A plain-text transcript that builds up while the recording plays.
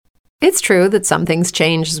It's true that some things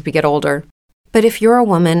change as we get older. But if you're a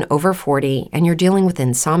woman over 40 and you're dealing with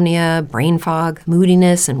insomnia, brain fog,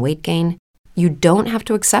 moodiness, and weight gain, you don't have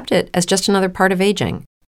to accept it as just another part of aging.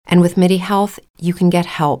 And with MIDI Health, you can get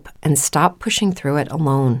help and stop pushing through it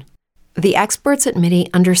alone. The experts at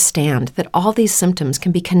MIDI understand that all these symptoms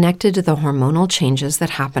can be connected to the hormonal changes that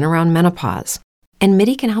happen around menopause, and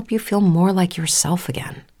MIDI can help you feel more like yourself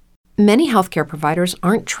again. Many healthcare providers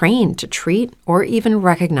aren't trained to treat or even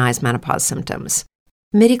recognize menopause symptoms.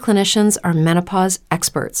 MIDI clinicians are menopause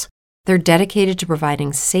experts. They're dedicated to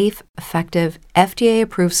providing safe, effective,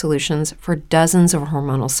 FDA-approved solutions for dozens of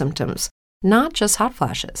hormonal symptoms, not just hot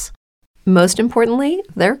flashes. Most importantly,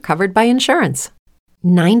 they're covered by insurance.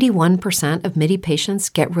 91% of MIDI patients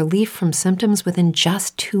get relief from symptoms within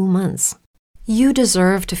just 2 months. You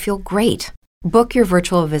deserve to feel great. Book your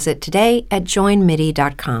virtual visit today at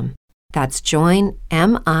joinmidi.com. That's joinmidi.com.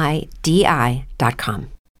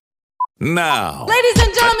 Now, ladies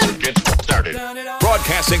and gentlemen, get started.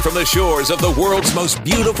 Broadcasting from the shores of the world's most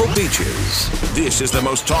beautiful beaches. This is the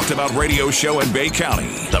most talked about radio show in Bay County.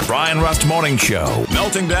 The Brian Rust Morning Show.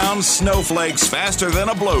 Melting down snowflakes faster than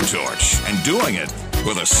a blowtorch and doing it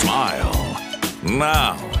with a smile.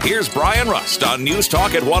 Now, here's Brian Rust on News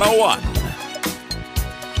Talk at 101.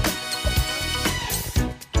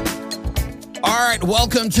 All right,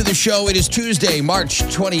 welcome to the show. It is Tuesday, March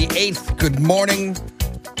 28th. Good morning.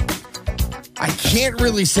 I can't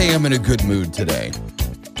really say I'm in a good mood today.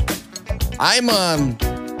 I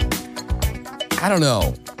don't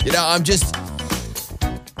know.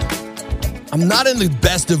 I'm not in the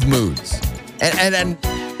best of moods. And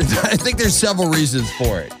I think there's several reasons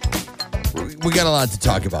for it. We got a lot to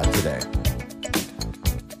talk about today.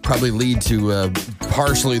 Probably lead to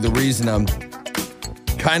partially the reason I'm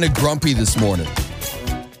kind of grumpy this morning.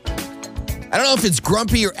 I don't know if it's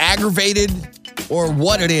grumpy or aggravated or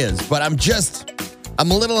what it is, but I'm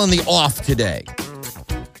a little on the off today.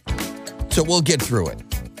 So we'll get through it.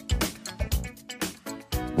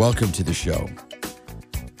 Welcome to the show.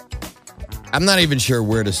 I'm not even sure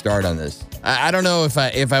where to start on this. I don't know if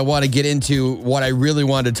I want to get into what I really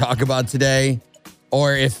want to talk about today,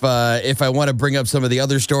 or if I want to bring up some of the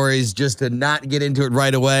other stories just to not get into it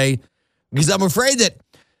right away, because I'm afraid that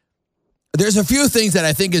there's a few things that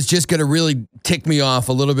I think is just going to really tick me off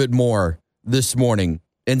a little bit more this morning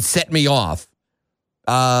and set me off.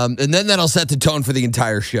 And then that'll set the tone for the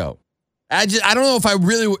entire show. I don't know if I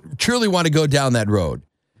really truly want to go down that road.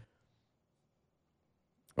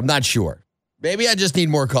 I'm not sure. Maybe I just need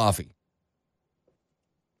more coffee.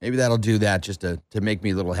 Maybe that'll do that just to make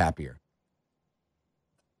me a little happier.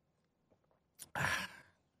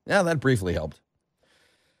 Yeah, that briefly helped.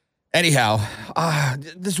 Anyhow,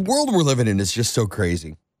 this world we're living in is just so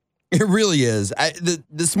crazy. It really is.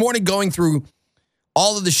 This morning, going through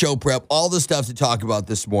all of the show prep, all the stuff to talk about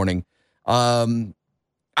this morning, I'm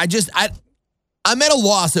at a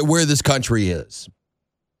loss at where this country is.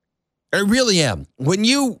 I really am. When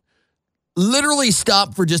you literally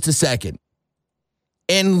stop for just a second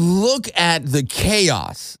and look at the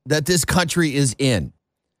chaos that this country is in,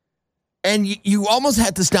 and you almost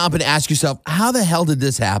have to stop and ask yourself, how the hell did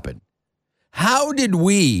this happen? How did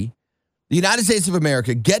we, the United States of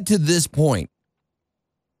America, get to this point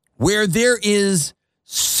where there is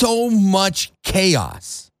so much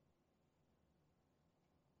chaos?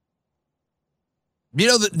 You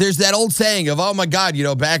know, there's that old saying of, oh my God,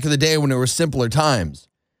 back in the day when there were simpler times.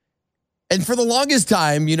 And for the longest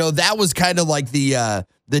time, that was kind of like the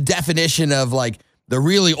definition of like the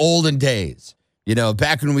really olden days.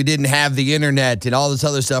 Back when we didn't have the internet and all this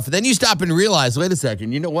other stuff. And then you stop and realize, wait a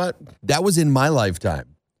second, you know what? That was in my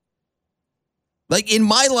lifetime. Like in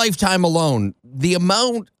my lifetime alone, the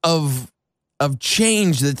amount of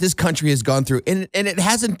change that this country has gone through, and it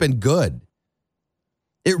hasn't been good.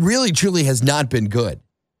 It really, truly has not been good.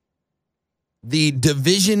 The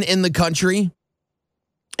division in the country,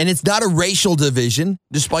 and it's not a racial division,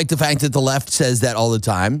 despite the fact that the left says that all the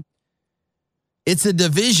time. It's a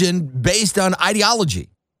division based on ideology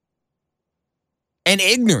and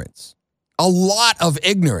ignorance, a lot of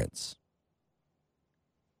ignorance.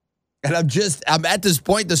 And I'm at this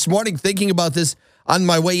point this morning thinking about this on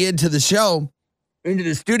my way into the show, into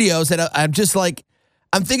the studios, and I'm just like,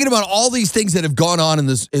 I'm thinking about all these things that have gone on in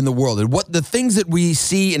the world and what the things that we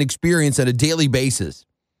see and experience on a daily basis,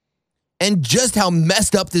 and just how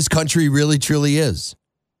messed up this country really truly is.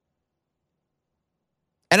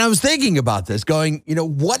 And I was thinking about this, going,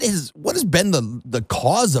 what has been the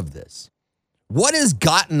cause of this? What has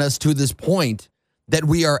gotten us to this point that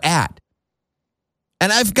we are at?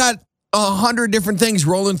 And I've got 100 different things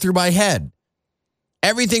rolling through my head.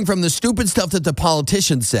 Everything from the stupid stuff that the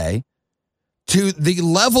politicians say, to the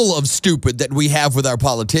level of stupid that we have with our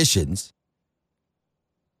politicians,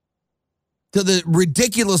 to the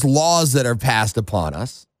ridiculous laws that are passed upon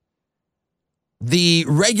us, the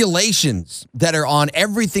regulations that are on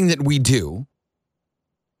everything that we do.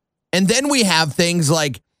 And then we have things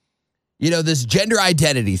like, this gender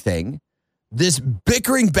identity thing, this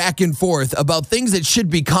bickering back and forth about things that should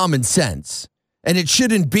be common sense. And it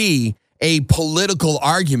shouldn't be a political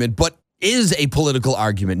argument, but is a political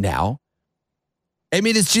argument now. I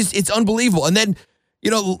mean, it's unbelievable. And then,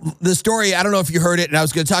 the story, I don't know if you heard it, and I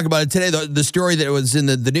was going to talk about it today, the story that was in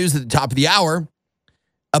the news at the top of the hour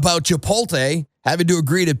about Chipotle having to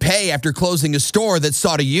agree to pay after closing a store that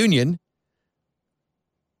sought a union.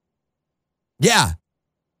 Yeah.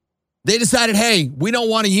 They decided, hey, we don't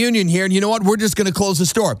want a union here, and you know what? We're just going to close the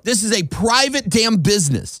store. This is a private damn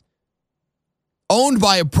business owned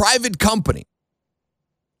by a private company.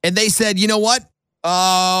 And they said, you know what?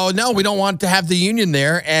 Oh, no, we don't want to have the union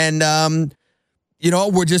there. And,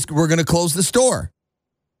 we're going to close the store.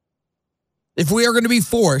 If we are going to be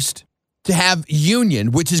forced to have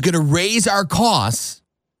union, which is going to raise our costs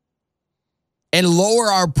and lower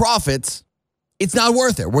our profits, it's not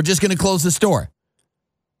worth it. We're just going to close the store.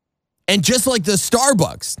 And just like the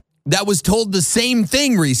Starbucks that was told the same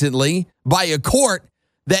thing recently by a court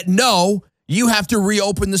that, no, you have to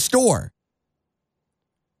reopen the store.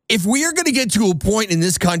 If we are going to get to a point in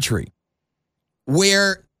this country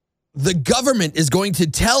where the government is going to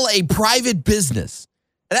tell a private business,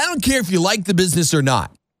 and I don't care if you like the business or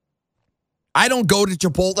not. I don't go to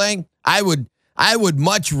Chipotle. I would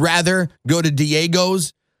much rather go to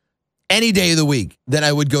Diego's any day of the week than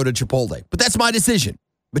I would go to Chipotle. But that's my decision.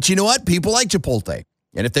 But you know what? People like Chipotle.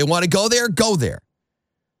 And if they want to go there, go there.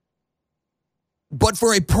 But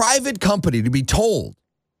for a private company to be told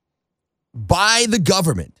by the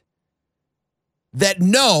government that,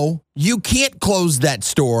 no, you can't close that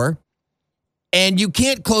store, and you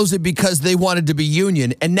can't close it because they wanted to be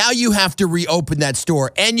union, and now you have to reopen that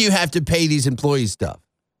store, and you have to pay these employees stuff.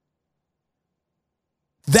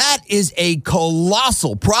 That is a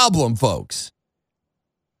colossal problem, folks.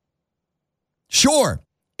 Sure,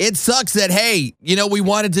 it sucks that, hey, we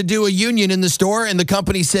wanted to do a union in the store, and the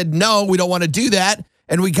company said, no, we don't want to do that,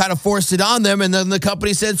 and we kind of forced it on them, and then the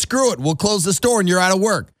company said, screw it, we'll close the store, and you're out of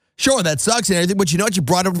work. Sure, that sucks and everything, but you know what? You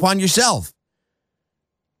brought it upon yourself.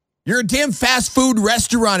 You're a damn fast food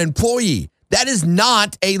restaurant employee. That is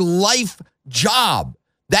not a life job.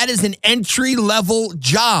 That is an entry-level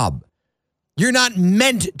job. You're not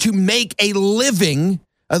meant to make a living,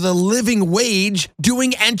 the living wage,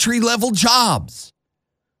 doing entry-level jobs.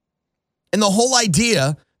 And the whole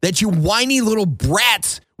idea that you whiny little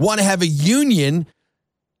brats want to have a union,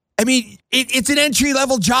 I mean, it's an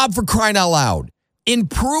entry-level job, for crying out loud.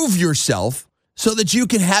 Improve yourself so that you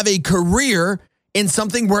can have a career in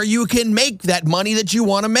something where you can make that money that you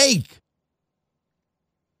want to make.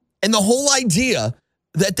 And the whole idea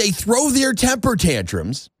that they throw their temper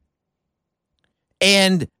tantrums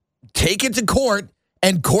and take it to court,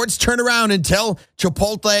 and courts turn around and tell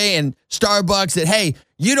Chipotle and Starbucks that, hey,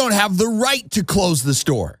 you don't have the right to close the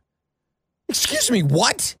store. Excuse me,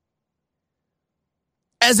 what?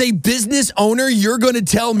 As a business owner, you're going to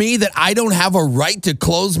tell me that I don't have a right to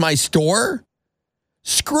close my store?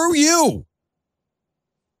 Screw you.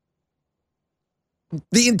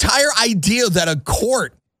 The entire idea that a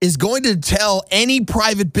court is going to tell any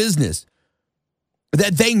private business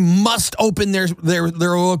that they must open their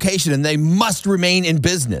location and they must remain in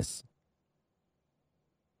business.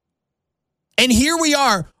 And here we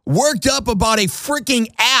are, worked up about a freaking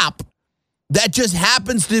app that just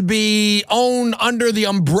happens to be owned under the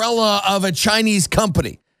umbrella of a Chinese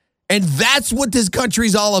company. And that's what this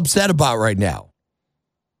country's all upset about right now.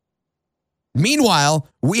 Meanwhile,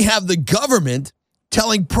 we have the government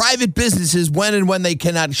telling private businesses when and when they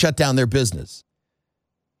cannot shut down their business.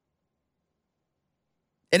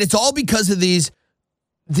 And it's all because of these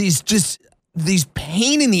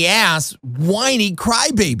pain in the ass, whiny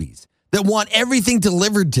crybabies that want everything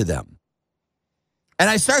delivered to them. And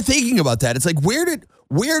I start thinking about that. It's like,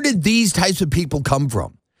 where did these types of people come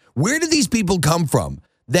from? Where did these people come from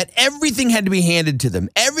that everything had to be handed to them?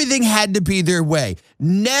 Everything had to be their way.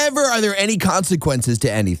 Never are there any consequences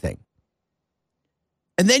to anything.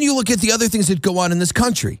 And then you look at the other things that go on in this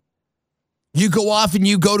country. You go off and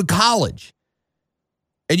you go to college.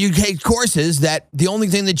 And you take courses that the only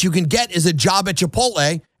thing that you can get is a job at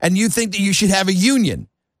Chipotle, and you think that you should have a union.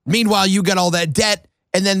 Meanwhile, you got all that debt,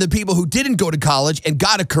 and then the people who didn't go to college and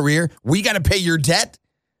got a career, we got to pay your debt?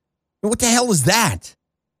 What the hell is that?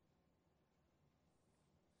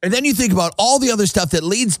 And then you think about all the other stuff that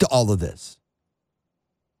leads to all of this.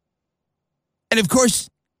 And of course,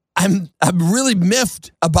 I'm really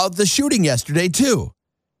miffed about the shooting yesterday too.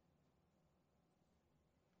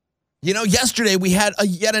 You know, yesterday we had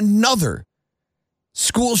yet another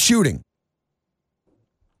school shooting.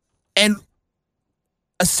 And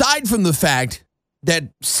aside from the fact that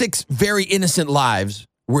 6 very innocent lives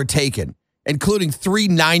were taken, including 3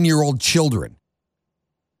 9-year-old children,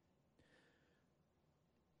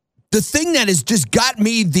 the thing that has just got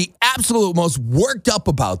me the absolute most worked up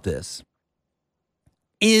about this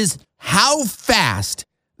is how fast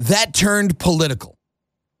that turned political.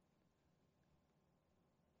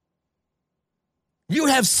 You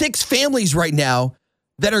have 6 families right now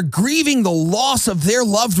that are grieving the loss of their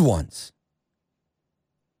loved ones.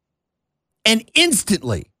 And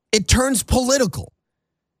instantly, it turns political.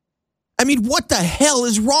 I mean, what the hell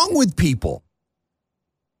is wrong with people?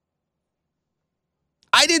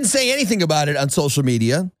 I didn't say anything about it on social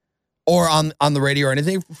media or on the radio or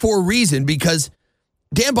anything for a reason, because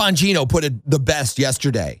Dan Bongino put it the best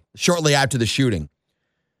yesterday, shortly after the shooting,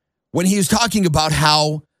 when he was talking about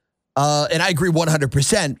how, and I agree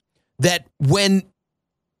 100%, that when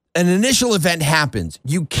an initial event happens,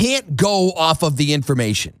 you can't go off of the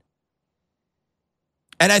information.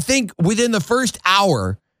 And I think within the first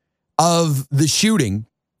hour of the shooting,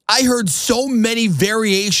 I heard so many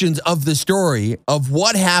variations of the story of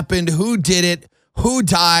what happened, who did it, who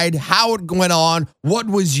died, how it went on, what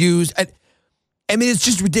was used. I mean, it's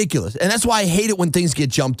just ridiculous. And that's why I hate it when things get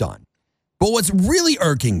jumped on. But what's really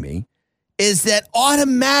irking me is that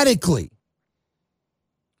automatically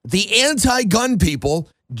the anti-gun people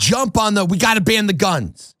jump on we got to ban the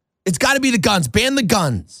guns. It's got to be the guns. Ban the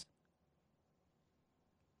guns.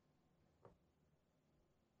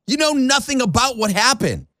 You know nothing about what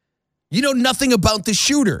happened. You know nothing about the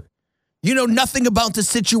shooter. You know nothing about the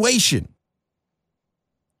situation.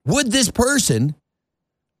 Would this person,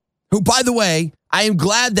 who, by the way, I am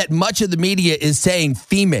glad that much of the media is saying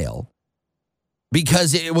female,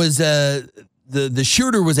 because it was the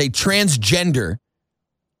shooter was a transgender,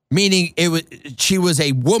 meaning she was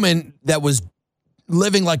a woman that was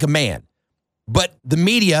living like a man. But the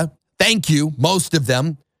media, thank you, most of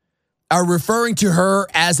them, are referring to her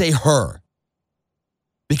as a her.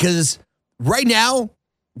 Because right now,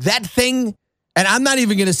 that thing, and I'm not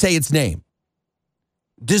even going to say its name,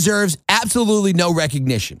 deserves absolutely no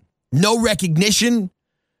recognition. No recognition,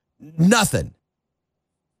 nothing.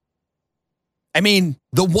 I mean,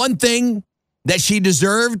 the one thing that she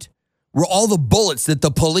deserved were all the bullets that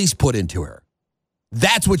the police put into her.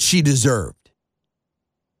 That's what she deserved.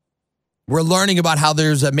 We're learning about how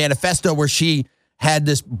there's a manifesto where she had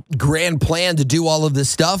this grand plan to do all of this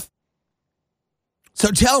stuff.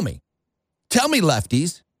 So tell me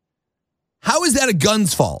lefties, how is that a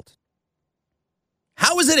gun's fault?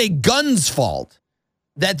 How is it a gun's fault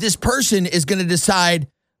that this person is going to decide,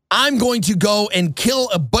 I'm going to go and kill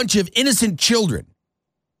a bunch of innocent children?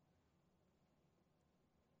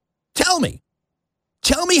 Tell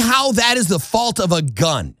me how that is the fault of a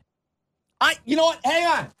gun. You know what? Hang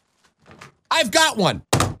on. I've got one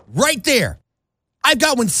right there. I've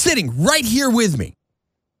got one sitting right here with me.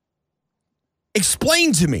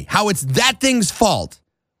 Explain to me how it's that thing's fault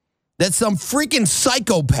that some freaking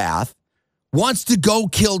psychopath wants to go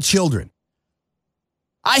kill children.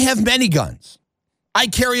 I have many guns. I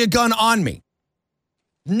carry a gun on me.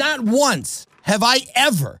 Not once have I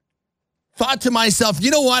ever thought to myself,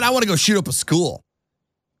 you know what? I want to go shoot up a school.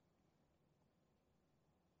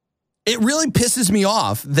 It really pisses me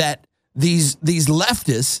off that these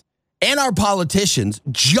leftists and our politicians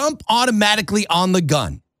jump automatically on the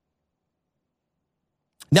gun.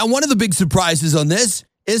 Now, one of the big surprises on this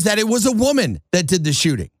is that it was a woman that did the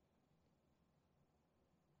shooting.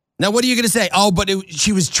 Now, what are you going to say? Oh, but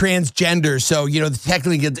she was transgender, so,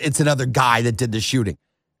 technically it's another guy that did the shooting.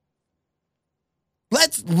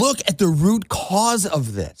 Let's look at the root cause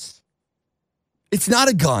of this. It's not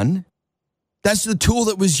a gun. That's the tool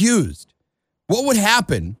that was used. What would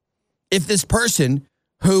happen if this person,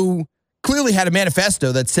 who clearly had a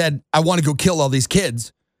manifesto that said, I want to go kill all these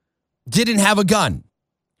kids, didn't have a gun,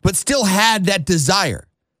 but still had that desire?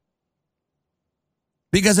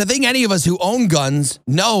 Because I think any of us who own guns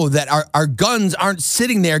know that our guns aren't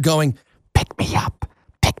sitting there going, pick me up,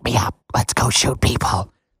 let's go shoot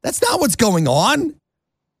people. That's not what's going on.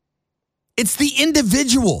 It's the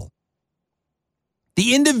individual.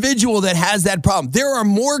 The individual that has that problem. There are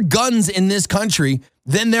more guns in this country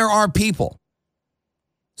than there are people.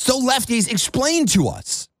 So lefties, explain to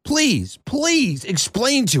us, please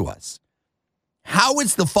explain to us how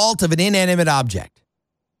it's the fault of an inanimate object,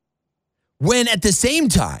 when at the same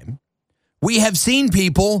time we have seen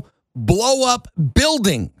people blow up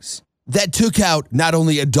buildings that took out not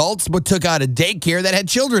only adults, but took out a daycare that had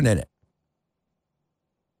children in it.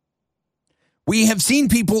 We have seen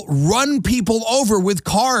people run people over with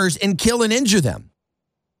cars and kill and injure them.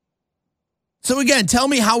 So again, tell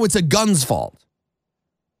me how it's a gun's fault.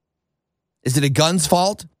 Is it a gun's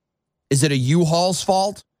fault? Is it a U-Haul's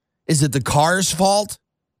fault? Is it the car's fault?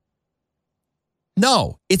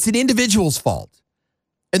 No, it's an individual's fault.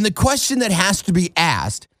 And the question that has to be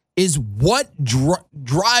asked is what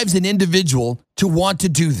drives an individual to want to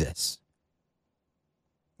do this?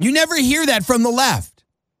 You never hear that from the left.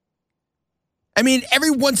 I mean,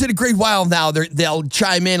 every once in a great while now, they'll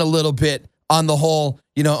chime in a little bit on the whole,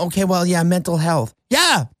 okay, well, yeah, mental health.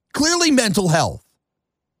 Yeah, clearly mental health.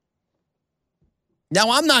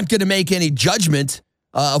 Now, I'm not going to make any judgment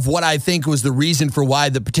of what I think was the reason for why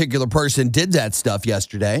the particular person did that stuff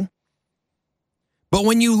yesterday. But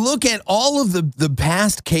when you look at all of the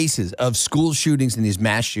past cases of school shootings and these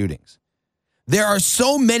mass shootings, there are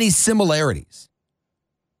so many similarities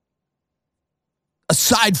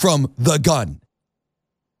aside from the gun.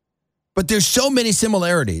 But there's so many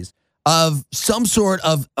similarities of some sort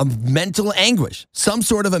of mental anguish, some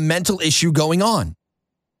sort of a mental issue going on.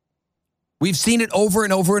 We've seen it over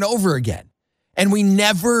and over and over again, and we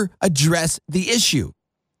never address the issue.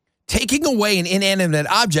 Taking away an inanimate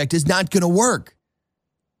object is not going to work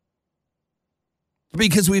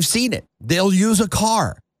because we've seen it. They'll use a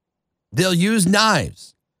car. They'll use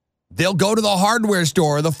knives. They'll go to the hardware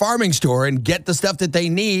store or the farming store and get the stuff that they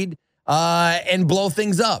need and blow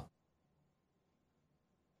things up.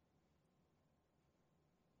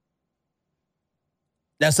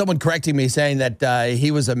 Now, someone correcting me saying that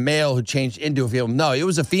he was a male who changed into a female. No, it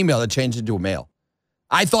was a female that changed into a male.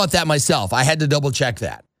 I thought that myself. I had to double check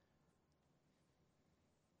that.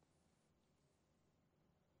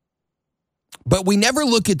 But we never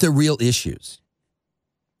look at the real issues.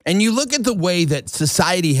 And you look at the way that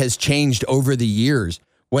society has changed over the years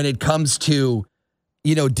when it comes to,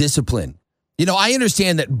 discipline. I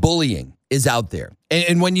understand that bullying is out there.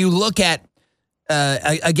 And when you look at,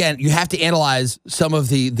 again, you have to analyze some of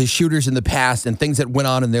the shooters in the past and things that went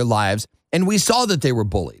on in their lives. And we saw that they were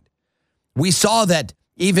bullied. We saw that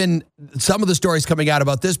even some of the stories coming out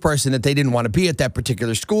about this person that they didn't want to be at that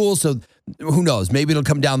particular school. So who knows? Maybe it'll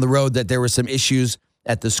come down the road that there were some issues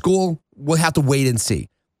at the school. We'll have to wait and see.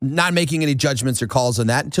 Not making any judgments or calls on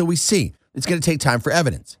that until we see. It's going to take time for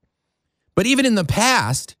evidence. But even in the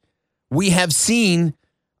past, we have seen,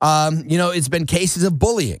 it's been cases of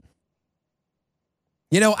bullying.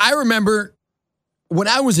 I remember when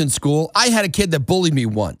I was in school, I had a kid that bullied me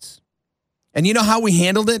once. And you know how we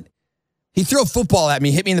handled it? He threw a football at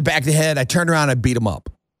me, hit me in the back of the head. I turned around, I beat him up.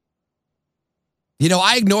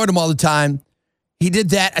 I ignored him all the time. He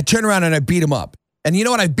did that. I turned around and I beat him up. And you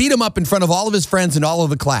know what? I beat him up in front of all of his friends and all of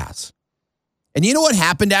the class. And you know what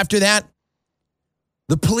happened after that?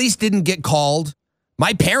 The police didn't get called.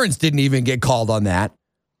 My parents didn't even get called on that.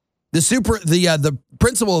 The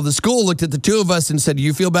principal of the school looked at the two of us and said, "Do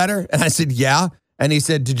you feel better?" And I said, "Yeah." And he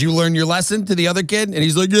said, "Did you learn your lesson?" to the other kid. And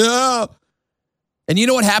he's like, "Yeah." And you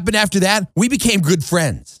know what happened after that? We became good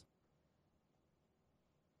friends.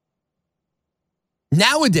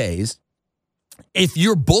 Nowadays, if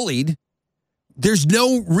you're bullied, there's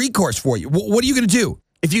no recourse for you. What are you going to do?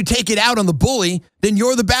 If you take it out on the bully, then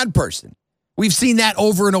you're the bad person. We've seen that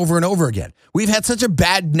over and over and over again. We've had such a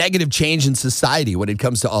bad negative change in society when it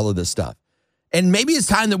comes to all of this stuff. And maybe it's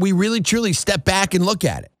time that we really, truly step back and look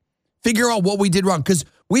at it. Figure out what we did wrong, because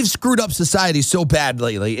we've screwed up society so bad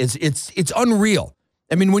lately. It's unreal.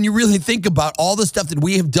 I mean, when you really think about all the stuff that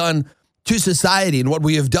we have done to society and what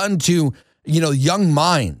we have done to, young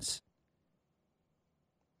minds.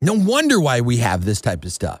 No wonder why we have this type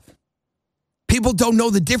of stuff. People don't know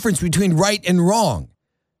the difference between right and wrong.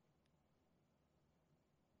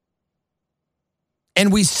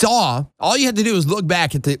 And we saw, all you had to do is look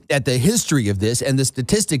back at the history of this and the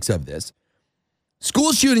statistics of this.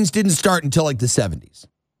 School shootings didn't start until like the 70s,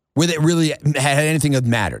 where they really had anything that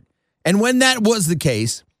mattered. And when that was the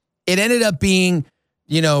case, it ended up being,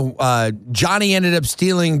 Johnny ended up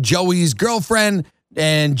stealing Joey's girlfriend,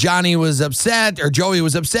 and Johnny was upset, or Joey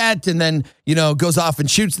was upset, and then, goes off and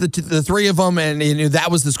shoots the three of them, and that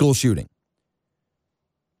was the school shooting.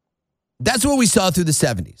 That's what we saw through the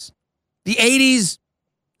 70s. The 80s,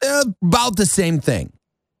 about the same thing.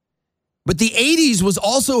 But the 80s was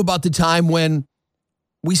also about the time when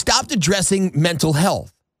we stopped addressing mental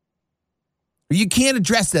health. You can't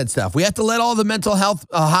address that stuff. We have to let all the mental health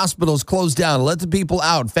hospitals close down, let the people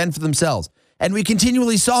out, fend for themselves. And we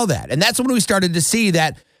continually saw that. And that's when we started to see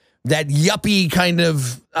that yuppie kind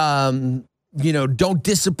of, don't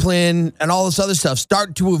discipline and all this other stuff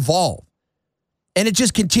start to evolve. And it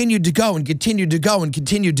just continued to go and continued to go and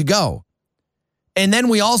continued to go. And then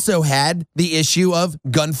we also had the issue of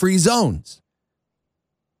gun-free zones.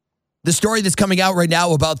 The story that's coming out right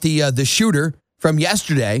now about the shooter from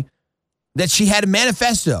yesterday, that she had a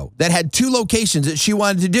manifesto that had 2 locations that she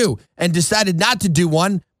wanted to do and decided not to do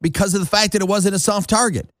one because of the fact that it wasn't a soft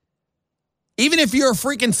target. Even if you're a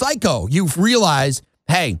freaking psycho, you realize,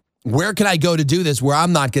 hey, where can I go to do this where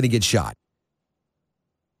I'm not going to get shot?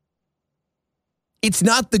 It's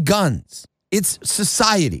not the guns. It's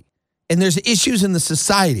society. And there's issues in the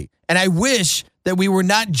society. And I wish that we were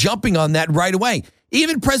not jumping on that right away.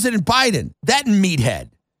 Even President Biden, that meathead.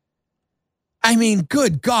 I mean,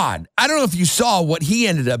 good God. I don't know if you saw what he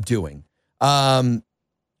ended up doing. And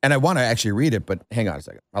I want to actually read it, but hang on a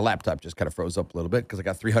second. My laptop just kind of froze up a little bit because I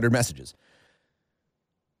got 300 messages.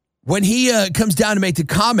 When he comes down to make the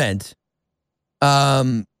comment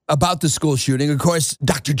about the school shooting, of course,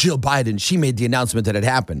 Dr. Jill Biden, she made the announcement that it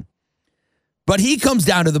happened. But he comes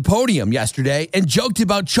down to the podium yesterday and joked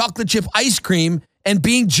about chocolate chip ice cream and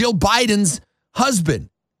being Jill Biden's husband.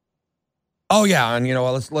 Oh yeah, and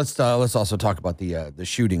let's also talk about the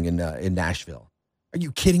shooting in Nashville. Are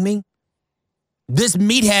you kidding me? This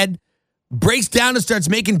meathead breaks down and starts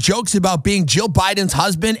making jokes about being Jill Biden's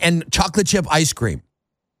husband and chocolate chip ice cream.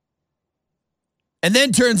 And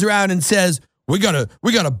then turns around and says, we gotta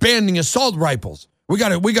ban the assault rifles. We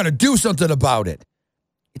gotta do something about it.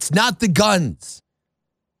 It's not the guns.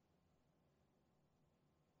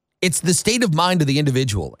 It's the state of mind of the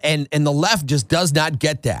individual. And the left just does not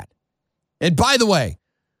get that. And by the way,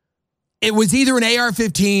 it was either an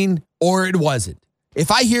AR-15 or it wasn't. If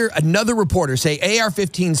I hear another reporter say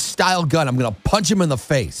AR-15 style gun, I'm going to punch him in the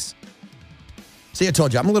face. See, I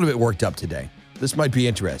told you, I'm a little bit worked up today. This might be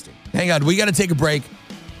interesting. Hang on, we got to take a break.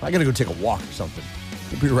 I got to go take a walk or something.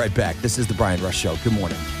 We'll be right back. This is the Brian Rush Show. Good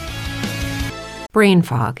morning. Brain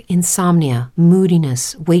fog, insomnia,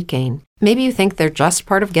 moodiness, weight gain. Maybe you think they're just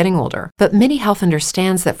part of getting older, but MIDI Health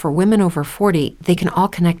understands that for women over 40, they can all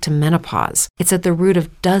connect to menopause. It's at the root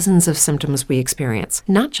of dozens of symptoms we experience,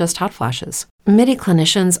 not just hot flashes. MIDI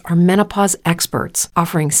clinicians are menopause experts,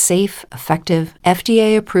 offering safe, effective,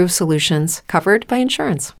 FDA-approved solutions covered by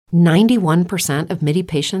insurance. 91% of MIDI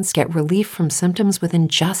patients get relief from symptoms within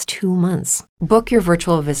just 2 months. Book your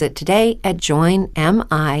virtual visit today at joinmidi.com.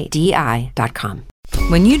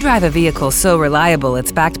 When you drive a vehicle so reliable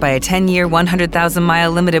it's backed by a 10-year,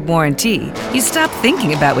 100,000-mile limited warranty, you stop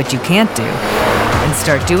thinking about what you can't do and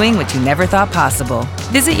start doing what you never thought possible.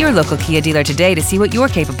 Visit your local Kia dealer today to see what you're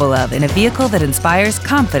capable of in a vehicle that inspires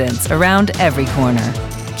confidence around every corner.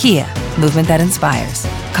 Kia, movement that inspires.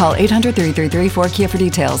 Call 800-333-4KIA for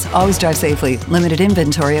details. Always drive safely. Limited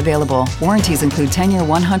inventory available. Warranties include 10-year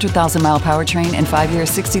 100,000-mile powertrain and 5-year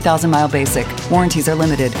 60,000-mile basic. Warranties are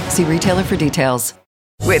limited. See retailer for details.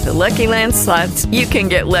 With the Lucky Land Slots, you can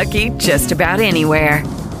get lucky just about anywhere.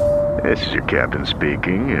 This is your captain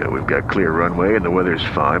speaking. We've got clear runway and the weather's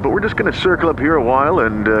fine, but we're just going to circle up here a while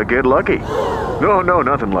and get lucky. No,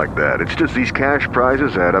 nothing like that. It's just these cash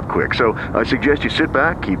prizes add up quick. So I suggest you sit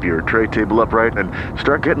back, keep your tray table upright, and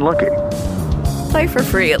start getting lucky. Play for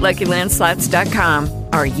free at LuckyLandSlots.com.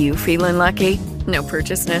 Are you feeling lucky? No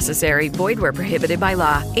purchase necessary. Void where prohibited by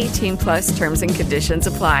law. 18+ terms and conditions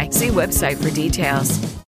apply. See website for details.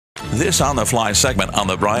 This On the Fly segment on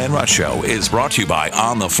The Brian Rush Show is brought to you by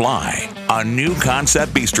On the Fly, a new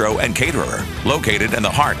concept bistro and caterer located in the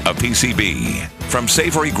heart of PCB. From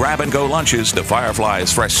savory grab-and-go lunches to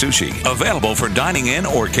Firefly's fresh sushi, available for dining in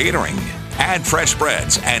or catering. Add fresh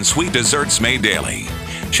breads and sweet desserts made daily.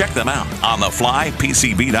 Check them out on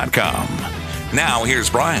theflypcb.com. Now here's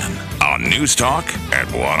Brian on News Talk at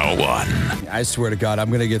 101. I swear to God, I'm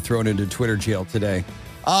going to get thrown into Twitter jail today.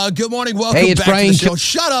 Good morning. Welcome hey, it's back Brian to the show.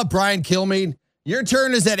 Shut up, Brian Kilmeade. Your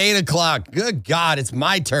turn is at 8 o'clock. Good God, it's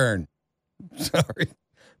my turn. Sorry.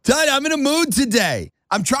 Tell you, I'm in a mood today.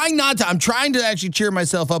 I'm trying to actually cheer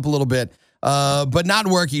myself up a little bit, but not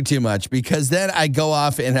working too much because then I go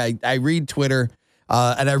off and I read Twitter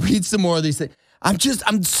and I read some more of these things.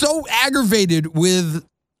 I'm so aggravated with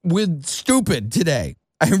stupid today.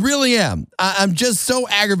 I really am. I'm just so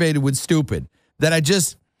aggravated with stupid that I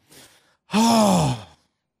just, And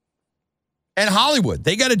Hollywood,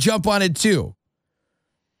 they got to jump on it too.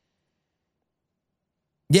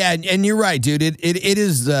 Yeah, and you're right, dude. It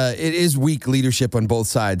is weak leadership on both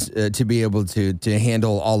sides to be able to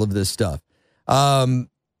handle all of this stuff.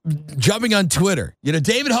 Jumping on Twitter,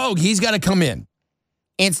 David Hogue, he's got to come in.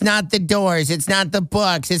 It's not the Doors. It's not the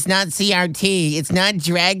books. It's not CRT. It's not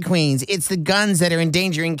drag queens. It's the guns that are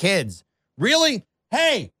endangering kids. Really?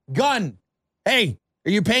 Hey, gun. Hey,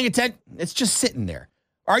 are you paying attention? It's just sitting there.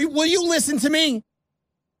 Will you listen to me?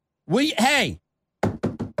 Hey,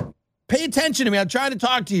 pay attention to me. I'm trying to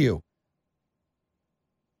talk to you.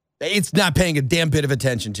 It's not paying a damn bit of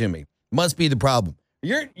attention to me. Must be the problem.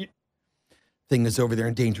 Thing that's over there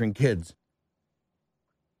endangering kids.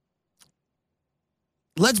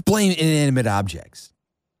 Let's blame inanimate objects.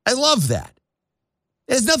 I love that.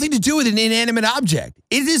 It has nothing to do with an inanimate object.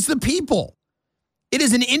 It is the people. It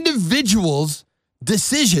is an individual's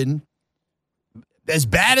decision, as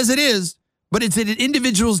bad as it is, but it's an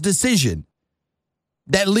individual's decision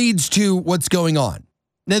that leads to what's going on.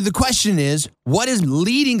 Now, the question is, what is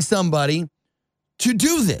leading somebody to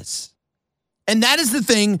do this? And that is the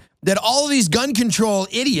thing that all of these gun control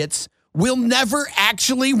idiots will never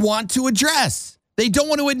actually want to address. They don't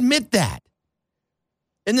want to admit that.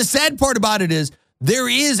 And the sad part about it is there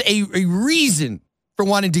is a reason for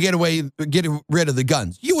wanting to get rid of the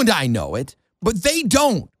guns. You and I know it, but they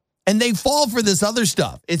don't. And they fall for this other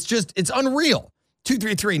stuff. It's unreal.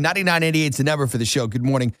 233-9988 is the number for the show. Good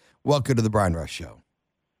morning. Welcome to the Brian Rush Show.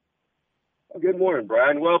 Good morning,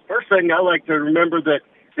 Brian. Well, first thing I like to remember that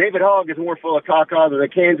David Hogg is more full of caca than the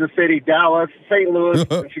Kansas City, Dallas, St. Louis,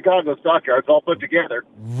 and Chicago stockyards all put together.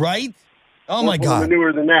 Right? Oh, my God.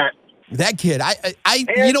 Newer than that. That kid,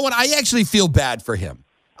 you know what? I actually feel bad for him.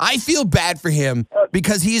 I feel bad for him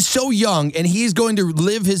because he is so young and he's going to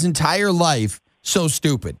live his entire life so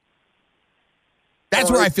stupid. That's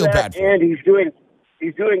where I feel bad for him. And he's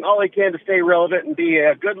doing all he can to stay relevant and be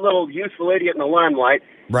a good little useful idiot in the limelight.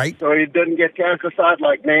 Right. So he doesn't get cast aside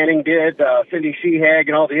like Manning did, Cindy Sheehag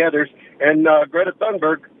and all the others. And Greta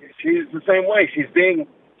Thunberg, she's the same way. She's being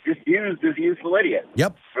just used as a useful idiot.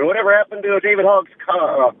 Yep. And whatever happened to David Hogg's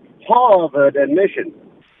Harvard admission?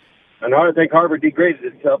 And I think Harvard degraded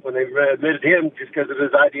itself when they admitted him just because of his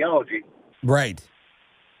ideology. Right.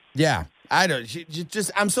 Yeah. I don't.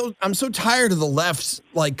 I'm so tired of the left's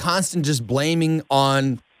like constant just blaming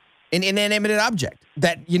on an inanimate object.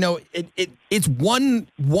 That it's one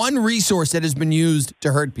resource that has been used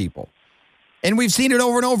to hurt people, and we've seen it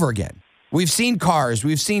over and over again. We've seen cars,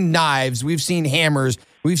 we've seen knives, we've seen hammers,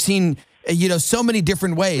 we've seen so many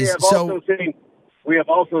different ways. We have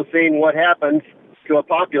also seen what happens to a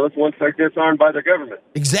populace once they're disarmed by their government.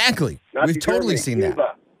 Exactly. We've totally seen Cuba.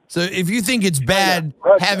 that. So if you think it's bad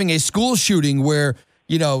having a school shooting where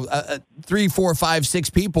 3, 4, 5, 6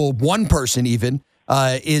 people, one person even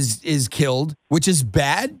is killed, which is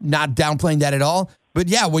bad, not downplaying that at all. But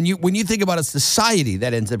yeah, when you think about a society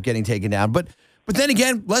that ends up getting taken down, but then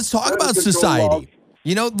again, let's talk about society.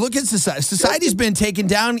 Look at society. Society's been taken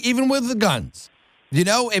down even with the guns.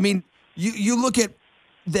 I mean, you look at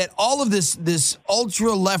that all of this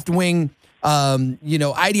ultra left wing.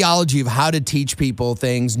 Ideology of how to teach people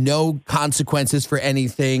things, no consequences for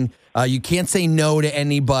anything. You can't say no to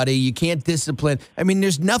anybody. You can't discipline. I mean,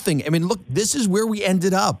 there's nothing. I mean, look, this is where we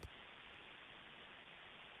ended up.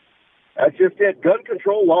 That's just it. Gun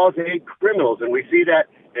control laws aid criminals, and we see that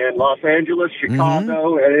in Los Angeles,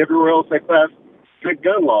 Chicago, and everywhere else they pass strict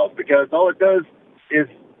gun laws because all it does is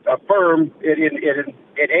affirm, it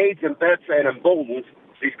aids, embeds, and emboldens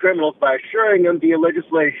these criminals by assuring them via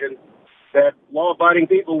legislation that law-abiding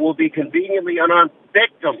people will be conveniently unarmed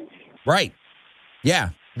victims. Right.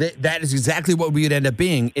 Yeah. That is exactly what we would end up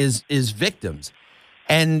being is victims.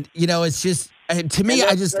 And, it's just, to me,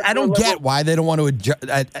 I don't get why they don't want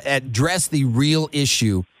to address the real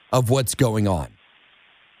issue of what's going on.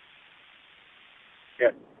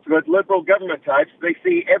 Yeah. With liberal government types, they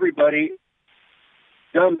see everybody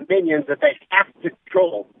dumb minions that they have to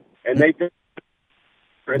control. And they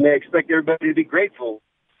expect everybody to be grateful.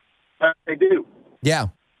 They do. Yeah.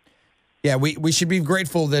 Yeah, we should be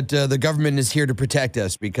grateful that the government is here to protect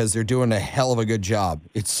us because they're doing a hell of a good job.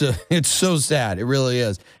 It's so sad. It really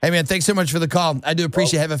is. Hey, man, thanks so much for the call. I do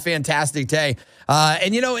appreciate it. Have a fantastic day.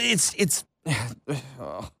 And, it's just...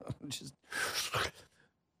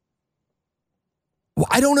 Well,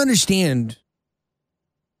 I don't understand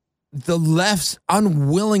the left's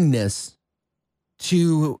unwillingness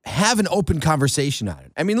to have an open conversation on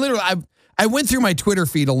it. I mean, literally, I went through my Twitter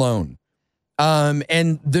feed alone,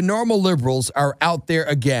 and the normal liberals are out there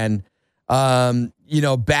again,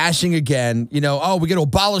 bashing again, we got to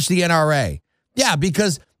abolish the NRA. Yeah,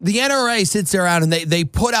 because the NRA sits around and they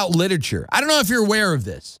put out literature. I don't know if you're aware of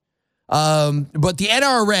this, but the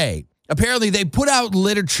NRA, apparently they put out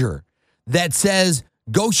literature that says,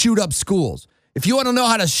 go shoot up schools. If you want to know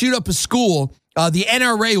how to shoot up a school, the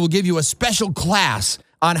NRA will give you a special class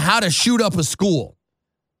on how to shoot up a school.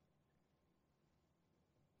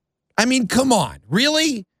 I mean, come on.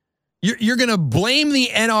 Really? You're going to blame the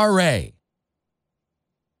NRA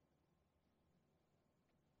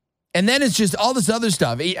And then it's just all this other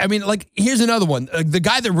stuff. I mean, like, here's another one. The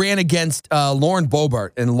guy that ran against Lauren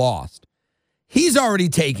Boebert and lost, he's already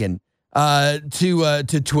taken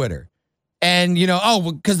to Twitter. And,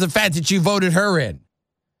 because the fact that you voted her in.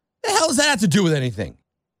 The hell does that have to do with anything?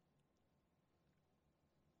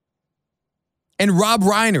 And Rob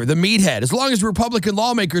Reiner, the meathead, as long as Republican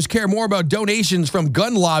lawmakers care more about donations from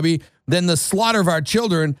gun lobby than the slaughter of our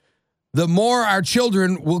children, the more our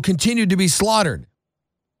children will continue to be slaughtered.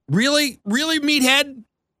 Really? Really, meathead?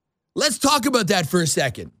 Let's talk about that for a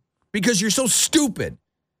second, because you're so stupid.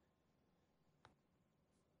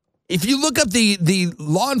 If you look up the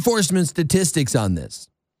law enforcement statistics on this,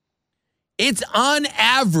 it's on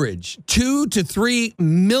average 2 to 3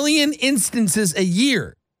 million instances a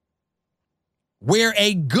year where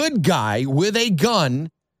a good guy with a gun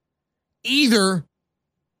either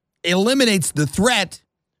eliminates the threat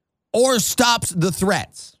or stops the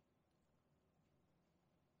threats.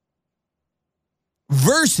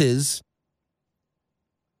 Versus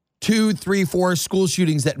 2, 3, 4 school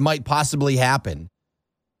shootings that might possibly happen.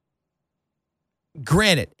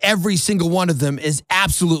 Granted, every single one of them is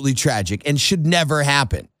absolutely tragic and should never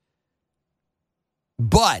happen.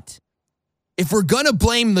 But if we're going to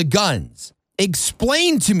blame the guns,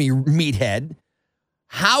 explain to me, meathead,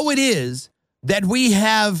 how it is that we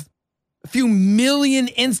have a few million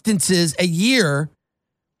instances a year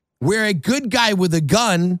where a good guy with a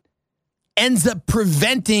gun ends up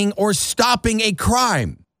preventing or stopping a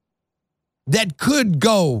crime that could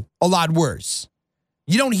go a lot worse.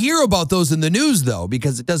 You don't hear about those in the news, though,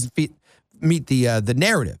 because it doesn't meet the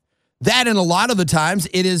narrative. That, and a lot of the times,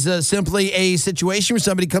 it is simply a situation where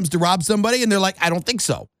somebody comes to rob somebody, and they're like, I don't think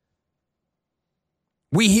so.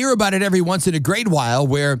 We hear about it every once in a great while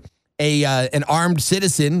where an armed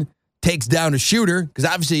citizen takes down a shooter, because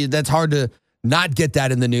obviously that's hard to not get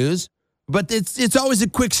that in the news. But it's always a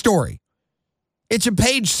quick story. It's a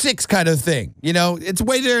page 6 kind of thing. It's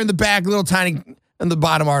way there in the back, little tiny in the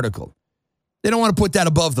bottom article. They don't want to put that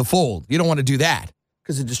above the fold. You don't want to do that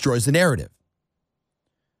because it destroys the narrative.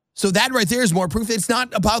 So that right there is more proof that it's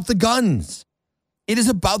not about the guns. It is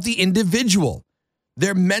about the individual,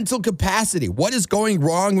 their mental capacity. What is going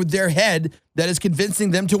wrong with their head that is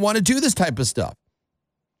convincing them to want to do this type of stuff?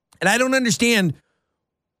 And I don't understand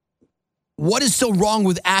what is so wrong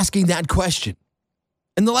with asking that question.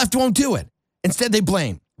 And the left won't do it. Instead, they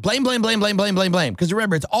blame. Blame. Because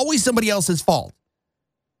remember, it's always somebody else's fault.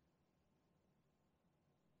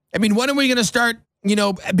 I mean, when are we going to start,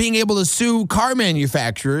 being able to sue car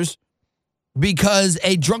manufacturers because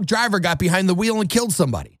a drunk driver got behind the wheel and killed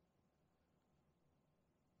somebody?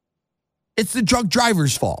 It's the drunk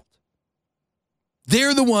driver's fault.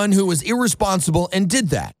 They're the one who was irresponsible and did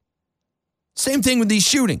that. Same thing with these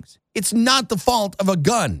shootings. It's not the fault of a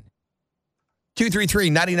gun.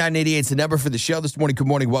 233-9988 is the number for the show this morning. Good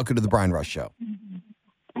morning. Welcome to the Brian Rush Show.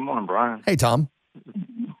 Good morning, Brian. Hey, Tom.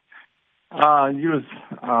 You was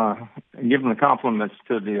giving the compliments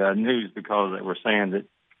to the news because they were saying that,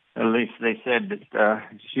 at least they said that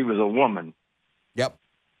she was a woman. Yep.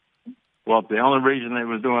 Well, the only reason they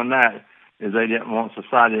was doing that is they didn't want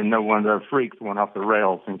society to know one of their freaks went off the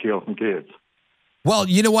rails and killed some kids. Well,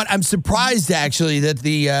 you know what? I'm surprised, actually, that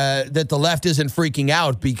the left isn't freaking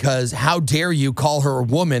out, because how dare you call her a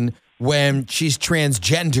woman when she's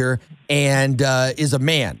transgender and is a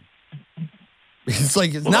man? It's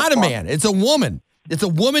like, it's not a man. It's a woman. It's a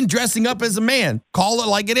woman dressing up as a man. Call it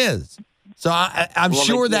like it is. So I'm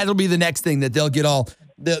sure that'll be the next thing that they'll get all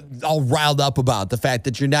riled up about, the fact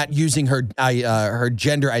that you're not using her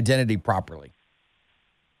gender identity properly.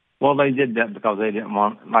 Well, they did that because they didn't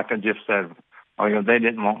want, like I just said, they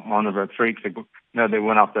didn't want one of their freaks to, they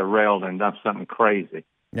went off their rails and done something crazy.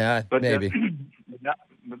 Yeah, but maybe.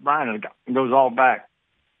 But Brian, it goes all back.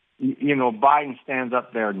 Biden stands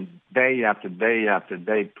up there day after day after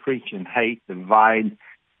day preaching hate, divide,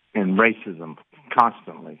 and racism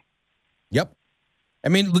constantly. Yep. I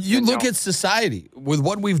mean, you look at society, with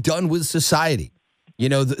what we've done with society.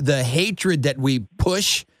 The hatred that we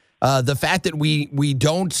push, the fact that we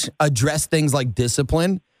don't address things like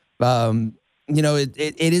discipline, it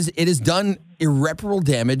has done irreparable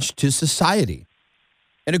damage to society.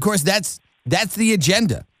 And of course, that's the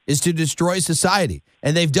agenda, is to destroy society.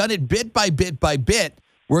 And they've done it bit by bit by bit,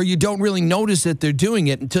 where you don't really notice that they're doing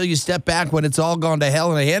it until you step back when it's all gone to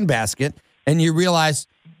hell in a handbasket and you realize,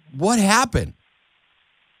 what happened?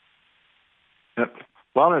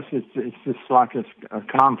 Well, it's just like a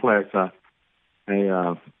complex, a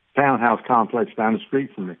townhouse complex down the street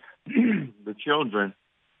from me. The children,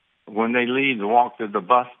 when they leave to walk to the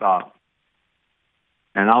bus stop,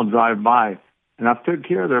 and I'll drive by, And I've took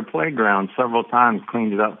care of their playground several times,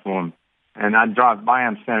 cleaned it up for them. And I'd drive by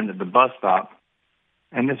them standing at the bus stop,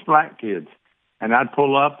 and it's black kids. And I'd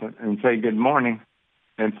pull up and say good morning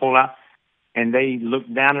and pull out, and they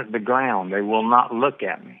look down at the ground. They will not look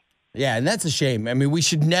at me. Yeah, and that's a shame. I mean, we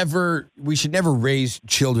should never raise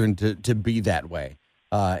children to be that way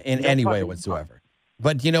in any way whatsoever.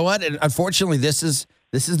 But you know what? And unfortunately, this is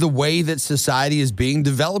the way that society is being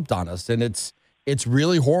developed on us, and it's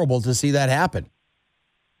really horrible to see that happen.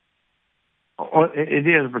 Well, it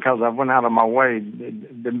is, because I went out of my way.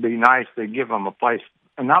 It'd be nice to give them a place.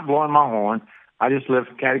 I'm not blowing my horn. I just live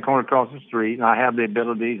catty corner across the street, and I have the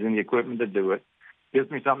abilities and the equipment to do it. Gives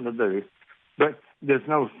me something to do. But there's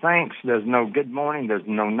no thanks. There's no good morning. There's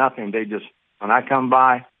no nothing. They just, when I come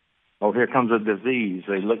by, oh, here comes a disease.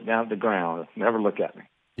 They look down at the ground. Never look at me.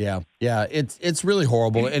 Yeah. It's really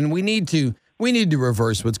horrible, and we need to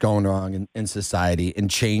reverse what's going on in society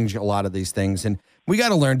and change a lot of these things. And we got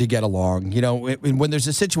to learn to get along. You know, when there's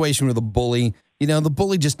a situation with a bully, you know, the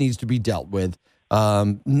bully just needs to be dealt with.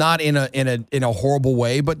 Not in a horrible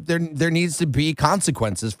way, but there needs to be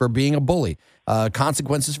consequences for being a bully,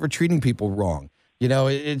 consequences for treating people wrong. You know,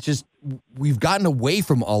 it's just, we've gotten away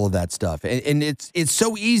from all of that stuff. And it's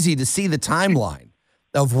so easy to see the timeline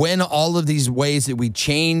of when all of these ways that we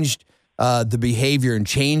changed the behavior and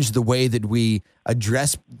changed the way that we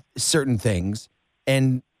address certain things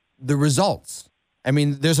and the results. I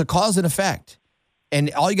mean, there's a cause and effect.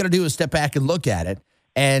 And all you got to do is step back and look at it.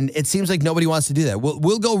 And it seems like nobody wants to do that.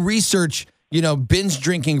 We'll go research, you know, binge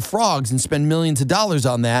drinking frogs and spend millions of dollars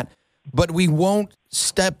on that. But we won't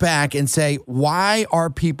step back and say, why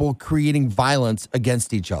are people creating violence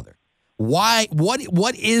against each other? Why?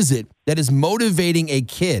 What is it that is motivating a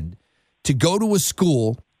kid to go to a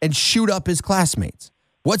school and shoot up his classmates?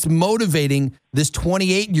 What's motivating this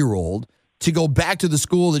 28-year-old to go back to the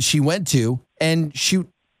school that she went to and shoot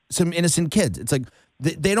some innocent kids? It's like,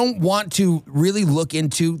 they don't want to really look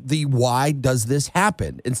into the why does this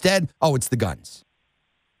happen. Instead, oh, it's the guns.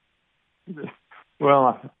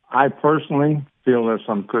 Well, I personally feel there's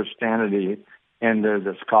some Christianity in there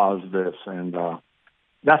that's caused this, and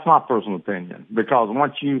that's my personal opinion. Because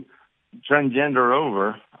once you transgender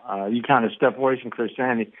over, you kind of step away from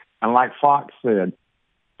Christianity. And like Fox said,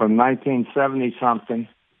 from 1970-something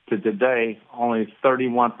to today, only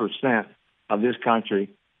 31% of this country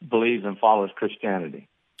believes and follows Christianity.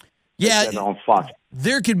 Yeah, on Fox.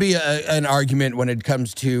 There could be an argument when it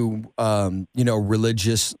comes to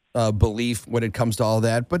religious belief when it comes to all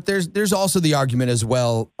that, but there's also the argument as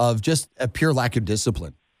well of just a pure lack of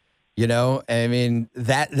discipline. You know, I mean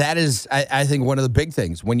that is I think one of the big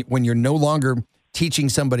things when you're no longer teaching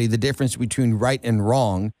somebody the difference between right and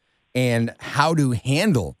wrong and how to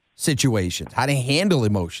handle situations, how to handle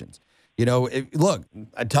emotions. You know, look,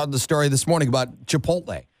 I told the story this morning about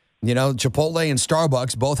Chipotle. You know, Chipotle and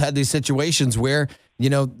Starbucks both had these situations where,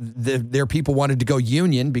 you know, their people wanted to go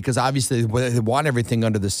union because obviously they want everything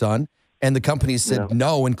under the sun. And the companies said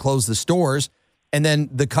no and closed the stores. And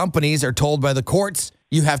then the companies are told by the courts,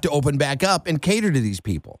 you have to open back up and cater to these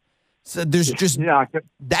people. So there's just,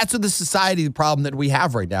 that's what the society problem that we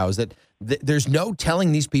have right now is that there's no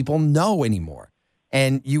telling these people no anymore.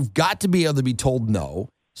 And you've got to be able to be told no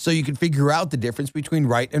so you can figure out the difference between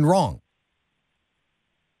right and wrong.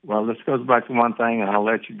 Well, this goes back to one thing, and I'll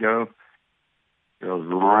let you go. It goes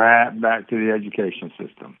right back to the education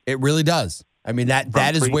system. It really does. I mean,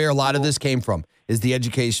 that is where a lot of this came from, is the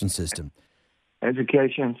education system.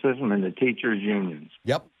 Education system and the teachers' unions.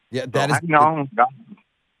 Yep. Yeah,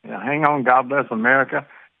 hang on. God bless America.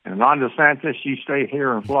 And Ron DeSantis, you stay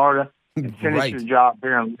here in Florida and finish your job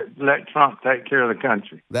here and let Trump take care of the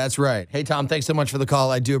country. That's right. Hey, Tom, thanks so much for the call.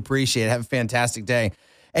 I do appreciate it. Have a fantastic day.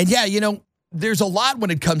 And yeah, you know, there's a lot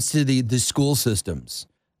when it comes to the school systems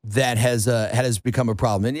that has become a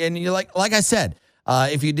problem. And you're like I said,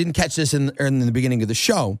 if you didn't catch this in the beginning of the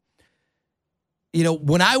show, you know,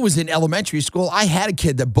 when I was in elementary school, I had a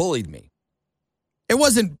kid that bullied me. It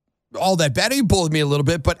wasn't all that bad. He bullied me a little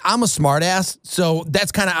bit, but I'm a smart ass. So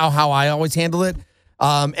that's kind of how I always handle it.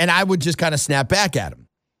 And I would just kind of snap back at him.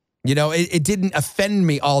 You know, it didn't offend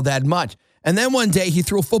me all that much. And then one day he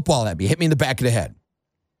threw a football at me, hit me in the back of the head.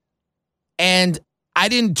 And I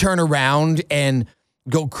didn't turn around and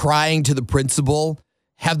go crying to the principal,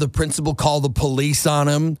 have the principal call the police on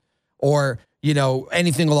him, or, you know,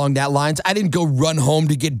 anything along that lines. I didn't go run home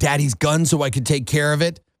to get daddy's gun so I could take care of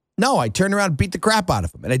it. No, I turned around and beat the crap out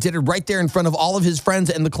of him. And I did it right there in front of all of his friends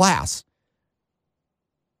and the class.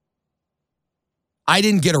 I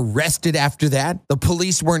didn't get arrested after that. The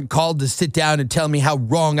police weren't called to sit down and tell me how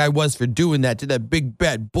wrong I was for doing that to that big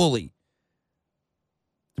bad bully.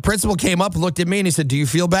 The principal came up, looked at me, and he said, "Do you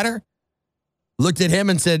feel better?" Looked at him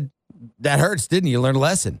and said, "That hurts, didn't you? Learn a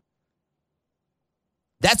lesson."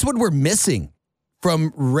 That's what we're missing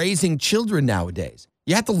from raising children nowadays.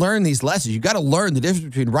 You have to learn these lessons. You got to learn the difference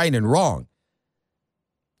between right and wrong.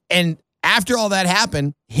 And after all that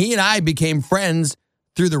happened, he and I became friends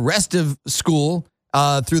through the rest of school,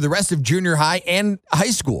 through the rest of junior high and high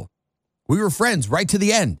school. We were friends right to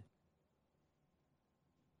the end.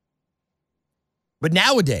 But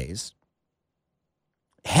nowadays,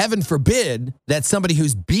 heaven forbid that somebody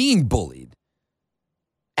who's being bullied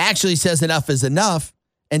actually says enough is enough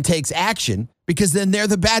and takes action, because then they're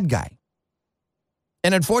the bad guy.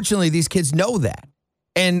 And unfortunately, these kids know that.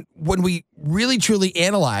 And when we really truly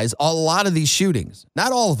analyze a lot of these shootings,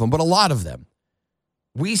 not all of them, but a lot of them,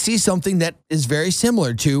 we see something that is very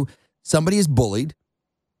similar to somebody is bullied,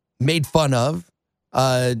 made fun of,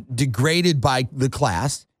 degraded by the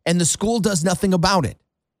class, and the school does nothing about it.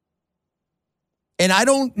 And I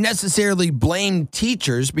don't necessarily blame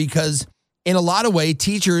teachers, because in a lot of ways,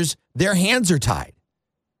 teachers, their hands are tied.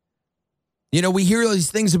 You know, we hear all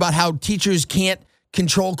these things about how teachers can't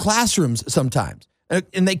control classrooms sometimes.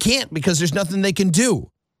 And they can't, because there's nothing they can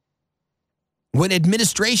do. When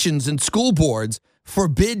administrations and school boards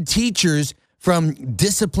forbid teachers from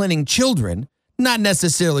disciplining children, not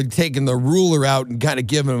necessarily taking the ruler out and kind of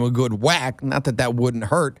giving them a good whack, not that that wouldn't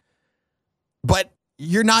hurt, but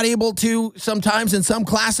you're not able to sometimes in some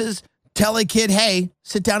classes tell a kid, "Hey,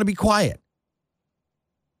 sit down and be quiet."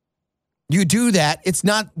 You do that, it's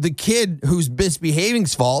not the kid who's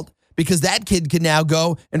misbehaving's fault, because that kid can now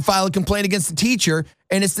go and file a complaint against the teacher,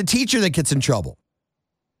 and it's the teacher that gets in trouble.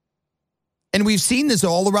 And we've seen this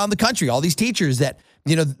all around the country, all these teachers that,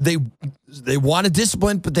 you know, they want to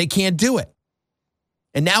discipline, but they can't do it.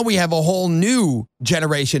 And now we have a whole new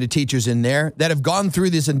generation of teachers in there that have gone through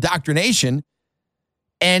this indoctrination,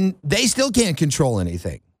 and they still can't control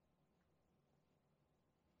anything.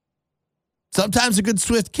 Sometimes a good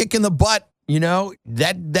swift kick in the butt, you know,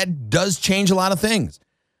 that does change a lot of things.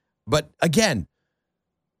 But again,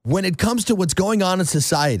 when it comes to what's going on in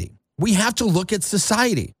society, we have to look at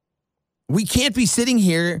society. We can't be sitting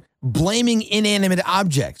here blaming inanimate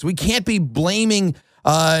objects. We can't be blaming,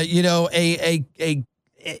 the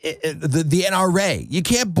NRA. You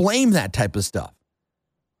can't blame that type of stuff.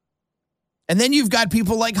 And then you've got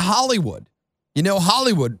people like Hollywood. You know,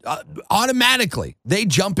 Hollywood, automatically, they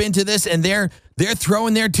jump into this, and they're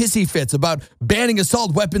throwing their tissy fits about banning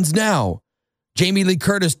assault weapons now. Jamie Lee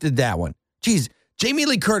Curtis did that one. Geez, Jamie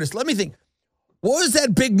Lee Curtis, let me think. What was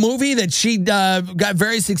that big movie that she got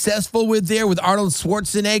very successful with there with Arnold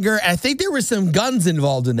Schwarzenegger? I think there were some guns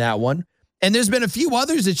involved in that one. And there's been a few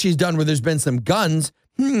others that she's done where there's been some guns.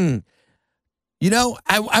 You know,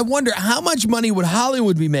 I wonder how much money would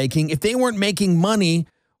Hollywood be making if they weren't making money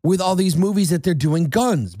with all these movies that they're doing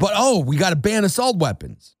guns. But, we got to ban assault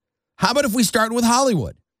weapons. How about if we start with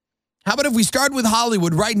Hollywood? How about if we start with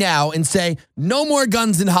Hollywood right now and say, no more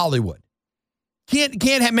guns in Hollywood?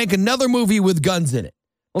 Can't make another movie with guns in it.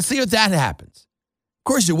 We'll see if that happens. Of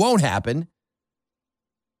course, it won't happen.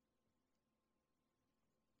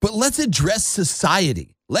 But let's address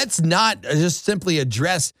society. Let's not just simply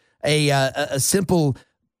address a simple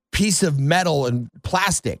piece of metal and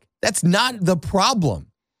plastic. That's not the problem.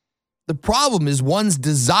 The problem is one's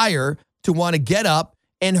desire to want to get up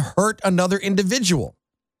and hurt another individual.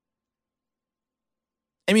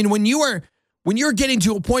 I mean, when you're getting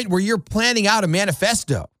to a point where you're planning out a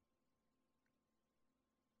manifesto,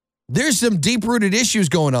 there's some deep-rooted issues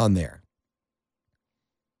going on there.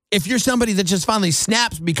 If you're somebody that just finally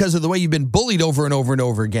snaps because of the way you've been bullied over and over and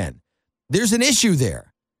over again, there's an issue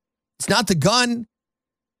there. It's not the gun.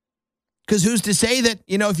 Because who's to say that,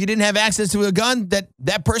 you know, if you didn't have access to a gun,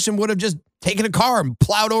 that person would have just taken a car and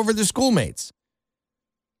plowed over their schoolmates.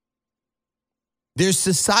 There's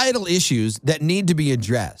societal issues that need to be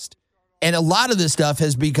addressed. And a lot of this stuff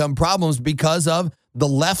has become problems because of the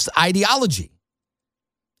left's ideology.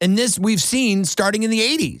 And this we've seen starting in the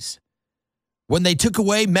 80s when they took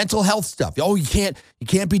away mental health stuff. Oh, you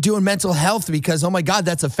can't be doing mental health because, oh my God,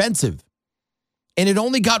 that's offensive. And it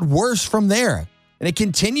only got worse from there. And it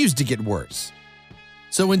continues to get worse.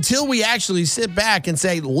 So until we actually sit back and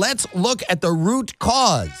say, let's look at the root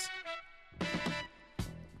cause,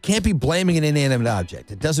 can't be blaming an inanimate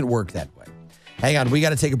object. It doesn't work that way. Hang on, we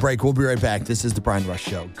got to take a break. We'll be right back. This is the Brian Rush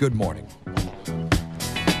Show. Good morning.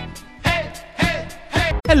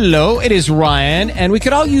 Hello, it is Ryan, and we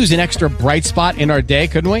could all use an extra bright spot in our day,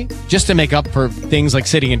 couldn't we? Just to make up for things like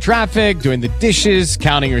sitting in traffic, doing the dishes,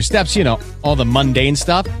 counting your steps, all the mundane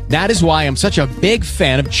stuff. That is why I'm such a big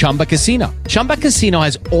fan of Chumba Casino. Chumba Casino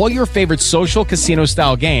has all your favorite social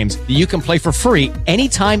casino-style games that you can play for free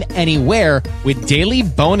anytime, anywhere with daily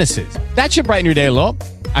bonuses. That should brighten your day a little.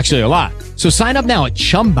 Actually, a lot. So sign up now at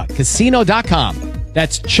ChumbaCasino.com.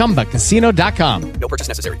 That's ChumbaCasino.com. No purchase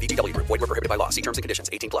necessary. VGW Group. Void where prohibited by law. See terms and conditions.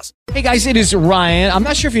 18+. Hey guys, it is Ryan. I'm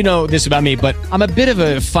not sure if you know this about me, but I'm a bit of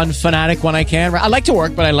a fun fanatic when I can. I like to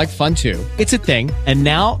work, but I like fun too. It's a thing. And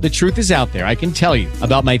now the truth is out there. I can tell you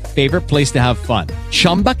about my favorite place to have fun.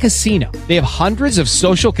 Chumba Casino. They have hundreds of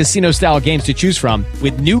social casino style games to choose from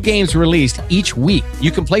with new games released each week.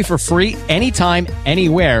 You can play for free anytime,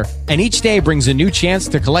 anywhere. And each day brings a new chance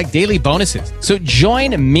to collect daily bonuses. So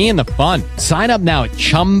join me in the fun. Sign up now at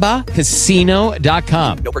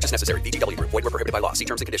ChumbaCasino.com. No purchase necessary. VGW Group. Void where prohibited by law. See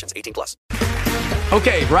terms and conditions. 18+.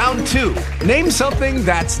 Okay, round two. Name something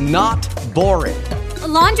that's not boring. A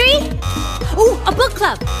laundry? Ooh, a book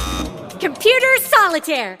club. Computer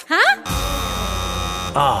solitaire, huh?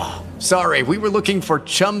 Ah, sorry. We were looking for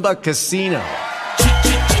Chumba Casino.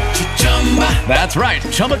 That's right.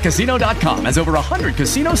 ChumbaCasino.com has over 100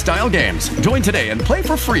 casino-style games. Join today and play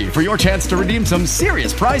for free for your chance to redeem some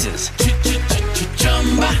serious prizes.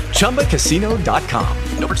 ChumbaCasino.com.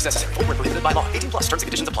 No purchase necessary. Void where prohibited by law. 18+. Terms and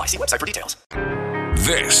conditions apply. See website for details.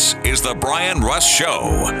 This is the Brian Russ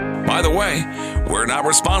Show. By the way, we're not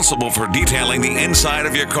responsible for detailing the inside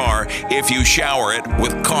of your car if you shower it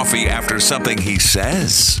with coffee after something he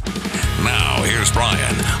says. Now, here's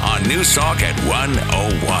Brian on News Talk at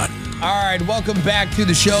 101. All right, welcome back to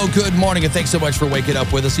the show. Good morning, and thanks so much for waking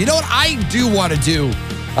up with us. You know what? I do want to do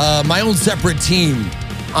my own separate team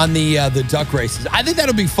on the duck races. I think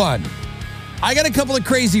that'll be fun. I got a couple of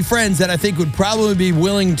crazy friends that I think would probably be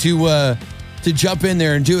willing to jump in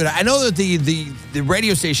there and do it. I know that the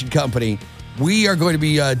radio station company, we are going to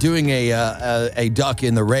be doing a duck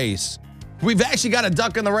in the race. We've actually got a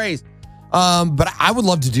duck in the race, but I would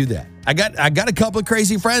love to do that. I got a couple of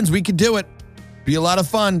crazy friends. We could do it. Be a lot of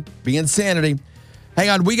fun. Be insanity. Hang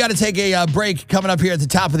on. We got to take a break coming up here at the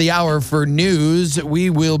top of the hour for news. We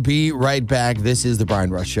will be right back. This is the Brian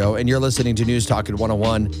Russ Show, and you're listening to News Talk at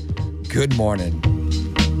 101. Good morning.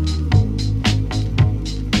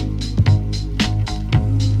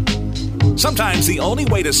 Sometimes the only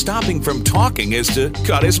way to stop him from talking is to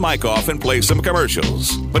cut his mic off and play some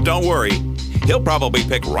commercials. But don't worry. He'll probably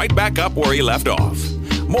pick right back up where he left off.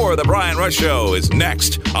 More of the Brian Russ Show is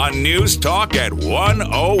next on News Talk at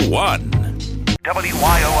 101.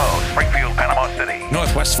 WYOO, Springfield, Panama City.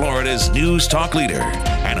 Northwest Florida's News Talk leader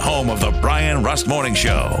and home of the Brian Russ Morning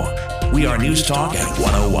Show. We are News Talk at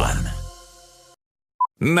 101.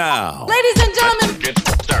 Now, Ladies and gentlemen, get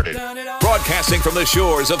started. broadcasting from the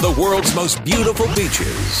shores of the world's most beautiful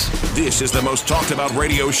beaches. This is the most talked about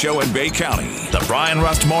radio show in Bay County. The Brian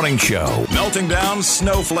Rust Morning Show. Melting down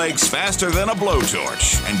snowflakes faster than a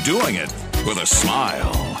blowtorch and doing it with a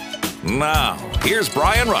smile. Now, here's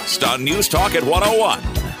Brian Rust on News Talk at 101.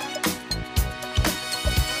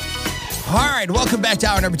 All right, welcome back to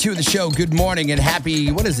hour number 2 of the show. Good morning and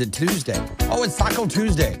happy, what is it, Tuesday? Oh, it's Taco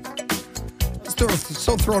Tuesday.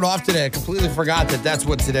 So thrown off today. I completely forgot that that's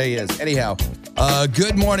what today is. Anyhow,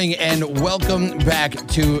 good morning and welcome back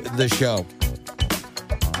to the show.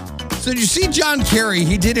 So did you see John Kerry?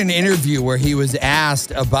 He did an interview where he was asked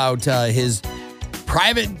about his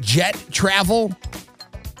private jet travel.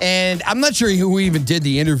 And I'm not sure who even did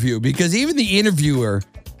the interview, because even the interviewer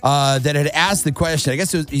that had asked the question, I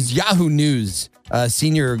guess he's Yahoo News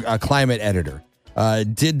senior climate editor,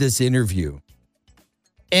 did this interview.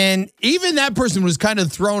 And even that person was kind of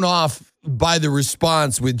thrown off by the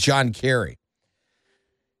response with John Kerry.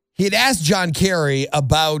 He had asked John Kerry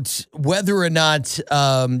about whether or not,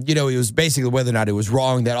 it was basically whether or not it was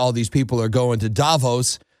wrong that all these people are going to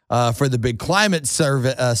Davos for the big climate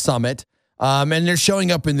summit, and they're showing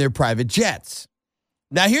up in their private jets.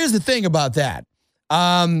 Now, here's the thing about that.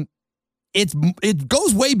 It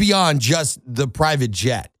goes way beyond just the private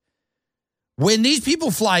jet. When these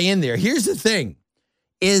people fly in there, here's the thing.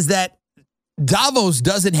 Is that Davos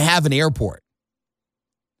doesn't have an airport.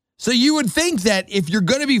 So you would think that if you're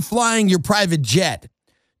going to be flying your private jet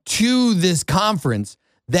to this conference,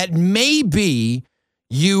 that maybe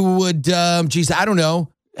you would, have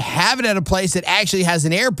it at a place that actually has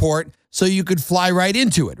an airport so you could fly right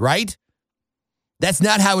into it, right? That's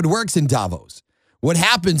not how it works in Davos. What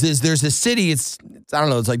happens is there's a city, it's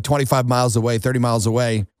like 25 miles away, 30 miles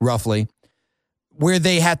away, roughly, where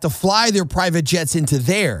they had to fly their private jets into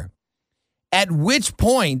there, at which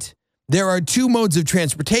point there are two modes of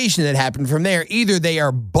transportation that happen from there. Either they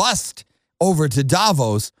are bussed over to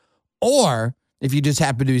Davos, or if you just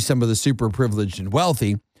happen to be some of the super privileged and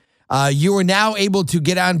wealthy, you are now able to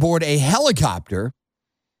get on board a helicopter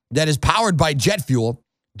that is powered by jet fuel,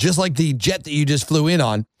 just like the jet that you just flew in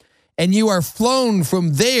on, and you are flown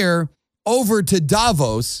from there over to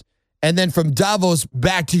Davos, and then from Davos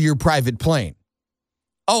back to your private plane.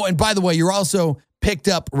 Oh, and by the way, you're also picked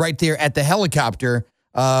up right there at the helicopter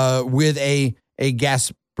with a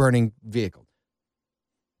gas-burning vehicle.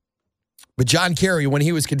 But John Kerry, when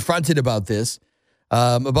he was confronted about this,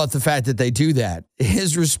 about the fact that they do that,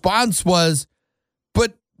 his response was,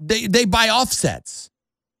 but they buy offsets.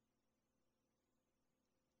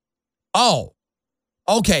 Oh,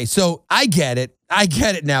 okay, so I get it. I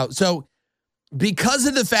get it now. So because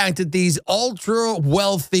of the fact that these ultra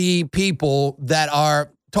wealthy people that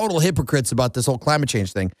are total hypocrites about this whole climate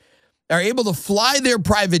change thing are able to fly their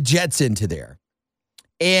private jets into there.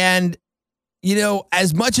 And, you know,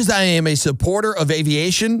 as much as I am a supporter of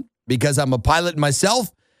aviation, because I'm a pilot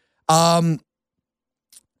myself,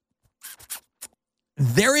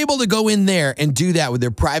 they're able to go in there and do that with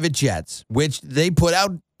their private jets, which they put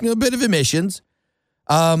out a bit of emissions,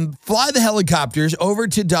 fly the helicopters over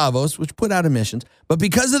to Davos, which put out emissions. But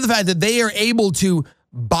because of the fact that they are able to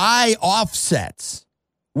buy offsets,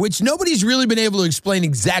 which nobody's really been able to explain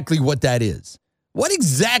exactly what that is. What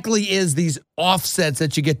exactly is these offsets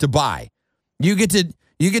that you get to buy? You get to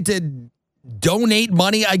donate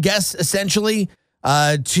money, I guess, essentially,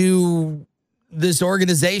 to this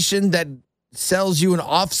organization that sells you an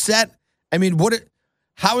offset. I mean,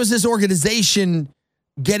 how is this organization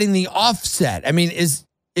getting the offset? I mean,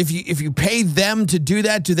 if you pay them to do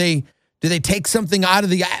that, do they take something out of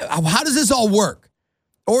the? How does this all work?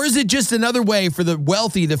 Or is it just another way for the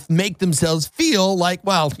wealthy to make themselves feel like,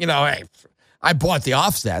 well, you know, hey, I bought the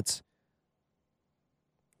offsets.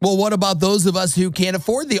 Well, what about those of us who can't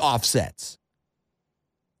afford the offsets?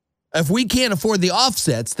 If we can't afford the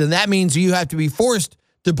offsets, then that means you have to be forced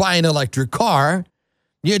to buy an electric car.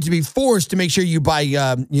 You have to be forced to make sure you buy,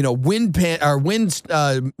 windmills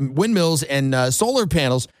and solar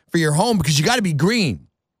panels for your home because you got to be green.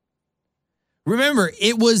 Remember,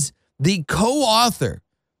 it was the co-author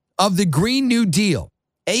of the Green New Deal,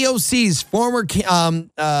 AOC's former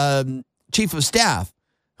chief of staff,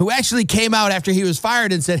 who actually came out after he was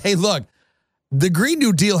fired and said, hey, look, the Green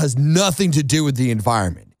New Deal has nothing to do with the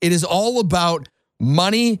environment. It is all about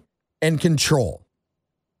money and control.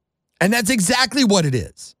 And that's exactly what it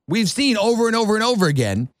is. We've seen over and over and over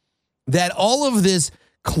again that all of this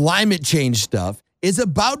climate change stuff is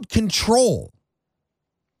about control.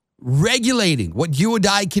 Regulating what you and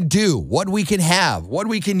I can do, what we can have, what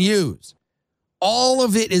we can use. All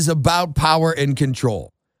of it is about power and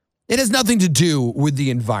control. It has nothing to do with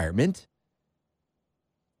the environment.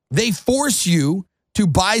 They force you to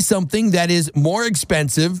buy something that is more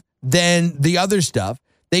expensive than the other stuff.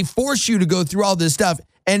 They force you to go through all this stuff.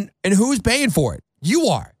 And who's paying for it? You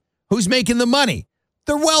are. Who's making the money?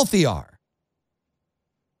 The wealthy are.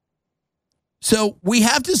 So we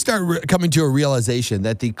have to start coming to a realization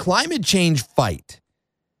that the climate change fight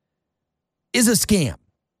is a scam.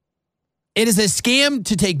 It is a scam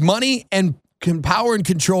to take money and power and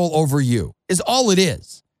control over you, is all it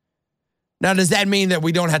is. Now, does that mean that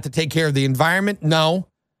we don't have to take care of the environment? No.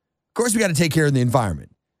 Of course, we got to take care of the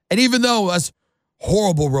environment. And even though us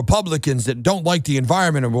horrible Republicans that don't like the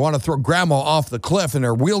environment and want to throw grandma off the cliff in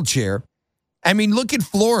her wheelchair, I mean, look at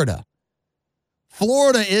Florida.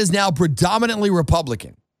 Florida is now predominantly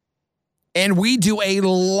Republican, and we do a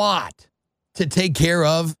lot to take care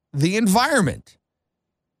of the environment.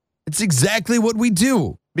 It's exactly what we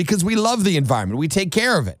do because we love the environment. We take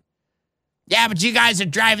care of it. Yeah, but you guys are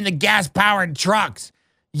driving the gas-powered trucks.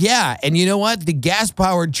 Yeah, and you know what? The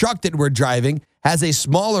gas-powered truck that we're driving has a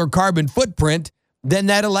smaller carbon footprint than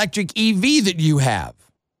that electric EV that you have.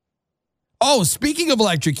 Oh, speaking of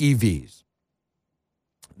electric EVs,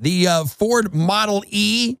 the Ford Model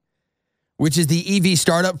E, which is the EV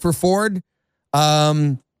startup for Ford,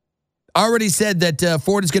 already said that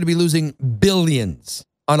Ford is going to be losing billions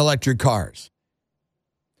on electric cars.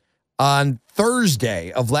 On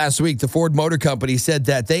Thursday of last week, the Ford Motor Company said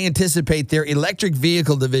that they anticipate their electric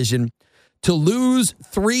vehicle division to lose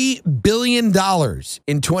 $3 billion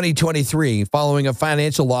in 2023 following a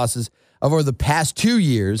financial losses of over the past 2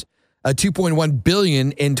 years, $2.1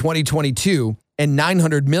 billion in 2022 and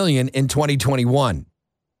 $900 million in 2021.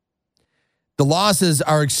 The losses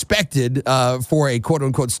are expected for a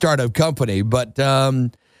quote-unquote startup company, but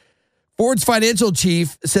Ford's financial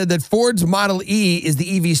chief said that Ford's Model E is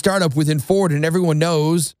the EV startup within Ford, and everyone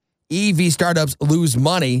knows EV startups lose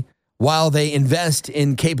money while they invest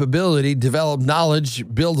in capability, develop knowledge,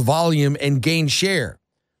 build volume, and gain share.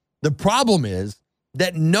 The problem is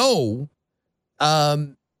that no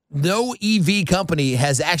EV company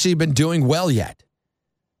has actually been doing well yet.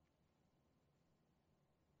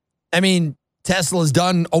 I mean, Tesla's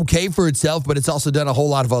done okay for itself, but it's also done a whole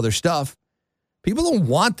lot of other stuff. People don't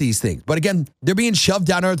want these things. But again, they're being shoved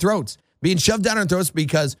down our throats.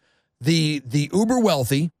 Because the uber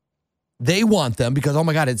wealthy, they want them because, oh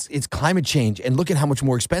my God, it's climate change. And look at how much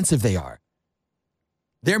more expensive they are.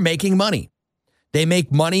 They're making money. They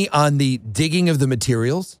make money on the digging of the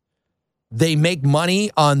materials. They make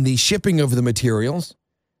money on the shipping of the materials.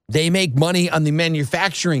 They make money on the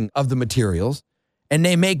manufacturing of the materials. And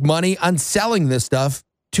they make money on selling this stuff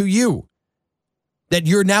to you that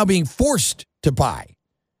you're now being forced to buy.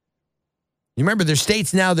 You remember there's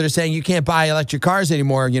states now that are saying you can't buy electric cars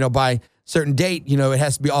anymore, by a certain date, it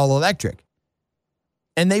has to be all electric.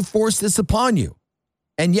 And they force this upon you.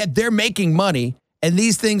 And yet they're making money, and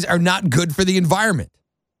these things are not good for the environment.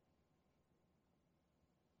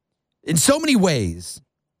 In so many ways,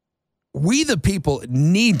 we the people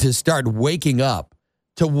need to start waking up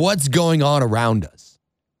to what's going on around us.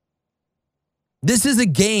 This is a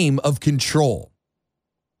game of control.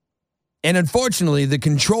 And unfortunately, the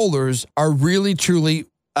controllers are really, truly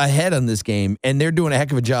ahead on this game, and they're doing a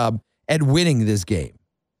heck of a job at winning this game.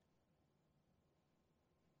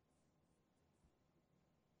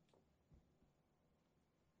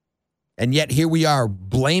 And yet here we are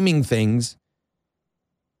blaming things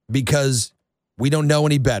because we don't know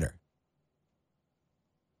any better.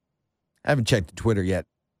 I haven't checked Twitter yet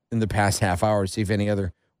in the past half hour to see if any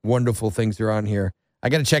other wonderful things are on here. I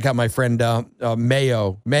got to check out my friend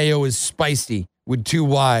Mayo. Mayo is spicy with 2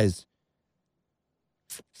 Y's.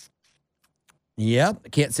 Yep, I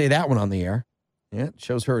can't say that one on the air. Yeah, it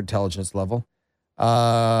shows her intelligence level. Okay,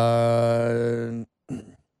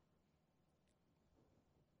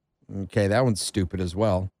 that one's stupid as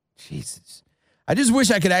well. Jesus. I just wish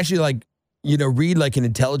I could actually read an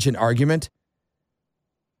intelligent argument.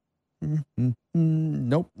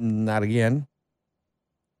 Nope, not again.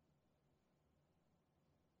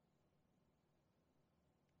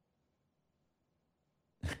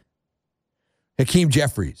 Hakeem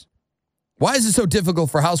Jeffries. Why is it so difficult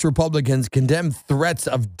for House Republicans to condemn threats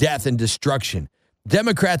of death and destruction?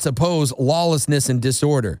 Democrats oppose lawlessness and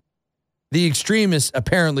disorder. The extremists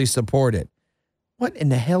apparently support it. What in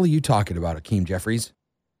the hell are you talking about, Hakeem Jeffries?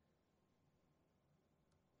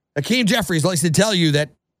 Hakeem Jeffries likes to tell you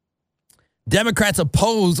that Democrats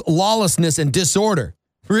oppose lawlessness and disorder.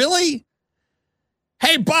 Really?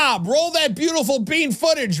 Hey, Bob, roll that beautiful bean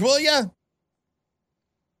footage, will you?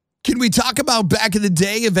 Can we talk about back in the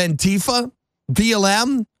day of Antifa,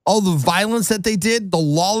 BLM, all the violence that they did, the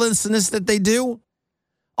lawlessness that they do,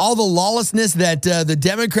 all the lawlessness that the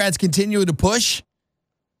Democrats continue to push?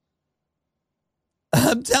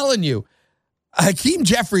 I'm telling you, Hakeem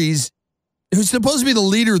Jeffries, who's supposed to be the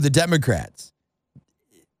leader of the Democrats,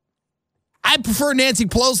 I prefer Nancy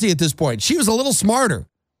Pelosi at this point. She was a little smarter.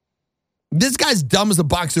 This guy's dumb as a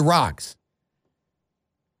box of rocks.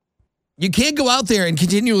 You can't go out there and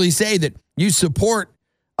continually say that you support,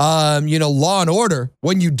 law and order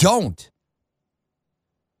when you don't.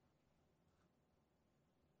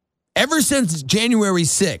 Ever since January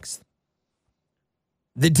 6th,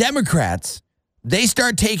 the Democrats, they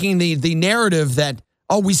start taking the narrative that,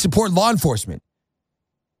 we support law enforcement.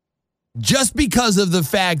 Just because of the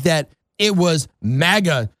fact that it was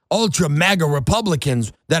MAGA, ultra MAGA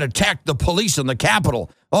Republicans that attacked the police in the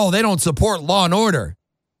Capitol. Oh, they don't support law and order.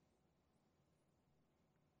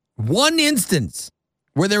 One instance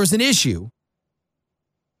where there was an issue,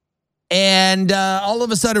 and all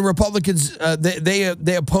of a sudden Republicans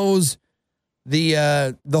they oppose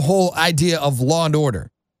the whole idea of law and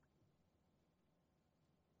order.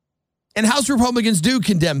 And House Republicans do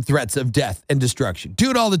condemn threats of death and destruction.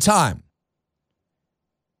 Do it all the time.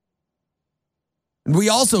 And we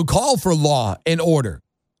also call for law and order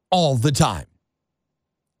all the time.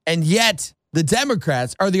 And yet the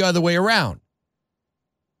Democrats are the other way around.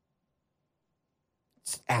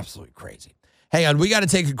 It's absolutely crazy. Hang on, we got to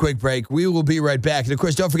take a quick break. We will be right back. And of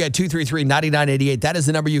course, don't forget 233-9988. That is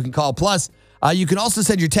the number you can call. Plus, you can also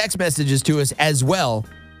send your text messages to us as well.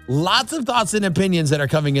 Lots of thoughts and opinions that are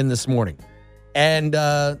coming in this morning. And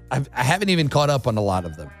I haven't even caught up on a lot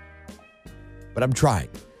of them. But I'm trying.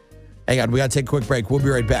 Hang on, we got to take a quick break. We'll be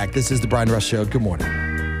right back. This is the Brian Rush Show. Good morning.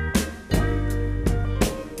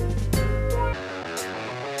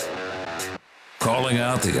 calling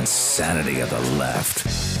out the insanity of the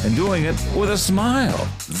left, and doing it with a smile.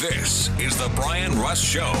 This is the Brian Russ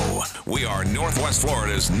Show. We are Northwest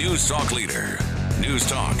Florida's News Talk leader. News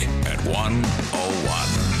Talk at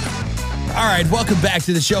 101. All right, welcome back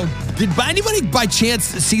to the show. Did anybody by chance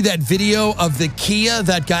see that video of the Kia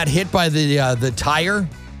that got hit by the tire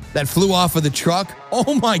that flew off of the truck?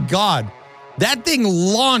 Oh my God. That thing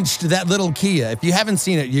launched that little Kia. If you haven't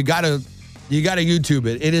seen it, you gotta YouTube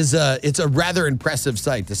it. It's a rather impressive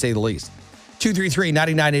sight, to say the least.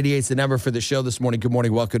 233-9988 is the number for the show this morning. Good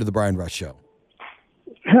morning. Welcome to the Brian Russ Show.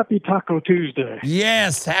 Happy Taco Tuesday.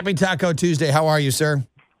 Yes, happy Taco Tuesday. How are you, sir?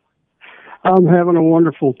 I'm having a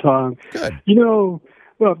wonderful time. Good.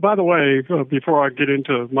 Well, by the way, before I get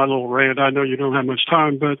into my little rant, I know you don't have much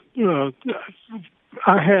time, but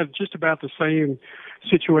I had just about the same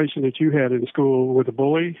situation that you had in school with a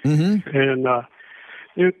bully, and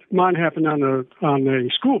mine happened on a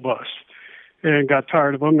school bus, and got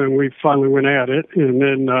tired of them, and we finally went at it, and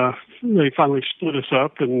then they finally split us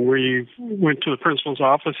up, and we went to the principal's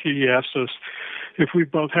office. He asked us if we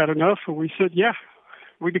both had enough, and we said, yeah.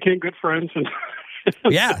 We became good friends. And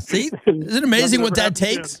yeah, see? Isn't it amazing what that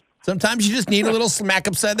takes? Again. Sometimes you just need a little smack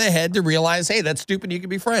upside the head to realize, hey, that's stupid, you can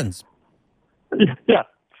be friends. Yeah,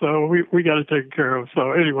 so we got it taken care of.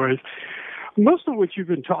 So anyways, most of what you've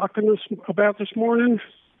been talking about this morning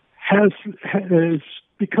is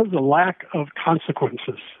because of the lack of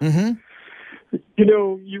consequences. Mm-hmm.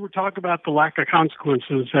 You were talking about the lack of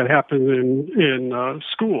consequences that happen in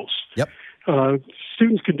schools. Yep.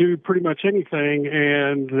 Students can do pretty much anything,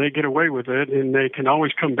 and they get away with it, and they can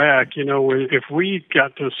always come back. If we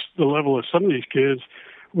got to the level of some of these kids,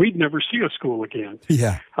 we'd never see a school again.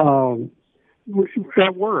 Yeah.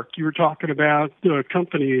 At work, you were talking about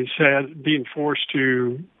companies being forced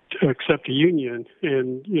to accept a union,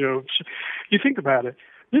 and you think about it.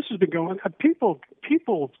 This has been going. People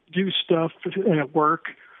do stuff at work,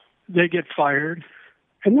 they get fired,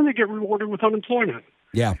 and then they get rewarded with unemployment.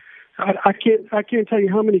 Yeah. I can't tell you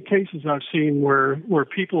how many cases I've seen where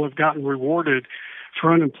people have gotten rewarded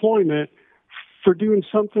for unemployment for doing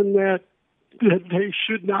something that they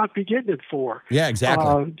should not be getting it for. Yeah,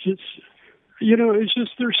 exactly. It's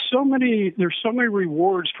just there's so many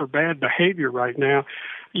rewards for bad behavior right now.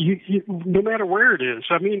 No matter where it is.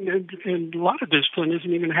 I mean, and a lot of discipline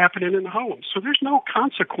isn't even happening in the home. So there's no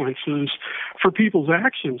consequences for people's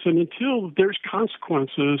actions. And until there's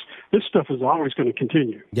consequences, this stuff is always going to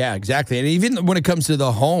continue. Yeah, exactly. And even when it comes to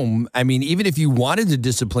the home, I mean, even if you wanted to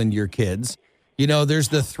discipline your kids, there's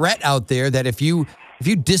the threat out there that if you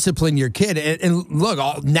discipline your kid, and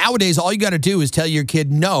look, nowadays, all you got to do is tell your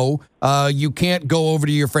kid, no, you can't go over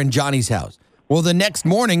to your friend Johnny's house. Well, the next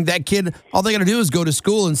morning, that kid, all they got to do is go to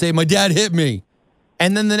school and say, my dad hit me.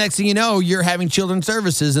 And then the next thing you know, you're having children's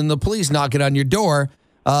services and the police knocking on your door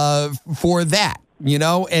for that,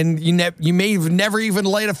 and you may have never even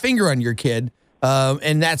laid a finger on your kid.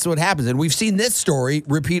 And that's what happens. And we've seen this story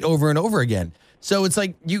repeat over and over again. So it's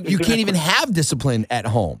like you can't even have discipline at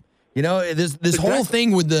home. This whole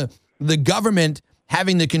thing with the government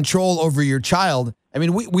having the control over your child. I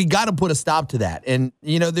mean, we got to put a stop to that. And,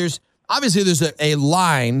 there's a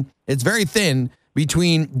line, it's very thin,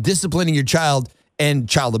 between disciplining your child and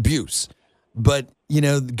child abuse. But,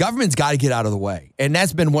 the government's got to get out of the way. And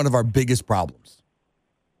that's been one of our biggest problems.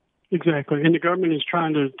 Exactly. And the government is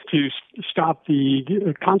trying to stop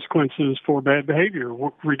the consequences for bad behavior,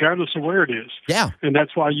 regardless of where it is. Yeah. And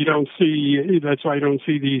that's why you don't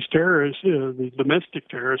see these terrorists, the domestic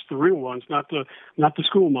terrorists, the real ones, not the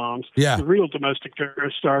school moms. Yeah. The real domestic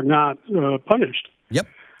terrorists are not punished. Yep.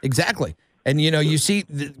 Exactly. And, you see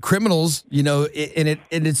the criminals,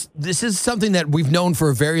 this is something that we've known for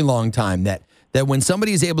a very long time, that when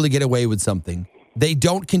somebody is able to get away with something, they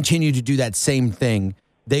don't continue to do that same thing.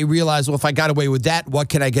 They realize, well, if I got away with that, what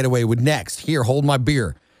can I get away with next? Here, hold my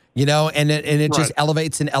beer, and it just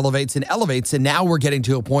elevates and elevates and elevates. And now we're getting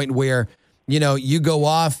to a point where, you go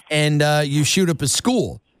off and you shoot up a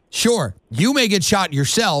school. Sure, you may get shot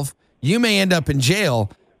yourself. You may end up in jail.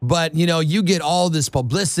 But, you get all this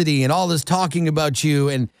publicity and all this talking about you.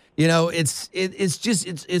 And, it's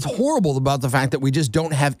horrible about the fact that we just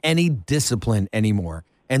don't have any discipline anymore.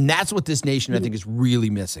 And that's what this nation, I think, is really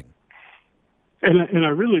missing. And I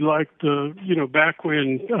really liked, back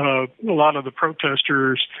when a lot of the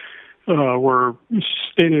protesters were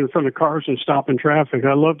standing in front of cars and stopping traffic.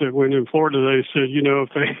 I loved it when in Florida they said,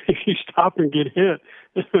 if you stop and get hit,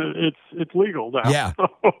 it's legal now. Yeah.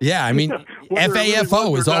 Yeah. I mean,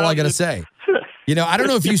 FAFO is all I got to say. I don't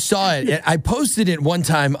know if you saw it. I posted it one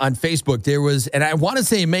time on Facebook. There was, and I want to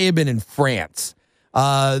say it may have been in France.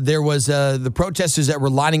 there was the protesters that were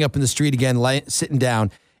lining up in the street again, sitting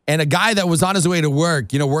down. And a guy that was on his way to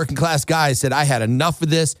work, working class guy, said, I had enough of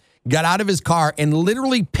this, got out of his car and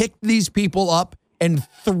literally picked these people up and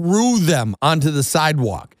threw them onto the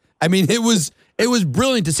sidewalk. I mean, it was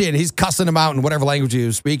brilliant to see it. He's cussing them out in whatever language he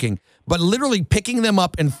was speaking, but literally picking them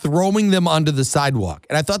up and throwing them onto the sidewalk.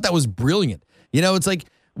 And I thought that was brilliant. It's like,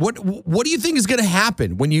 what do you think is going to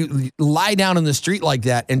happen when you lie down in the street like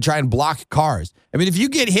that and try and block cars? I mean, if you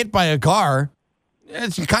get hit by a car,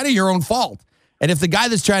 it's kind of your own fault. And if the guy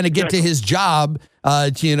that's trying to get to his job,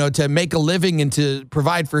 to make a living and to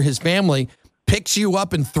provide for his family, picks you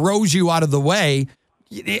up and throws you out of the way,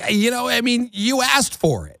 you asked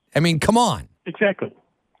for it. I mean, come on. Exactly.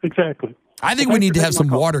 I think we need to have some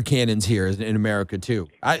water cannons here in America, too.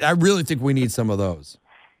 I really think we need some of those.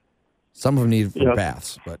 Some of them need for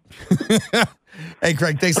baths, but hey,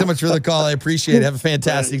 Craig, thanks so much for the call. I appreciate it. Have a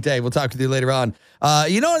fantastic day. We'll talk with you later on.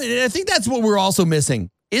 I think that's what we're also missing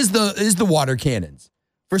is the water cannons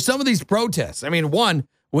for some of these protests. I mean, one,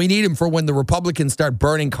 we need them for when the Republicans start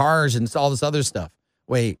burning cars and all this other stuff.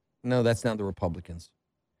 Wait, no, that's not the Republicans.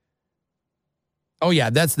 Oh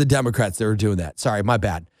yeah, that's the Democrats that are doing that. Sorry, my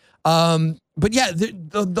bad. But yeah,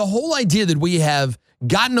 the whole idea that we have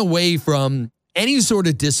gotten away from any sort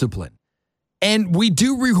of discipline. And we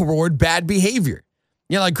do reward bad behavior.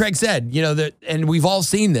 Like Craig said, and we've all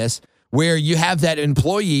seen this, where you have that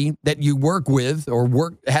employee that you work with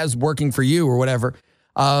or has working for you or whatever,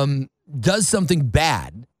 does something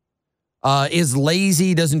bad, is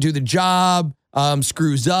lazy, doesn't do the job,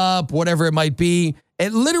 screws up, whatever it might be.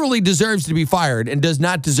 It literally deserves to be fired and does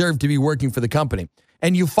not deserve to be working for the company.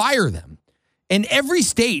 And you fire them. And every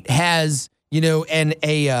state has, whether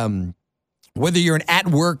you're an at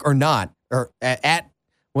work or not, or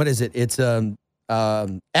what is it? It's at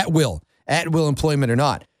will employment or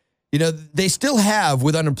not. They still have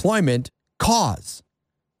with unemployment cause.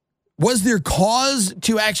 Was there cause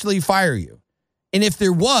to actually fire you? And if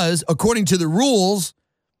there was, according to the rules,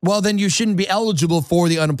 well, then you shouldn't be eligible for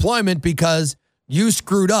the unemployment because you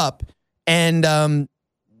screwed up and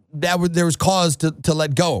there was cause to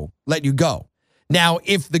let you go. Now,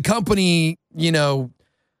 if the company,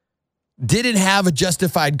 didn't have a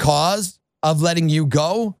justified cause of letting you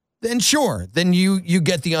go, then sure, then you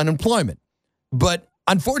get the unemployment. But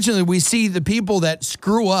unfortunately, we see the people that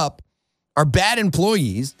screw up are bad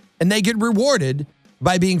employees and they get rewarded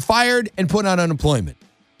by being fired and put on unemployment.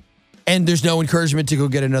 And there's no encouragement to go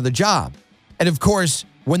get another job. And of course,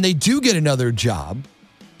 when they do get another job,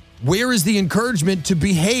 where is the encouragement to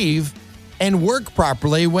behave and work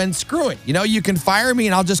properly when screw it? You can fire me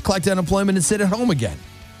and I'll just collect unemployment and sit at home again.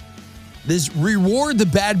 This reward the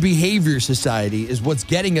bad behavior society is what's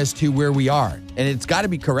getting us to where we are, and it's got to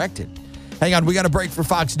be corrected. Hang on, we got a break for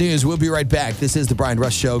Fox News. We'll be right back. This is the Brian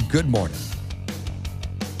Rush Show. Good morning.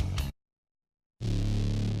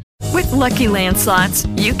 With Lucky Land Slots,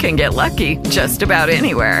 you can get lucky just about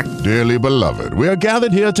anywhere. Dearly beloved, we are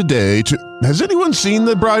gathered here today to... Has anyone seen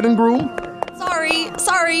the bride and groom?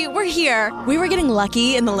 Sorry, we're here. We were getting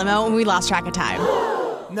lucky in the limo and we lost track of time.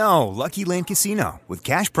 No, Lucky Land Casino, with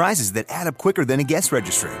cash prizes that add up quicker than a guest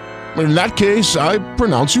registry. In that case, I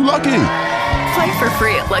pronounce you lucky. Play for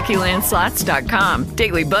free at LuckyLandSlots.com.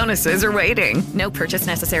 Daily bonuses are waiting. No purchase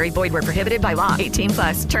necessary. Void where prohibited by law.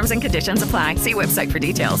 18+. Terms and conditions apply. See website for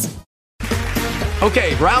details.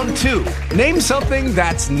 Okay, round two. Name something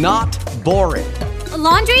that's not boring. A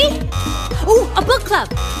laundry? Ooh, a book club.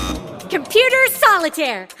 Computer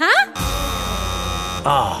solitaire, huh?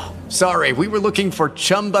 Ah, sorry. We were looking for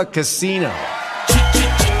Chumba Casino.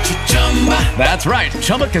 That's right.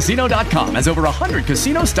 ChumbaCasino.com has over 100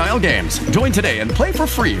 casino-style games. Join today and play for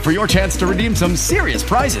free for your chance to redeem some serious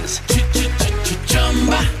prizes.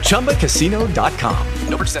 ChumbaCasino.com.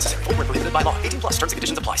 No purchase necessary. Void where prohibited by law. 18+. Terms and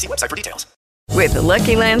conditions apply. See website for details. With the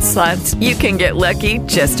Lucky Land Slots, you can get lucky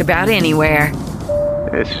just about anywhere.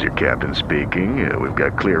 This is your captain speaking. We've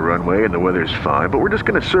got clear runway and the weather's fine, but we're just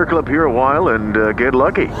going to circle up here a while and get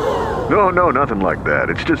lucky. No, nothing like that.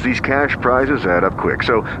 It's just these cash prizes add up quick.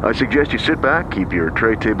 So I suggest you sit back, keep your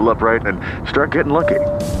tray table upright, and start getting lucky.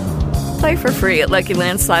 Play for free at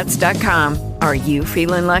LuckyLandSlots.com. Are you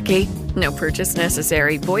feeling lucky? No purchase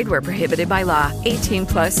necessary. Void where prohibited by law.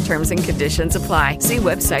 18+ terms and conditions apply. See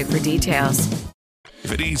website for details.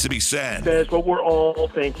 If it needs to be said, that's what we're all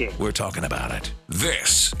thinking. We're talking about it.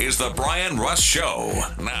 This is the Brian Russ Show.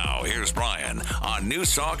 Now, here's Brian on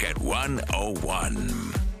News Talk at 101.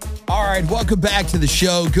 All right, welcome back to the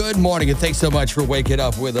show. Good morning, and thanks so much for waking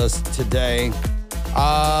up with us today.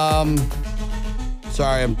 Sorry,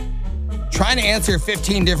 I'm trying to answer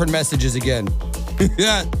 15 different messages again.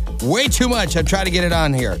 Yeah, Way too much. I try to get it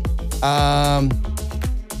on here.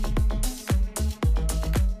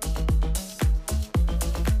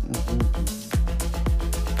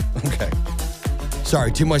 Okay.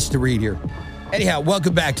 Sorry, too much to read here. Anyhow,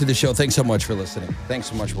 welcome back to the show. Thanks so much for listening. Thanks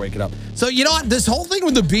so much for waking up. So, you know what? This whole thing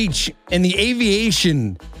with the beach and the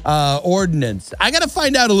aviation ordinance, I got to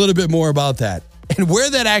find out a little bit more about that and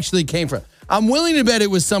where that actually came from. I'm willing to bet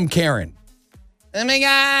it was some Karen. Oh, my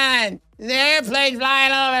God. The airplane's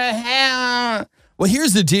flying over the hell. Well,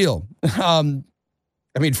 here's the deal.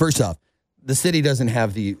 First off, the city doesn't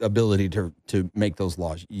have the ability to make those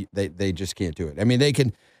laws. They just can't do it. I mean, they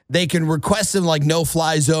can request them like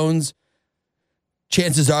no-fly zones.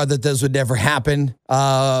 Chances are that those would never happen.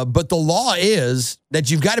 But the law is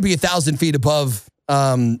that you've got to be 1,000 feet above,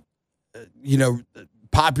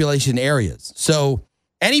 population areas. So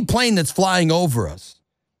any plane that's flying over us,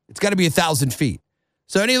 it's got to be 1,000 feet.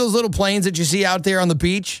 So any of those little planes that you see out there on the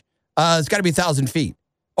beach, it's got to be 1,000 feet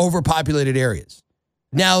over populated areas.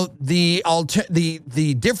 Now, the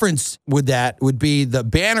difference with that would be the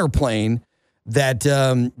banner plane that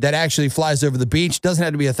actually flies over the beach doesn't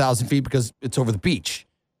have to be 1,000 feet because it's over the beach,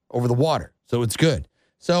 over the water. So it's good.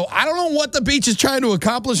 So I don't know what the beach is trying to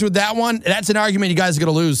accomplish with that one. That's an argument you guys are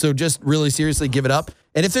going to lose. So just really seriously give it up.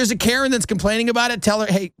 And if there's a Karen that's complaining about it, tell her,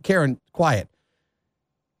 hey, Karen, quiet.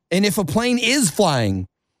 And if a plane is flying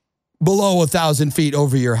below 1,000 feet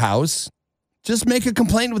over your house, just make a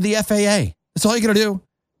complaint with the FAA. That's all you got to do.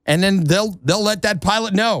 And then they'll let that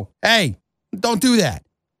pilot know, hey, don't do that.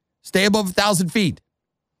 Stay above 1,000 feet.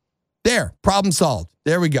 There, problem solved.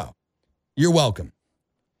 There we go. You're welcome.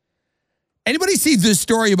 Anybody see this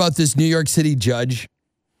story about this New York City judge?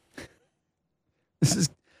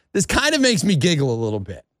 This kind of makes me giggle a little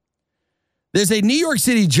bit. There's a New York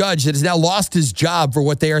City judge that has now lost his job for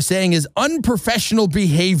what they are saying is unprofessional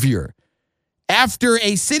behavior. After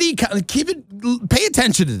a city, pay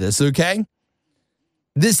attention to this, okay?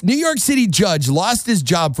 This New York City judge lost his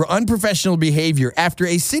job for unprofessional behavior after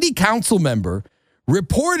a city council member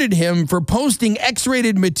reported him for posting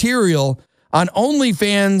X-rated material on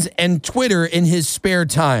OnlyFans and Twitter in his spare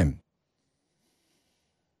time.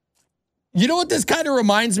 You know what this kind of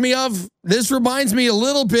reminds me of? This reminds me a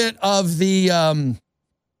little bit of the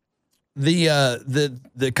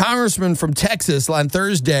congressman from Texas on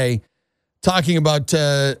Thursday talking about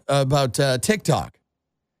TikTok.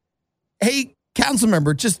 Hey, council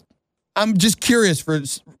member, I'm just curious for a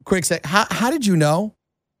quick sec. How did you know?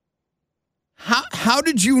 How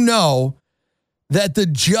did you know that the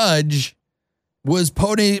judge was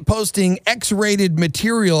posting X-rated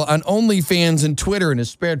material on OnlyFans and Twitter in his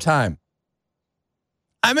spare time?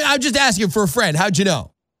 I mean, I'm just asking for a friend. How'd you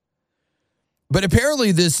know? But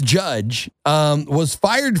apparently this judge was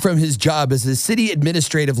fired from his job as a city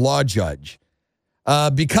administrative law judge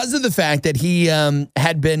because of the fact that he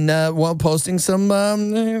had been, posting some,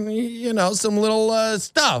 some little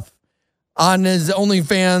stuff on his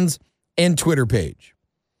OnlyFans and Twitter page.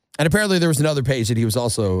 And apparently there was another page that he was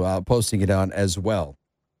also posting it on as well.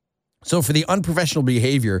 So for the unprofessional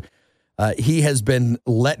behavior, he has been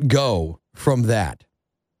let go from that.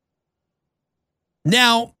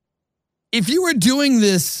 Now, if you were doing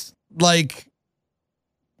this like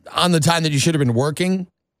on the time that you should have been working,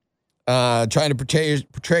 trying to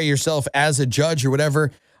portray yourself as a judge or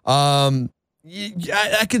whatever, I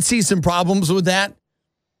could see some problems with that.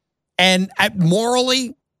 And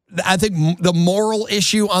morally, I think the moral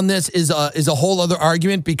issue on this is a whole other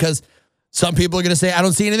argument because some people are going to say, I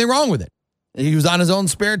don't see anything wrong with it. He was on his own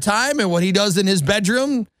spare time, and what he does in his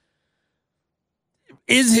bedroom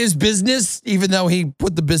is his business, even though he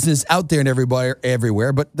put the business out there and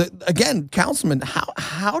everywhere. But again, councilman,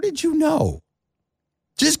 how did you know?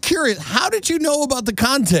 Just curious, how did you know about the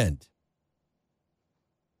content?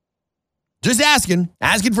 Just asking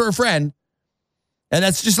for a friend. And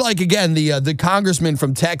that's just like, again, the congressman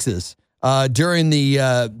from Texas during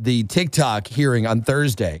the TikTok hearing on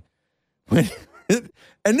Thursday. And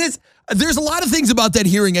there's a lot of things about that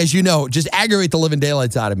hearing, as you know, just aggravate the living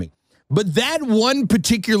daylights out of me. But that one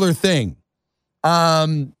particular thing,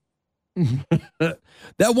 that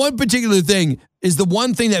one particular thing is the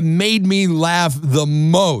one thing that made me laugh the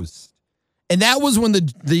most. And that was when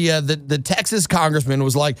the Texas congressman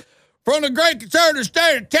was like, from the great conservative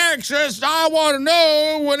state of Texas, I want to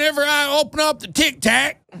know whenever I open up the Tic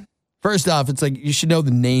Tac. First off, it's like you should know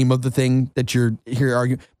the name of the thing that you're here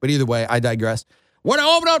arguing. But either way, I digress. When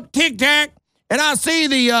I open up the Tic Tac and I see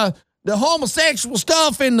the homosexual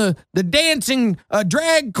stuff and the dancing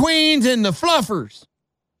drag queens and the fluffers,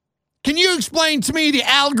 can you explain to me the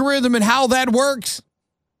algorithm and how that works?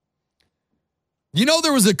 You know,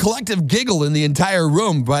 there was a collective giggle in the entire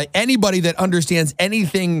room by anybody that understands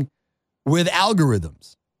anything with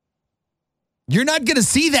algorithms. You're not going to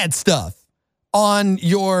see that stuff on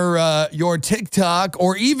your TikTok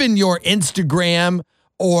or even your Instagram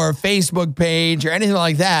or Facebook page or anything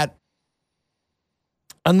like that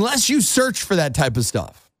unless you search for that type of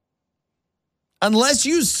stuff. Unless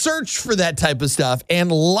you search for that type of stuff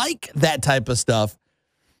and like that type of stuff,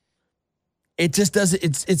 it just doesn't,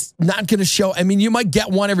 it's not going to show. I mean, you might get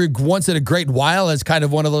one every once in a great while as kind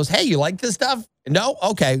of one of those, hey, you like this stuff? No?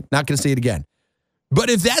 Okay, not going to see it again. But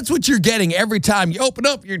if that's what you're getting every time you open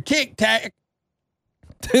up your TikTok,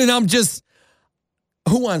 then I'm just,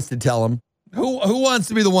 who wants to tell him? Who wants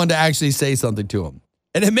to be the one to actually say something to him?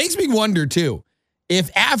 And it makes me wonder, too, if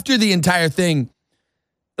after the entire thing,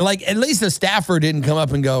 like at least the staffer didn't come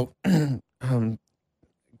up and go,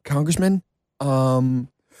 Congressman,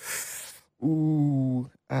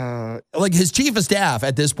 like his chief of staff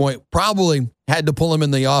at this point probably had to pull him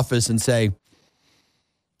in the office and say,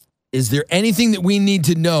 is there anything that we need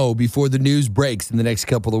to know before the news breaks in the next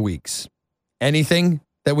couple of weeks? Anything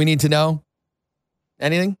that we need to know?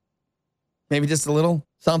 Anything? Maybe just a little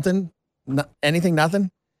something? Anything? Nothing?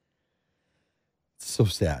 It's so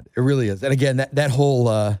sad. It really is. And again, that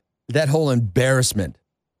whole embarrassment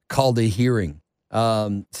called a hearing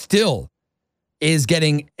still is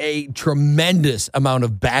getting a tremendous amount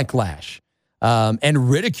of backlash and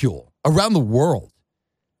ridicule around the world.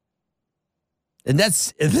 And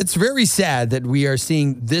that's very sad that we are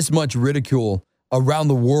seeing this much ridicule around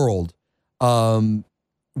the world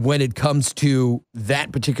when it comes to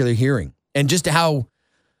that particular hearing and just how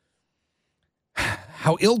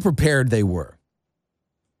ill-prepared they were.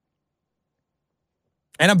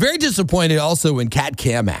 And I'm very disappointed also in Kat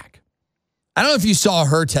Cammack. I don't know if you saw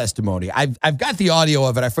her testimony. I've got the audio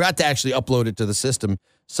of it. I forgot to actually upload it to the system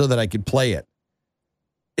so that I could play it.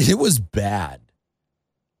 It was bad.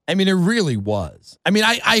 I mean, it really was. I mean,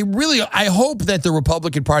 I hope that the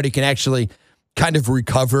Republican Party can actually kind of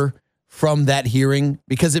recover from that hearing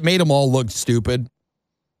because it made them all look stupid.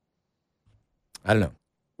 I don't know.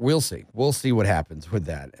 We'll see. We'll see what happens with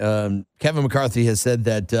that. Kevin McCarthy has said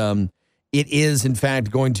that it is, in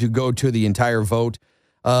fact, going to go to the entire vote.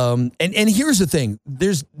 And here's the thing.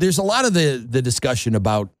 There's a lot of the discussion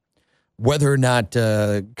about whether or not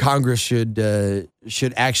Congress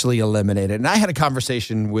should actually eliminate it. And I had a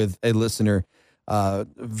conversation with a listener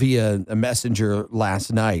via a messenger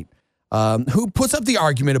last night who puts up the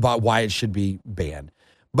argument about why it should be banned.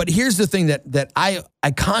 But here's the thing that I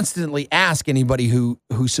constantly ask anybody who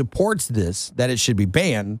supports this, that it should be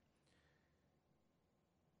banned.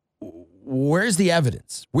 Where's the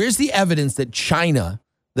evidence? Where's the evidence that China,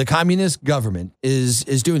 the communist government, is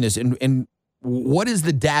doing this? And what is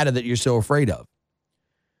the data that you're so afraid of?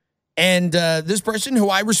 And this person, who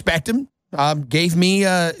I respect him, gave me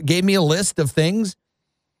a list of things.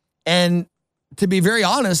 And to be very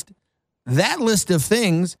honest, that list of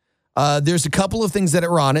things, there's a couple of things that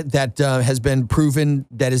are on it that has been proven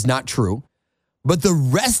that is not true. But the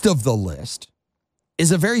rest of the list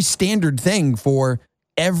is a very standard thing for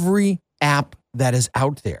every app that is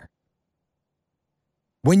out there.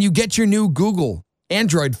 When you get your new Google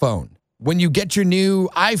Android phone, when you get your new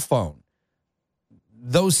iPhone,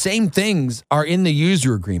 those same things are in the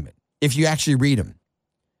user agreement if you actually read them.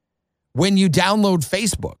 When you download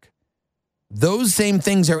Facebook, those same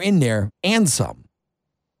things are in there and some.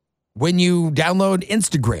 When you download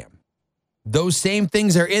Instagram, those same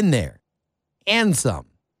things are in there and some.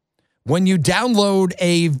 When you download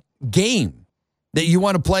a game that you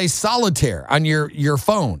want to play solitaire on your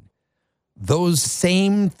phone, those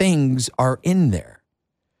same things are in there.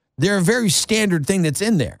 They're a very standard thing that's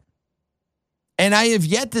in there. And I have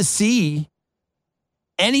yet to see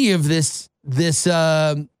any of this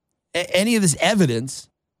evidence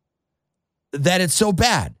that it's so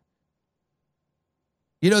bad.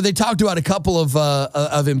 You know, they talked about a couple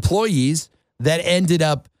of employees that ended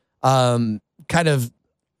up kind of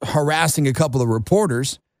harassing a couple of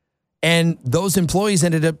reporters, and those employees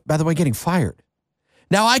ended up, by the way, getting fired.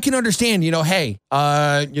 Now, I can understand, hey,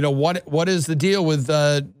 what is the deal with,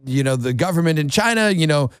 the government in China?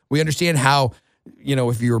 We understand how,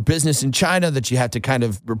 if you're a business in China that you have to kind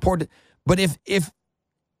of report it. But if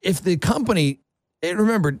the company, and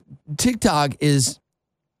remember, TikTok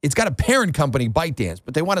it's got a parent company, ByteDance,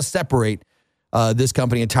 but they want to separate this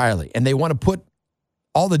company entirely. And they want to put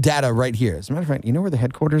all the data right here. As a matter of fact, you know where the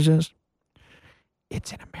headquarters is?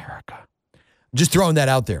 It's in America. Just throwing that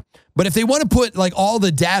out there. But if they want to put like all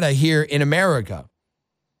the data here in America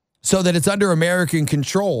so that it's under American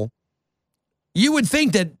control, you would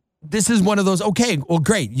think that this is one of those, okay, well,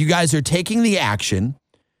 great. You guys are taking the action.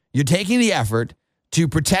 You're taking the effort to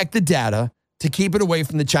protect the data, to keep it away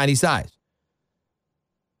from the Chinese eyes.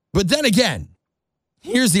 But then again,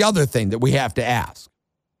 here's the other thing that we have to ask.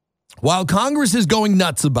 While Congress is going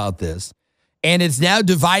nuts about this, and it's now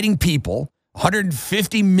dividing people,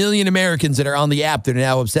 150 million Americans that are on the app that are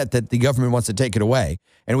now upset that the government wants to take it away.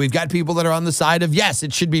 And we've got people that are on the side of, yes,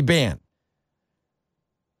 it should be banned.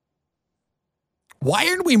 Why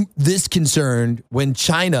aren't we this concerned when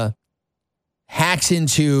China hacks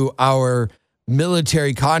into our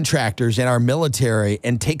military contractors and our military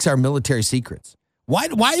and takes our military secrets? Why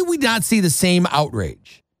do we not see the same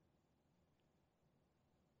outrage?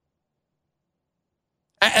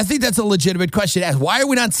 I think that's a legitimate question to ask. Why are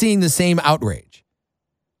we not seeing the same outrage?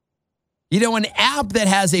 You know, an app that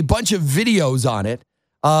has a bunch of videos on it,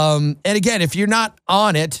 and again, if you're not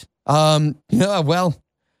on it, well,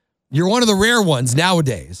 you're one of the rare ones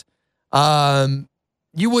nowadays.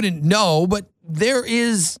 You wouldn't know, but there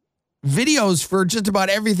is videos for just about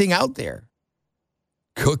everything out there.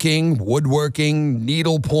 Cooking, woodworking,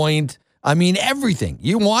 needlepoint. I mean, everything.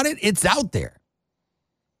 You want it, it's out there.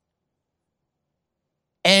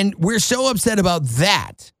 And we're so upset about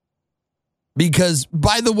that because,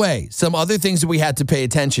 by the way, some other things that we had to pay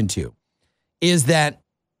attention to is that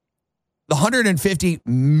the 150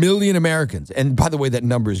 million Americans, and by the way, that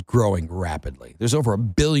number is growing rapidly. There's over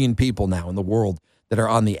 1 billion people now in the world that are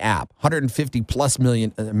on the app, 150 plus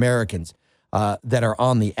million Americans that are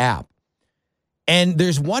on the app. And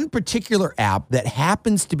there's one particular app that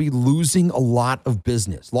happens to be losing a lot of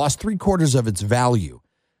business, lost 3/4 of its value,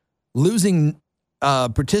 losing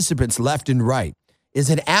participants left and right, is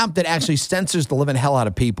an app that actually censors the living hell out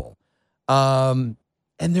of people. And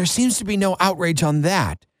there seems to be no outrage on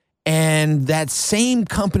that. And that same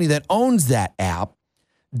company that owns that app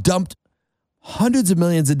dumped hundreds of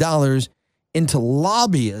millions of dollars into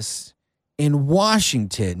lobbyists in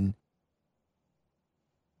Washington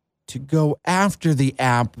to go after the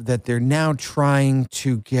app that they're now trying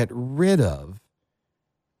to get rid of.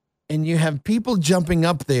 And you have people jumping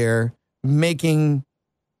up there making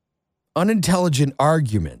unintelligent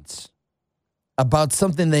arguments about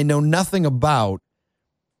something they know nothing about,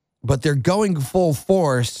 but they're going full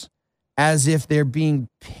force as if they're being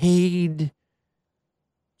paid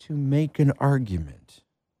to make an argument.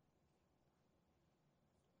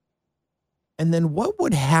 And then what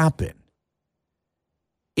would happen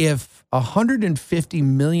if 150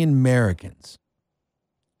 million Americans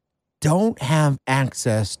don't have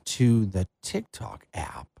access to the TikTok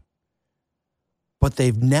app, but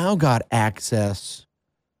they've now got access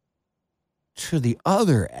to the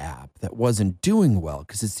other app that wasn't doing well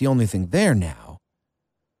because it's the only thing there now.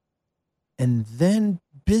 And then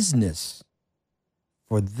business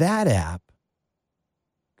for that app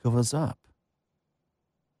goes up.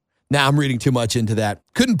 Now, I'm reading too much into that.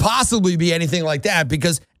 Couldn't possibly be anything like that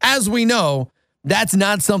because, as we know, that's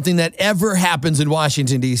not something that ever happens in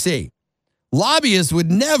Washington, D.C. Lobbyists would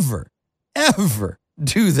never, ever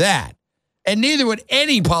do that. And neither would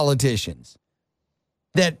any politicians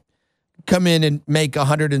that come in and make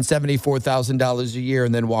 $174,000 a year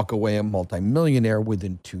and then walk away a multimillionaire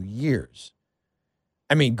within 2 years.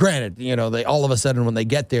 I mean, granted, you know, they all of a sudden when they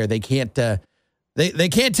get there, they can't they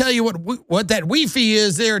can't tell you what that Wi-Fi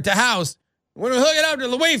is there at the house. We're going to hook it up to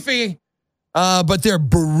the Wi-Fi. But they're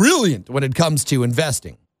brilliant when it comes to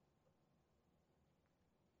investing.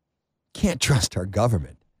 Can't trust our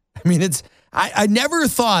government. I mean, I never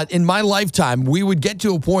thought in my lifetime we would get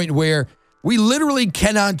to a point where we literally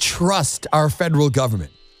cannot trust our federal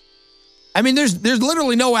government. I mean, there's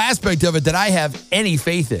literally no aspect of it that I have any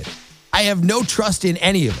faith in. I have no trust in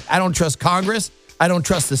any of it. I don't trust Congress. I don't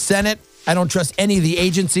trust the Senate. I don't trust any of the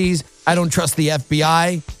agencies. I don't trust the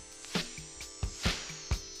FBI.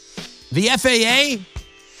 The FAA?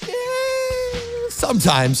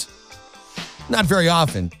 Sometimes. Not very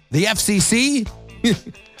often. The FCC?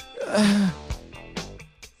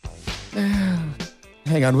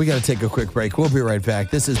 Hang on, we got to take a quick break. We'll be right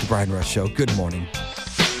back. This is the Brian Rush Show. Good morning.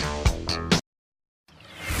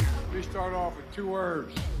 We start off with 2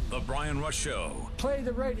 words. The Brian Rush Show. Play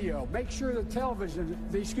the radio. Make sure the television,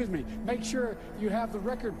 make sure you have the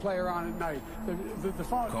record player on at night. The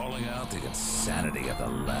phone. Calling out the insanity of the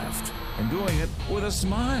left and doing it with a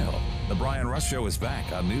smile. The Brian Rush Show is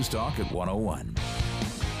back on News Talk at 101.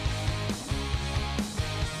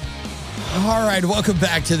 All right, welcome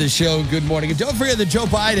back to the show. Good morning. And don't forget that Joe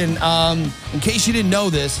Biden, in case you didn't know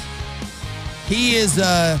this, he is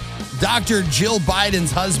Dr. Jill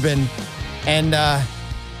Biden's husband. And I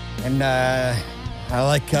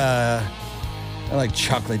like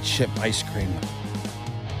chocolate chip ice cream.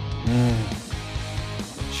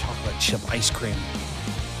 Chocolate chip ice cream.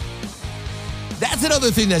 That's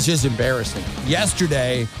another thing that's just embarrassing.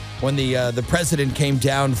 Yesterday, when the president came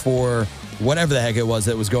down for whatever the heck it was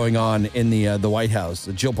that was going on in the White House,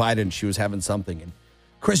 Jill Biden, she was having something. And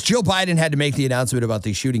Chris, Jill Biden had to make the announcement about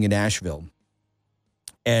the shooting in Nashville.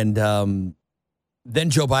 And then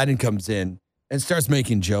Joe Biden comes in and starts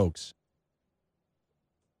making jokes.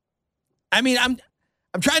 I mean, I'm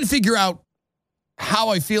trying to figure out how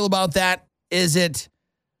I feel about that. Is it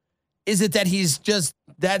that he's just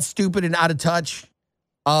that stupid and out of touch?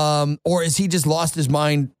 Or is he just lost his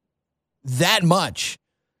mind that much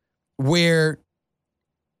where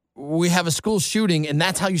we have a school shooting and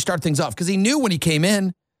that's how you start things off? Because he knew when he came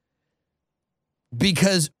in.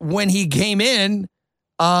 Because when he came in,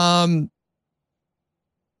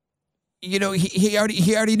 he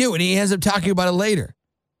already knew, and he ends up talking about it later.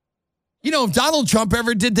 You know, if Donald Trump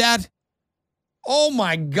ever did that, oh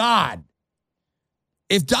my God.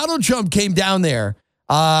 If Donald Trump came down there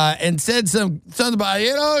and said something about,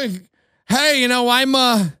 hey, I'm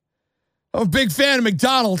a big fan of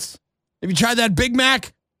McDonald's. Have you tried that Big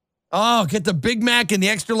Mac? Oh, get the Big Mac and the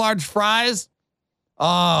extra large fries.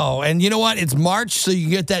 Oh, and you know what? It's March, so you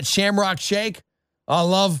get that Shamrock Shake. I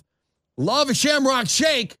love a Shamrock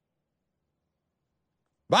Shake.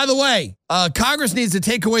 By the way, Congress needs to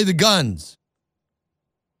take away the guns.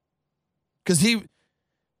 Because he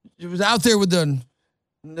was out there with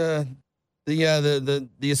the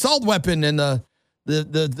assault weapon and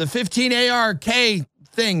the 15 ARK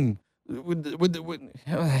thing with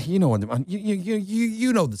you know what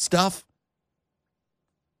you know the stuff.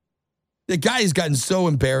 The guy has gotten so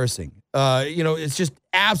embarrassing. It's just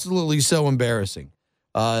absolutely so embarrassing.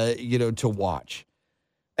 To watch.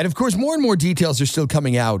 And of course, more and more details are still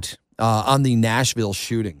coming out on the Nashville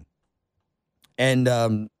shooting. And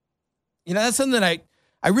that's something that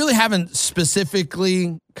I really haven't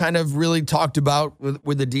specifically kind of really talked about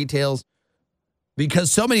with the details,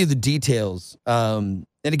 because so many of the details, and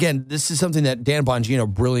again, this is something that Dan Bongino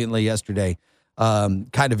brilliantly yesterday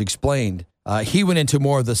kind of explained. He went into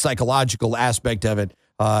more of the psychological aspect of it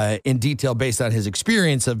in detail based on his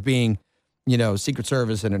experience of being, Secret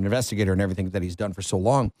Service and an investigator and everything that he's done for so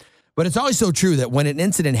long. But it's always so true that when an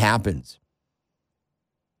incident happens,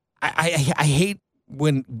 I hate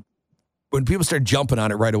when people start jumping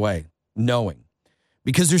on it right away, knowing,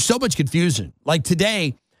 because there's so much confusion. Like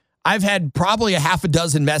today, I've had probably a half a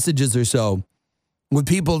dozen messages or so with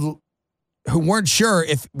people who weren't sure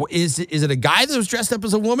is it a guy that was dressed up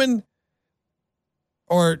as a woman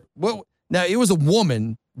or what? Now it was a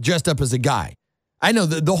woman dressed up as a guy. I know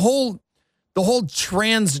the whole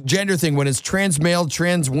transgender thing, when it's trans male,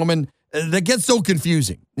 trans woman, that gets so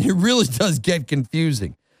confusing. It really does get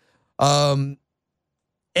confusing. And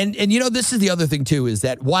this is the other thing too, is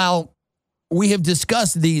that while we have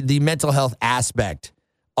discussed the mental health aspect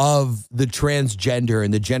of the transgender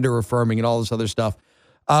and the gender affirming and all this other stuff,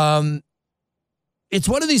 it's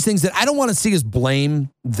one of these things that I don't want to see us blame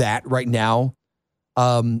that right now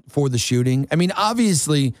for the shooting. I mean,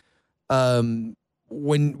 obviously, when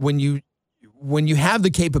you have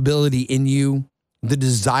the capability in you, the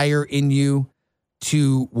desire in you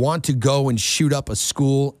to want to go and shoot up a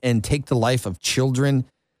school and take the life of children,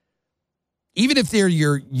 even if they're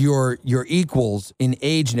your equals in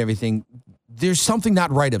age and everything, there's something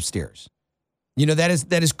not right upstairs.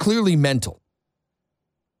 That is clearly mental.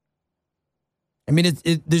 I mean,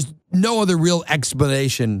 there's no other real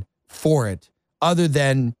explanation for it other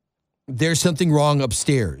than there's something wrong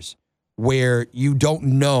upstairs where you don't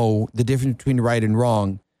know the difference between right and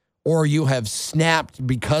wrong, or you have snapped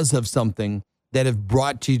because of something that have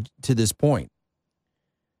brought you to this point.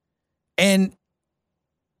 And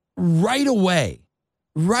right away,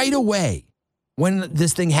 when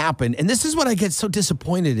this thing happened, and this is what I get so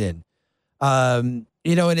disappointed in, and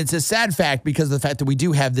it's a sad fact because of the fact that we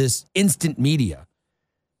do have this instant media,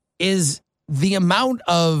 is the amount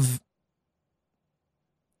of,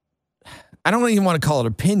 I don't even want to call it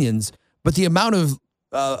opinions, but the amount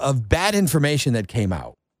of bad information that came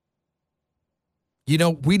out.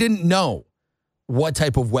 We didn't know what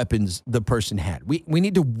type of weapons the person had. We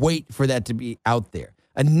need to wait for that to be out there.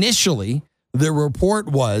 Initially, the report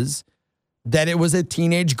was that it was a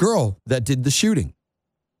teenage girl that did the shooting.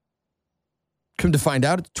 Come to find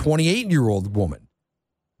out, it's a 28-year-old woman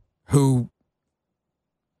who,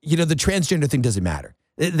 the transgender thing doesn't matter.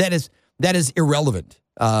 That is irrelevant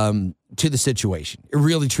to the situation. It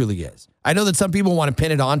really, truly is. I know that some people want to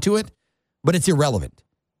pin it onto it, but it's irrelevant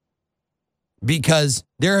because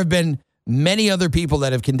there have been many other people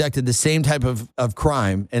that have conducted the same type of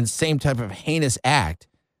crime and same type of heinous act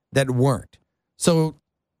that weren't. So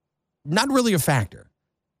not really a factor.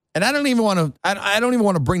 And I don't even want to. I don't even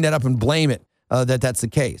want to bring that up and blame it that that's the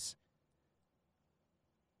case.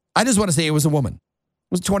 I just want to say it was a woman.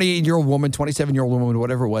 It was a 28-year-old woman, 27-year-old woman,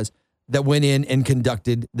 whatever it was, that went in and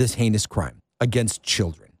conducted this heinous crime against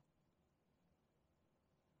children.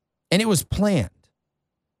 And it was planned.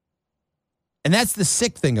 And that's the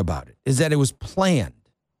sick thing about it, is that it was planned.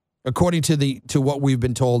 According to what we've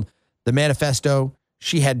been told, the manifesto,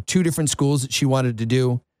 she had 2 different schools that she wanted to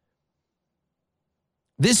do.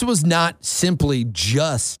 This was not simply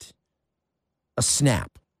just a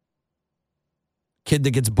snap. Kid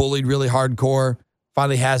that gets bullied really hardcore,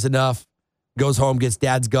 finally has enough, goes home, gets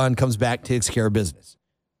dad's gun, comes back, takes care of business.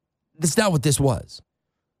 That's not what this was.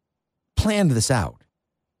 Planned this out.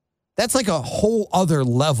 That's like a whole other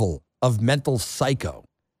level of mental psycho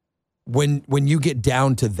when you get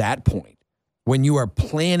down to that point, when you are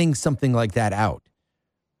planning something like that out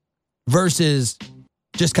versus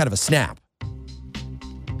just kind of a snap.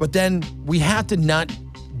 But then we have to not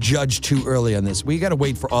judge too early on this. We got to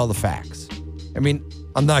wait for all the facts. I mean,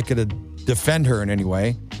 I'm not going to defend her in any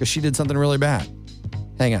way because she did something really bad.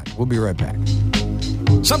 Hang on. We'll be right back.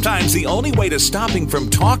 Sometimes the only way to stop him from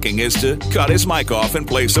talking is to cut his mic off and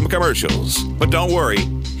play some commercials. But don't worry,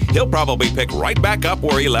 he'll probably pick right back up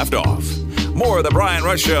where he left off. More of the Brian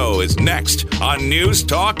Rush Show is next on News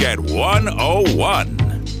Talk at 101.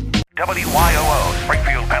 WYOO,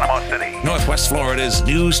 Springfield, Panama City. Northwest Florida's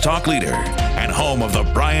News Talk leader and home of the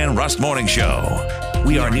Brian Rust Morning Show.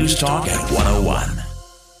 We are News Talk at 101.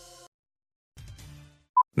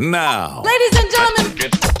 Now, Ladies and gentlemen,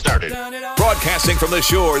 Get started. broadcasting from the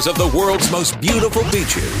shores of the world's most beautiful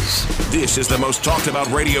beaches, this is the most talked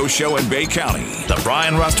about radio show in Bay County, the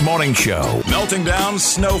Brian Rust Morning Show. Melting down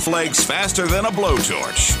snowflakes faster than a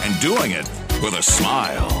blowtorch and doing it with a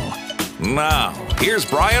smile. Now, here's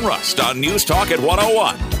Brian Rust on News Talk at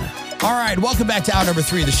 101. All right, welcome back to hour number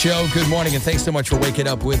 3 of the show. Good morning, and thanks so much for waking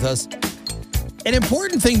up with us. An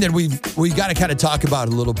important thing that we've got to kind of talk about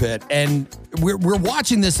a little bit, and we're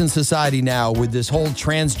watching this in society now with this whole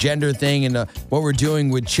transgender thing and what we're doing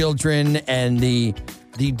with children and the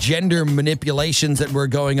gender manipulations that were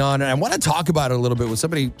going on. And I want to talk about it a little bit with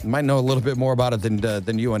somebody who might know a little bit more about it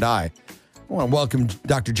than you and I. I want to welcome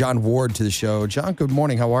Dr. John Ward to the show. John, good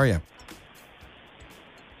morning. How are you?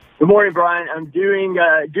 Good morning, Brian. I'm doing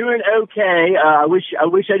okay. I wish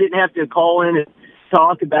I didn't have to call in and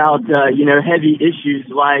talk about heavy issues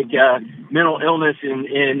like mental illness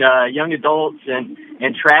in young adults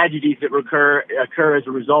and tragedies that occur as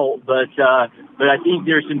a result. But I think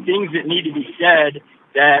there's some things that need to be said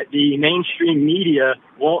that the mainstream media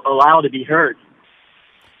won't allow to be heard.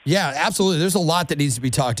 Yeah, absolutely. There's a lot that needs to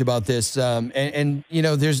be talked about this, and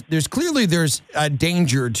there's clearly a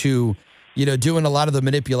danger to doing a lot of the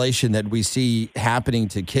manipulation that we see happening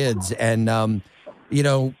to kids, and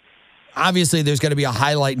obviously there's going to be a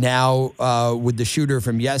highlight now with the shooter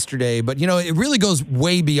from yesterday, but it really goes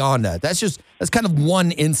way beyond that. That's kind of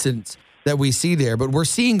one instance that we see there, but we're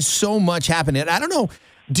seeing so much happen. And I don't know.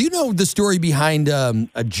 Do you know the story behind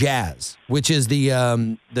Jazz, which is the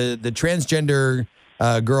transgender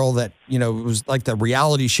girl that was like the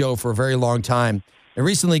reality show for a very long time, and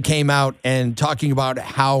recently came out and talking about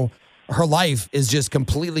how her life is just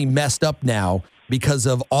completely messed up now because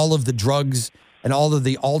of all of the drugs and all of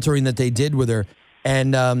the altering that they did with her,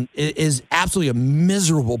 and is absolutely a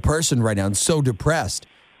miserable person right now and so depressed.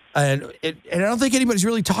 And I don't think anybody's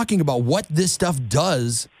really talking about what this stuff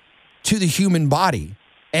does to the human body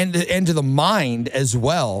and to the mind as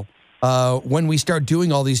well when we start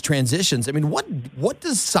doing all these transitions. I mean, what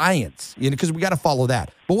does science, because we got to follow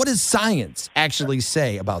that, but what does science actually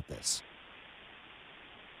say about this?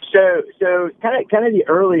 So kind of the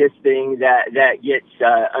earliest thing that gets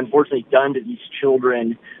unfortunately done to these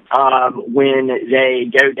children when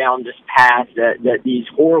they go down this path that these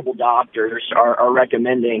horrible doctors are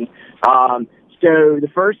recommending. So the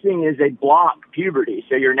first thing is they block puberty.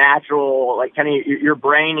 So your natural, like kind of your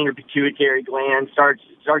brain and your pituitary gland starts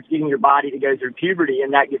getting your body to go through puberty,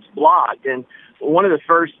 and that gets blocked. And one of the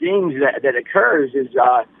first things that occurs is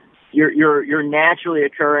your naturally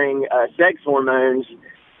occurring sex hormones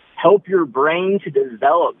help your brain to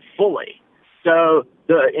develop fully. So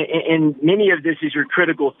and many of this is your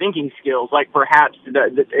critical thinking skills, like perhaps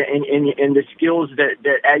the skills that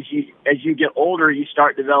as you get older, you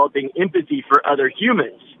start developing empathy for other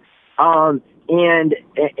humans. And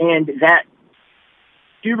that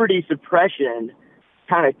puberty suppression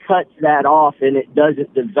kind of cuts that off and it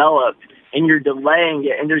doesn't develop, and you're delaying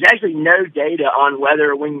it. And there's actually no data on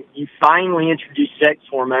whether when you finally introduce sex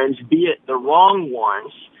hormones, be it the wrong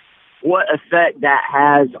ones, what effect that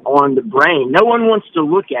has on the brain. No one wants to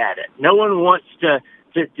look at it. No one wants to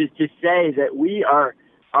say that we are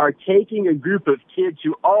taking a group of kids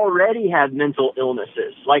who already have mental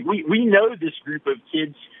illnesses. Like we know this group of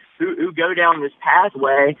kids who go down this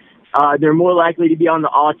pathway. They're more likely to be on the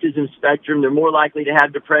autism spectrum. They're more likely to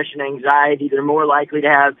have depression, anxiety. They're more likely to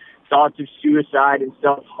have thoughts of suicide and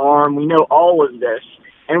self-harm. We know all of this,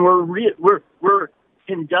 and we're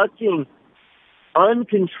conducting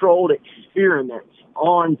uncontrolled experiments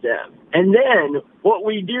on them. And then what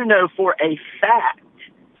we do know for a fact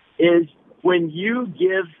is when you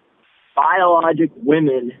give biologic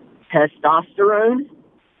women testosterone,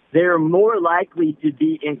 they're more likely to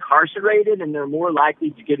be incarcerated and they're more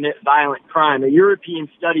likely to commit violent crime. A European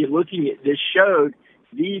study looking at this showed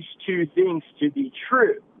these two things to be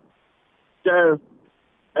true. So,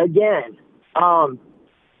 again,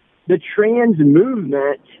 the trans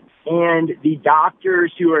movement and the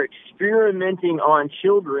doctors who are experimenting on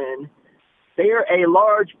children, they're a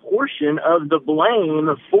large portion of the blame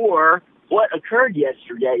for what occurred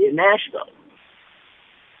yesterday in Nashville.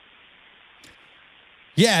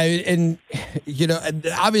 Yeah, and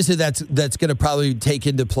obviously that's going to probably take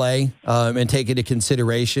into play and take into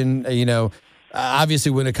consideration.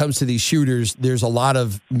 Obviously when it comes to these shooters, there's a lot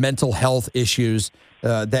of mental health issues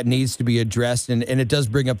that needs to be addressed, and it does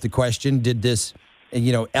bring up the question: did this,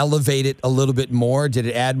 elevate it a little bit more? Did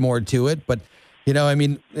it add more to it? But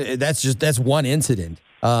that's one incident,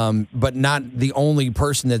 but not the only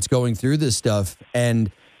person that's going through this stuff,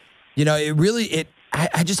 and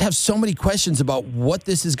I just have so many questions about what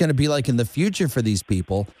this is going to be like in the future for these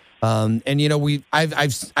people. I've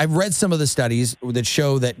read some of the studies that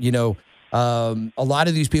show that, a lot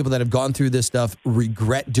of these people that have gone through this stuff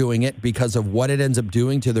regret doing it because of what it ends up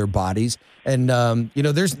doing to their bodies. And,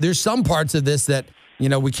 there's some parts of this that,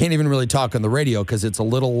 we can't even really talk on the radio because it's a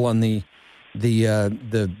little on the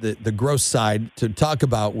gross side to talk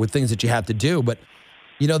about with things that you have to do. But,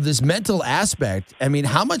 this mental aspect,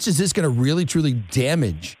 how much is this going to really, truly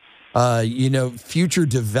damage, future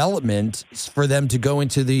development for them to go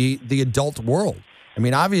into the adult world?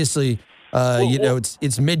 Obviously,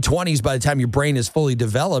 it's mid-20s by the time your brain is fully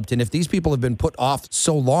developed. And if these people have been put off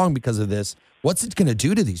so long because of this, what's it going to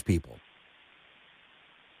do to these people?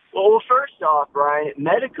 Well, first off, Brian, it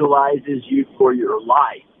medicalizes you for your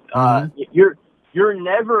life. You're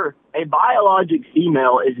never, a biologic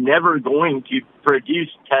female is never going to produce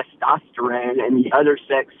testosterone and the other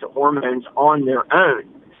sex hormones on their own.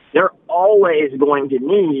 They're always going to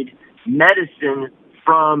need medicine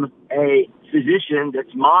from a physician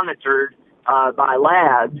that's monitored by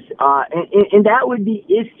labs, and that would be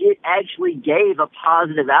if it actually gave a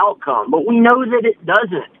positive outcome. But we know that it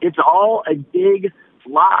doesn't. It's all a big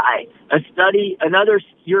lie. Another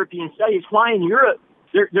European study is why in Europe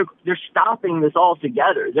they're stopping this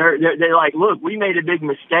altogether. They're like, look, we made a big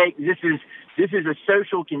mistake. This is a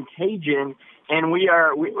social contagion, and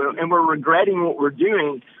we're regretting what we're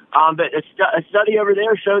doing. But a study over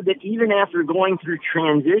there showed that even after going through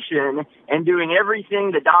transition and doing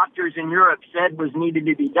everything the doctors in Europe said was needed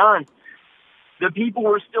to be done, the people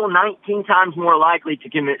were still 19 times more likely to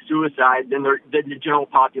commit suicide than the general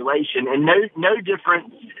population, and no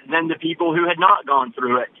different than the people who had not gone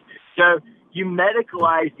through it. So you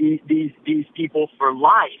medicalize these people for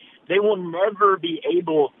life. They will never be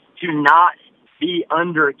able to not be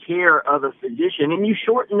under care of a physician, and you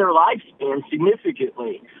shorten their lifespan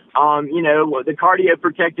significantly. The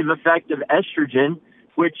cardioprotective effect of estrogen,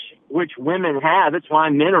 which women have, it's why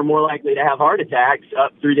men are more likely to have heart attacks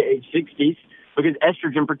up through the age 60s, because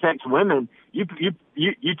estrogen protects women. You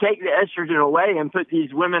take the estrogen away and put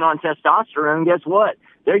these women on testosterone, guess what?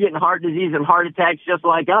 They're getting heart disease and heart attacks just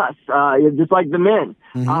like us, just like the men.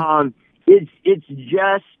 Mm-hmm. It's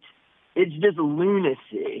just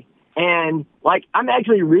lunacy. And I'm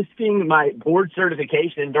actually risking my board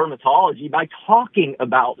certification in dermatology by talking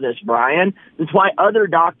about this, Brian. That's why other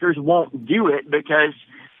doctors won't do it, because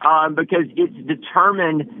it's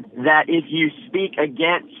determined that if you speak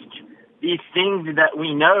against these things that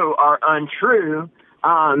we know are untrue,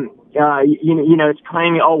 it's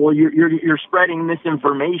claiming, oh, well, you're spreading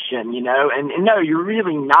misinformation, and no, you're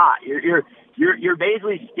really not. You're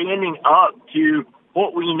basically standing up to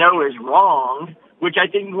what we know is wrong, which I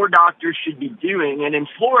think more doctors should be doing. And in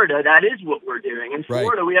Florida, that is what we're doing. In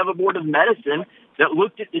Florida, we have a board of medicine that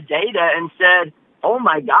looked at the data and said, oh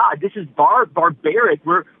my God, this is barbaric.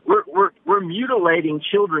 We're mutilating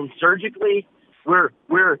children surgically.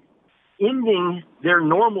 We're ending their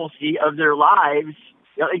normalcy of their lives.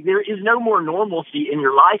 There is no more normalcy in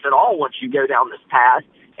your life at all once you go down this path.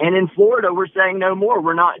 And in Florida, we're saying no more.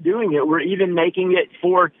 We're not doing it. We're even making it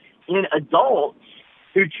for in adults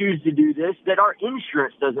who choose to do this that our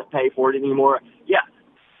insurance doesn't pay for it anymore. Yeah.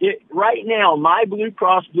 Right now, my Blue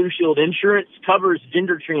Cross Blue Shield insurance covers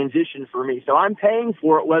gender transition for me, so I'm paying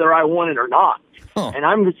for it whether I want it or not. And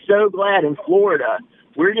I'm so glad in Florida,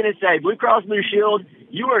 we're going to say, Blue Cross Blue Shield,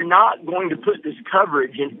 you are not going to put this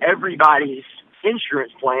coverage in everybody's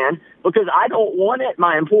insurance plan because I don't want it,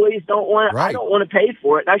 my employees don't want it, I don't want to pay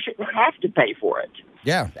for it, and I shouldn't have to pay for it.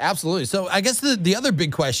 Yeah, absolutely. So I guess the other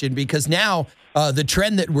big question, because now the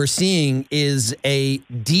trend that we're seeing is a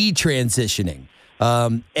detransitioning.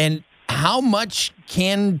 And how much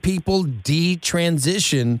can people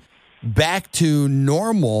detransition back to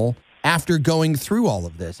normal after going through all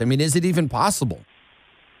of this? I mean, is it even possible?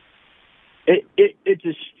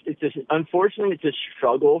 Unfortunately, it's a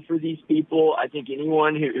struggle for these people. I think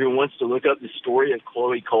anyone who wants to look up the story of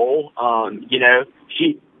Chloe Cole,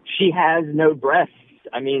 she has no breasts.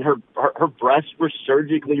 I mean, her breasts were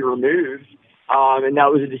surgically removed, and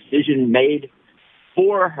that was a decision made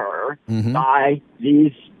for her by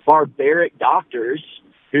these barbaric doctors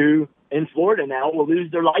who in Florida now will lose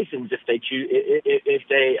their license if they choose if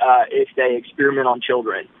they experiment on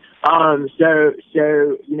children. So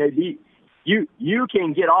you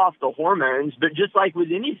can get off the hormones, but just like with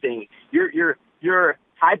anything, your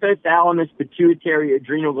hypothalamus pituitary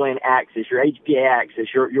adrenal gland axis, your HPA axis,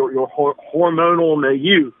 your hormonal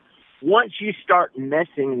milieu, once you start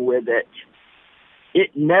messing with it,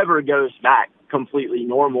 it never goes back completely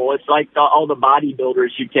normal. It's like all the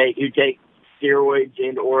bodybuilders who take steroids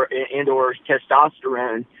and or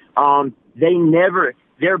testosterone.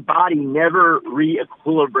 Their body never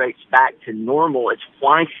re-equilibrates back to normal. It's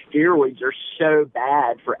why steroids are so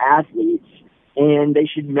bad for athletes, and they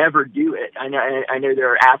should never do it. I know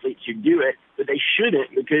there are athletes who do it, but they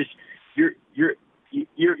shouldn't because you're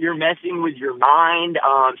messing with your mind.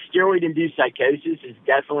 Steroid-induced psychosis is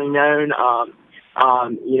definitely known.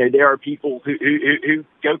 There are people who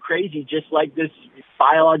go crazy, just like this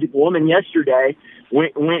biological woman yesterday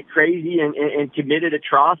went crazy and committed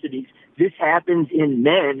atrocities. This happens in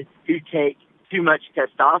men who take too much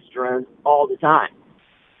testosterone all the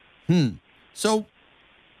time. So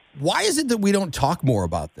why is it that we don't talk more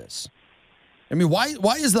about this? I mean, why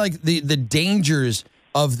is like the dangers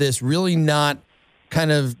of this really not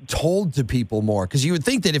kind of told to people more? Because you would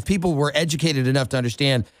think that if people were educated enough to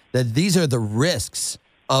understand that these are the risks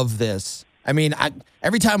of this. I mean,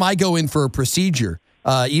 every time I go in for a procedure,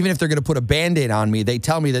 even if they're going to put a Band-Aid on me, they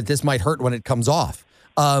tell me that this might hurt when it comes off.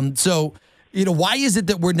 So, why is it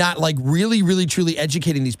that we're not like really, really, truly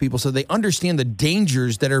educating these people so they understand the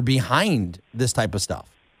dangers that are behind this type of stuff?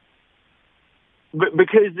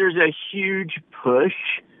 Because there's a huge push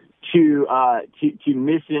to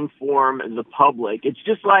misinform the public. It's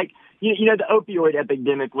just like, the opioid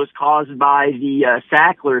epidemic was caused by the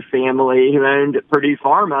Sackler family who owned Purdue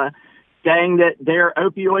Pharma, saying that their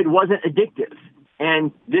opioid wasn't addictive.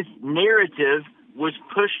 And this narrative was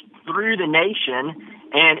pushed through the nation,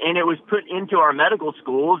 and it was put into our medical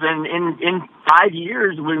schools. And in 5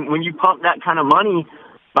 years, when you pump that kind of money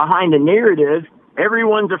behind a narrative,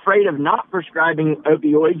 everyone's afraid of not prescribing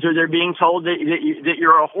opioids, or they're being told that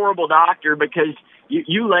you're a horrible doctor because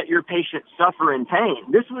you let your patient suffer in pain.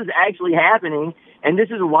 This was actually happening, and this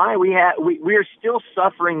is why we are still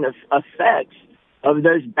suffering the effects of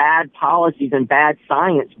those bad policies and bad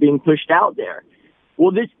science being pushed out there.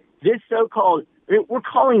 Well, this so-called, we're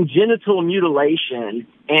calling genital mutilation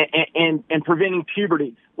and preventing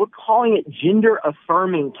puberty, we're calling it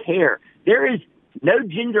gender-affirming care. There is no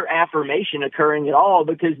gender affirmation occurring at all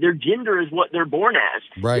because their gender is what they're born as.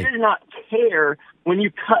 Right. It does not care when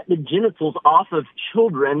you cut the genitals off of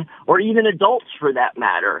children or even adults for that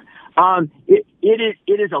matter.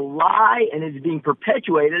 It is a lie, and it's being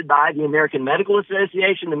perpetuated by the American Medical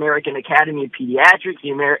Association, the American Academy of Pediatrics,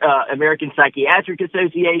 the American Psychiatric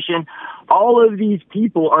Association. All of these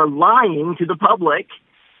people are lying to the public,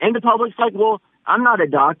 and the public's like, well, I'm not a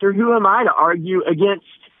doctor. Who am I to argue against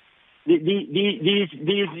these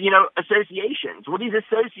associations? Well, these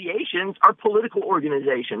associations are political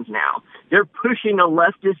organizations now. They're pushing a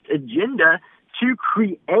leftist agenda to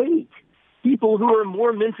create people who are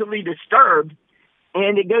more mentally disturbed,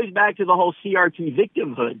 and it goes back to the whole CRT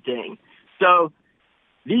victimhood thing. So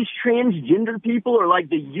these transgender people are like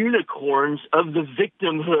the unicorns of the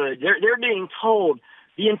victimhood. They're being told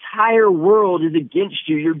the entire world is against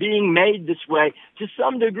you. You're being made this way. To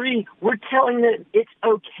some degree, we're telling them it's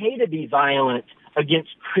okay to be violent against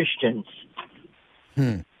Christians.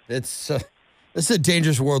 It's a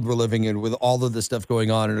dangerous world we're living in with all of this stuff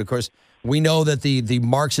going on. And, of course, we know that the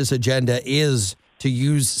Marxist agenda is to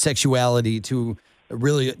use sexuality to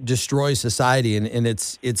really destroy society, and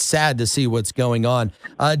it's sad to see what's going on.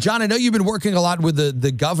 John, I know you've been working a lot with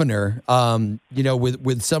the governor,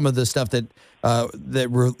 with some of the stuff that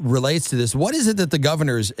relates to this. What is it that the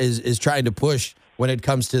governor is trying to push when it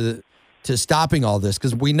comes to stopping all this?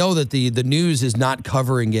 Because we know that the news is not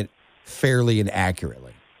covering it fairly and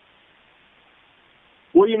accurately.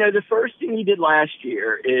 Well, the first thing he did last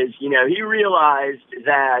year is, he realized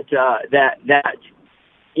that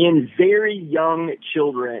in very young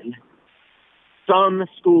children, some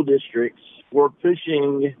school districts were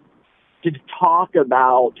pushing to talk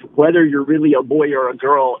about whether you're really a boy or a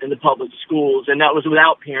girl in the public schools, and that was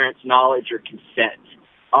without parents' knowledge or consent.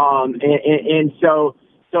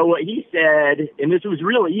 So what he said, and this was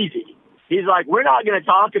really easy, he's like, we're not going to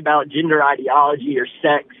talk about gender ideology or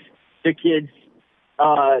sex to kids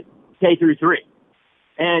K through 3.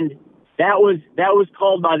 And that was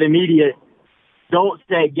called by the media, don't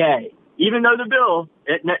say gay. Even though the bill,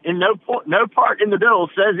 in no part in the bill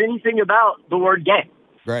says anything about the word gay.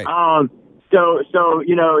 Right. So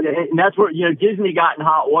and that's where, Disney got in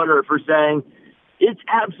hot water for saying it's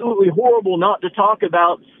absolutely horrible not to talk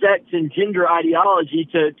about sex and gender ideology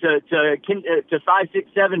to 5,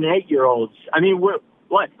 6, 7, and 8-year-olds. I mean, what?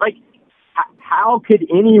 Like, how could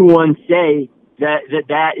anyone say that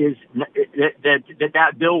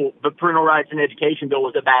bill, the Parental Rights and Education bill,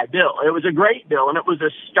 was a bad bill? It was a great bill, and it was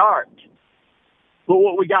a start. But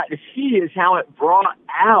what we got to see is how it brought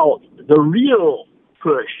out the real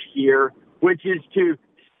push here, which is to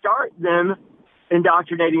start them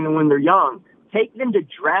indoctrinating them when they're young. Take them to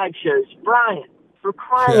drag shows. Brian, for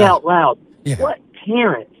crying out loud, what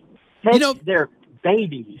parent takes their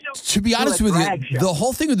babies? To be honest with you, the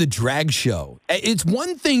whole thing with the drag show, it's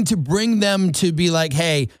one thing to bring them to be like,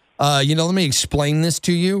 hey, let me explain this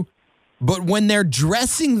to you. But when they're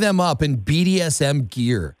dressing them up in BDSM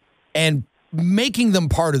gear and making them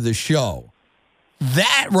part of the show,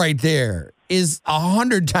 that right there is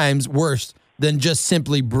 100 times worse than just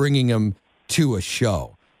simply bringing them to a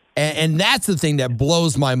show. And that's the thing that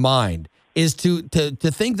blows my mind, is to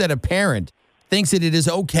think that a parent thinks that it is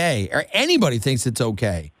okay, or anybody thinks it's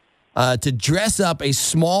okay, to dress up a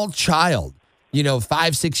small child,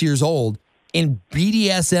 5, 6 years old, in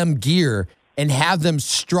BDSM gear and have them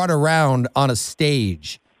strut around on a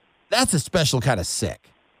stage. That's a special kind of sick.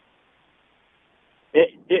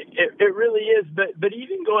 It really is, but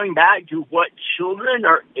even going back to what children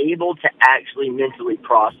are able to actually mentally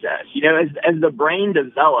process, as the brain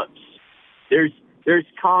develops, there's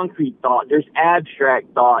concrete thought, there's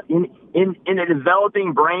abstract thought. In a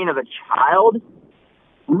developing brain of a child,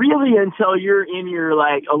 really until you're in your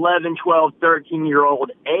 11, 12,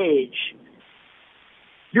 13-year-old age,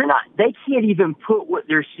 they can't even put what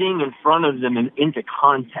they're seeing in front of them into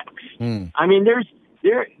context. I mean, there's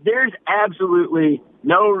absolutely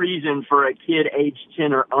no reason for a kid age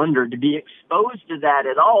 10 or under to be exposed to that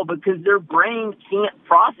at all, because their brain can't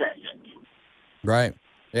process it. Right.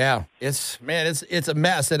 Yeah. It's a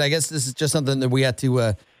mess. And I guess this is just something that we have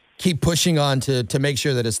to keep pushing on to make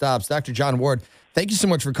sure that it stops. Dr. John Ward, thank you so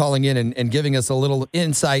much for calling in and giving us a little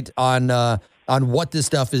insight on what this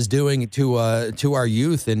stuff is doing to our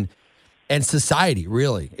youth and society.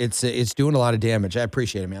 Really, it's doing a lot of damage. I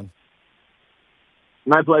appreciate it, man.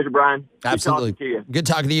 My pleasure, Brian. Absolutely. Good talking to you. Good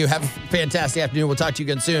talking to you. Have a fantastic afternoon. We'll talk to you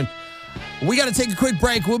again soon. We got to take a quick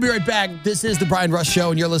break. We'll be right back. This is the Brian Rush Show,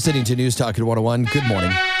 and you're listening to News Talk at 101. Good morning.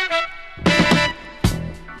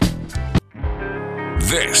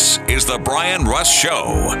 This is the Brian Rush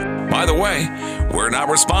Show. By the way, we're not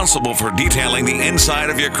responsible for detailing the inside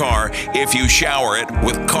of your car if you shower it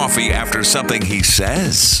with coffee after something he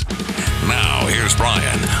says. Now, here's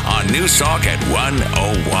Brian on News Talk at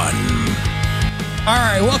 101. All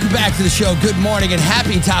right, welcome back to the show. Good morning and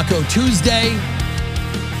happy Taco Tuesday.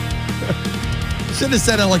 Should have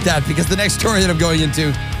said it like that, because the next story that I'm going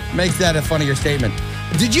into makes that a funnier statement.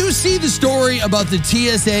 Did you see the story about the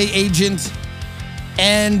TSA agent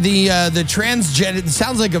and the transgender? It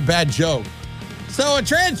sounds like a bad joke. So a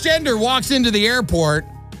transgender walks into the airport.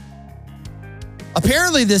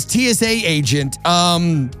 Apparently this TSA agent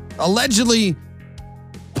allegedly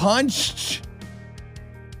punched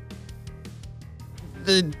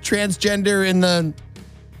the transgender in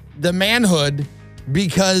the manhood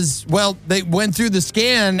because, well, they went through the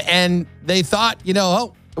scan and they thought,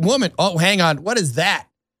 a woman. Oh, hang on. What is that?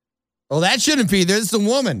 Well, that shouldn't be. There's a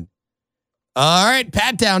woman. All right,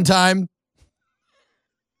 pat down time.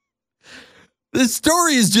 This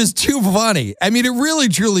story is just too funny. I mean, it really,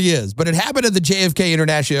 truly is. But it happened at the JFK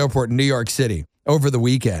International Airport in New York City over the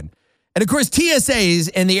weekend. And, of course, TSAs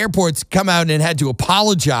and the airports come out and had to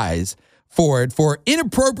apologize for it for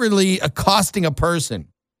inappropriately accosting a person.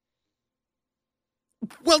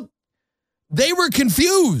 Well, they were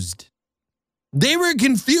confused. They were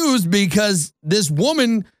confused because this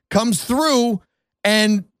woman comes through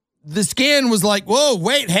and the scan was like, whoa,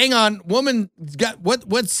 wait, hang on. Woman got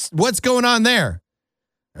what's going on there?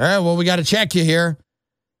 All right, well, we got to check you here.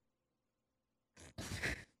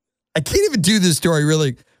 I can't even do this story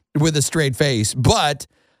really with a straight face, but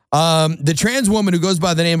the trans woman who goes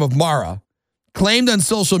by the name of Mara claimed on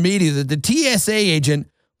social media that the TSA agent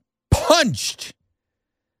punched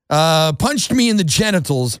me in the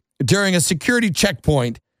genitals during a security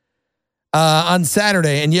checkpoint on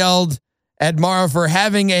Saturday and yelled at Mara for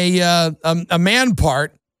having a man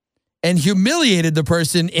part and humiliated the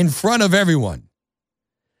person in front of everyone.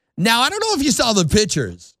 Now, I don't know if you saw the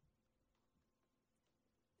pictures.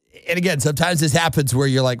 And again, sometimes this happens where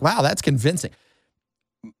you're like, wow, that's convincing.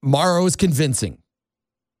 Mara was convincing.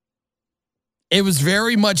 It was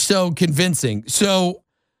very much so convincing. So,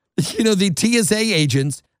 the TSA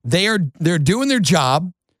agents, they're doing their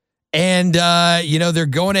job and, they're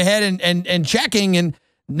going ahead and checking and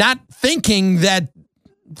not thinking that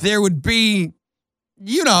there would be,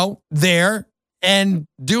 there and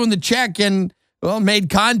doing the check and, made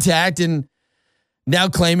contact and now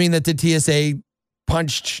claiming that the TSA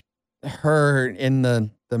punched her in the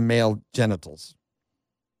male genitals.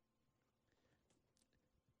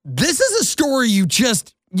 This is a story you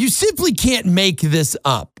simply can't make this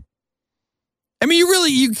up. I mean,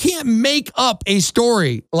 you can't make up a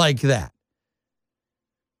story like that.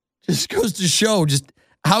 Just goes to show just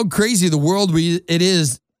how crazy the world it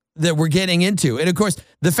is that we're getting into. And of course,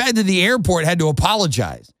 the fact that the airport had to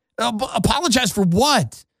apologize. Apologize for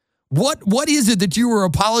what? What is it that you were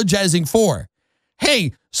apologizing for?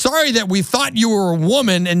 Hey, sorry that we thought you were a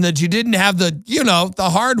woman and that you didn't have the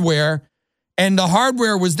hardware. And the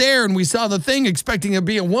hardware was there and we saw the thing expecting it to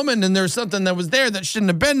be a woman and there's something that was there that shouldn't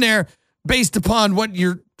have been there based upon what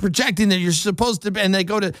you're projecting that you're supposed to be. And they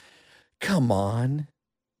go to, come on.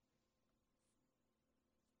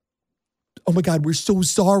 Oh my God, we're so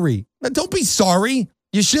sorry. Don't be sorry.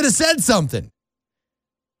 You should have said something.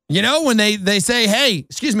 When they say, hey,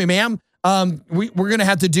 excuse me, ma'am, we're going to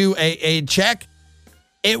have to do a check.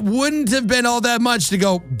 It wouldn't have been all that much to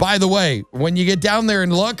go, by the way, when you get down there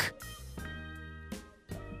and look,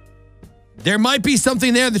 there might be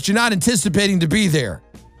something there that you're not anticipating to be there.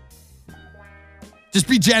 Just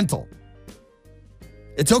be gentle.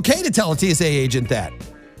 It's okay to tell a TSA agent that.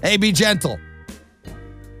 Hey, be gentle.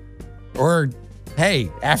 Or,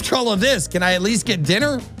 hey, after all of this, can I at least get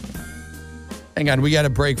dinner? Hang on, we got a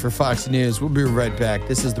break for Fox News. We'll be right back.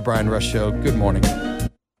 This is the Brian Rush Show. Good morning.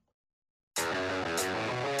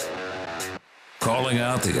 Calling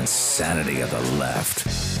out the insanity of the left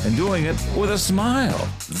and doing it with a smile.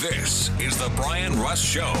 This is the Brian Rush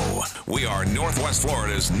Show. We are Northwest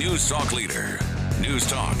Florida's News Talk leader. News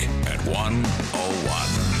Talk at 101.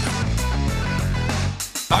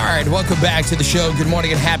 All right, welcome back to the show. Good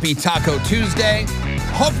morning and happy Taco Tuesday.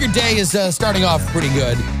 Hope your day is starting off pretty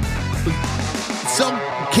good. So,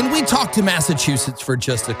 can we talk to Massachusetts for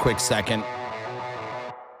just a quick second?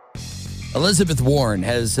 Elizabeth Warren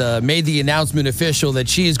has made the announcement official that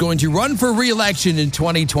she is going to run for re-election in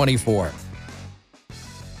 2024.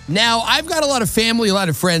 Now, I've got a lot of family, a lot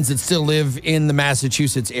of friends that still live in the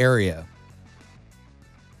Massachusetts area.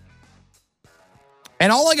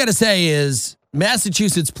 And all I got to say is,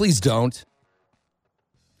 Massachusetts, please don't.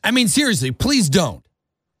 I mean, seriously, please don't.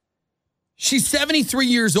 She's 73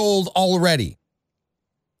 years old already.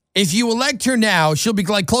 If you elect her now, she'll be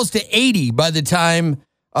like close to 80 by the time,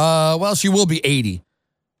 she will be 80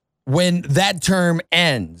 when that term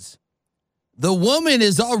ends. The woman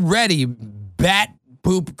is already bat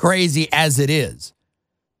poop crazy as it is.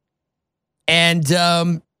 And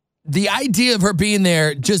the idea of her being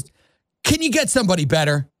there, just, can you get somebody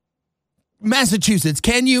better? Massachusetts,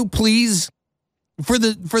 can you please, for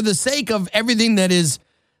the sake of everything that is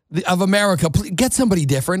of America, please get somebody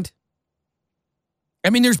different? I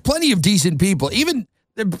mean, there's plenty of decent people. Even,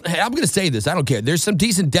 I'm going to say this, I don't care. There's some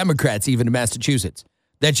decent Democrats even in Massachusetts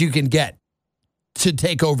that you can get to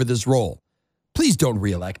take over this role. Please don't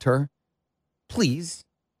reelect her. Please.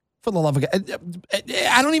 For the love of God.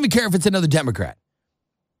 I don't even care if it's another Democrat.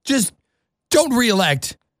 Just don't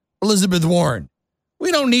reelect Elizabeth Warren.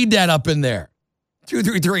 We don't need that up in there.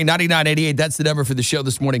 233-9988. That's the number for the show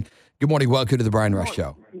this morning. Good morning. Welcome to the Brian Rush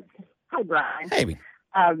Show. Hi, Brian. Hey.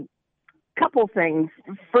 Couple things.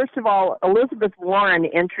 First of all, Elizabeth Warren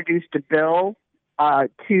introduced a bill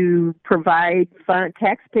to provide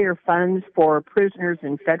taxpayer funds for prisoners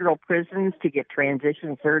in federal prisons to get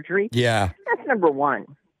transition surgery. Yeah. That's number one.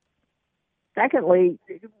 Secondly,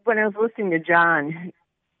 when I was listening to John,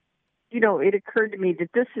 it occurred to me that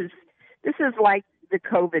this is like the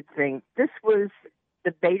COVID thing. This was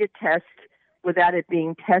the beta test without it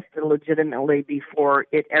being tested legitimately before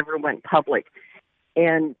it ever went public.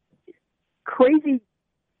 And crazy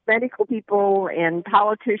medical people and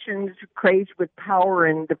politicians crazed with power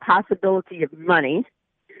and the possibility of money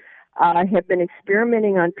have been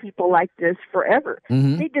experimenting on people like this forever.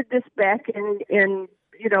 Mm-hmm. They did this back in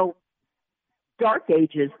dark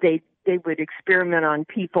ages. They would experiment on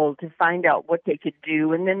people to find out what they could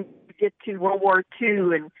do, and then get to World War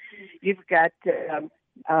II, and you've got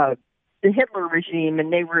the Hitler regime,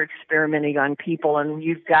 and they were experimenting on people, and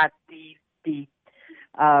you've got the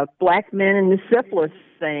black men and the syphilis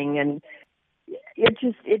thing, and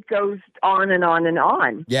it goes on and on and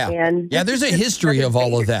on. Yeah, and there's a history of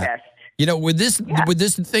all of that. With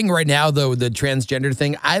this thing right now, though, the transgender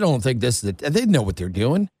thing, I don't think they know what they're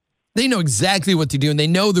doing. They know exactly what to do, and they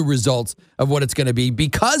know the results of what it's going to be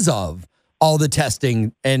because of all the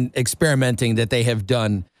testing and experimenting that they have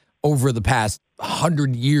done over the past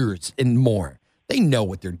 100 years and more. They know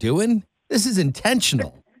what they're doing. This is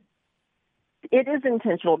intentional. It is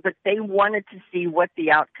intentional, but they wanted to see what the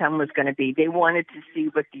outcome was going to be. They wanted to see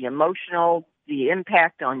what the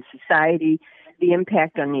impact on society, the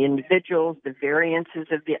impact on the individuals, the variances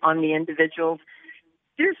on the individuals.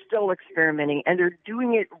 They're still experimenting, and they're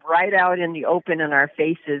doing it right out in the open in our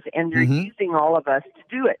faces, and they're using all of us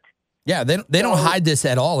to do it. Yeah, they don't hide this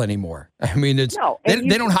at all anymore. I mean, they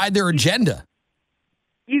don't hide their agenda.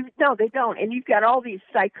 No, they don't. And you've got all these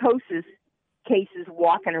psychosis cases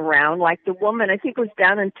walking around, like the woman, I think it was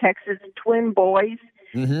down in Texas, twin boys,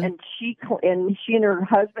 and she and her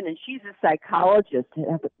husband, and she's a psychologist.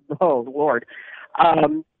 Oh, Lord.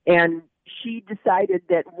 And she decided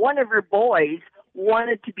that one of her boys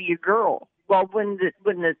wanted to be a girl. Well, when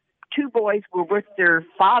the two boys were with their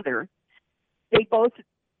father, they both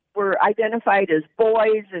were identified as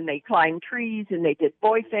boys, and they climbed trees and they did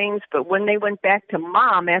boy things. But when they went back to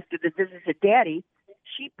mom after the visit to daddy,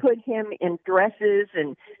 she put him in dresses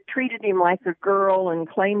and treated him like a girl and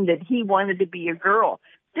claimed that he wanted to be a girl.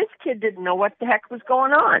 This kid didn't know what the heck was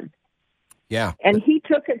going on. Yeah. And he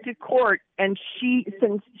took it to court, and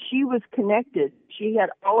since she was connected, she had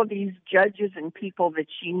all of these judges and people that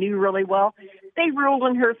she knew really well. They ruled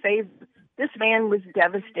in her favor. This man was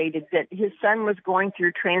devastated that his son was going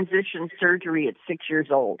through transition surgery at 6 years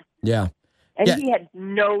old. Yeah. And he had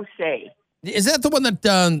no say. Is that the one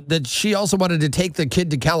that she also wanted to take the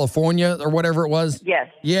kid to California or whatever it was? Yes.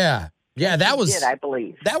 Yeah. Yeah, that was. She did, I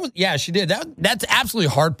believe. Yeah, she did. That's absolutely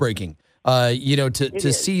heartbreaking.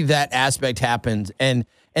 To see that aspect happen, and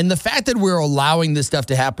the fact that we're allowing this stuff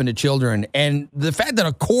to happen to children, and the fact that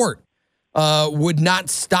a court would not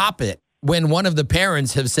stop it when one of the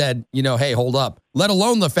parents have said, hey, hold up. Let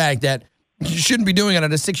alone the fact that you shouldn't be doing it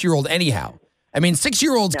on a 6-year-old anyhow. I mean,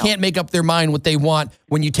 6-year-olds can't make up their mind what they want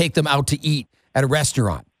when you take them out to eat at a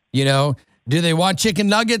restaurant. Do they want chicken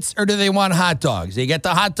nuggets or do they want hot dogs? They get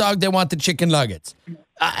the hot dog, they want the chicken nuggets.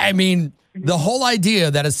 I mean, the whole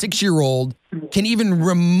idea that a 6-year-old can even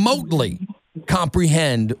remotely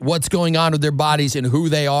comprehend what's going on with their bodies and who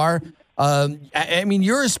they are. I mean,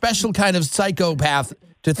 you're a special kind of psychopath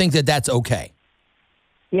to think that that's okay.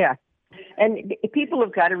 Yeah. And people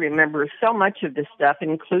have got to remember so much of this stuff,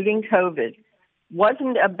 including COVID,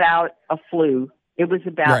 wasn't about a flu. It was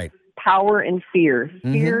about power and fear.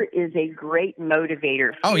 Fear is a great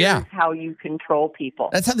motivator. Fear is how you control people.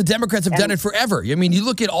 That's how the Democrats have done it forever. I mean, you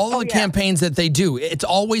look at all of the campaigns that they do, it's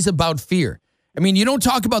always about fear. I mean, you don't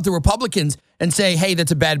talk about the Republicans and say, hey,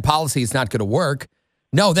 that's a bad policy, it's not going to work.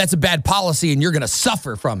 No, that's a bad policy and you're going to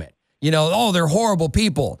suffer from it. They're horrible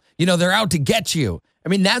people. They're out to get you. I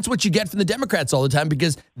mean, that's what you get from the Democrats all the time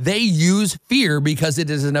because they use fear because it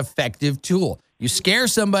is an effective tool. You scare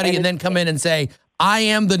somebody and then come in and say, I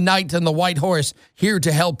am the knight on the white horse here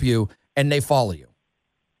to help you, and they follow you.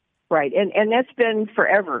 Right, and that's been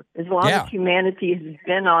forever. As long as humanity has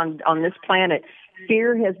been on this planet,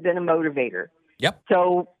 fear has been a motivator. Yep.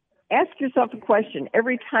 So ask yourself a question.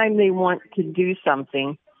 Every time they want to do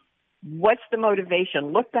something, what's the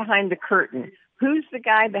motivation? Look behind the curtain. Who's the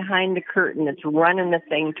guy behind the curtain that's running the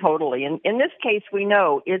thing totally? And in this case, we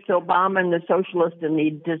know it's Obama and the socialists and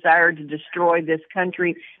the desire to destroy this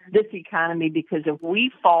country, this economy, because if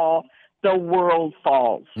we fall, the world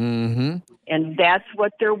falls. Mm-hmm. And that's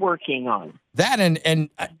what they're working on. That and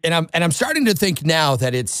I'm starting to think now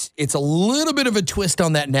that it's a little bit of a twist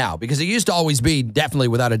on that now, because it used to always be, definitely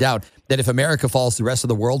without a doubt, that if America falls, the rest of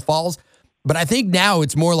the world falls. But I think now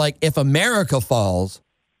it's more like if America falls,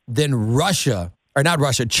 then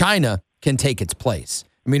China can take its place.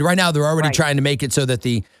 I mean, right now they're already trying to make it so that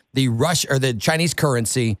the Chinese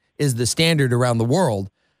currency is the standard around the world.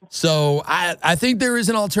 So I think there is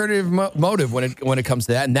an alternative motive when it comes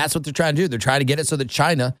to that, and that's what they're trying to do. They're trying to get it so that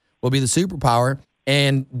China will be the superpower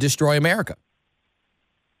and destroy America.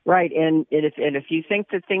 Right, and if you think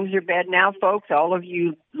that things are bad now, folks, all of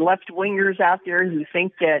you left-wingers out there who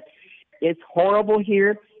think that it's horrible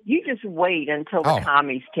here, you just wait until the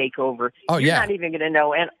commies take over. You're not even going to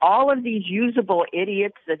know. And all of these usable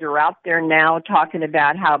idiots that are out there now talking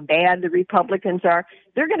about how bad the Republicans are,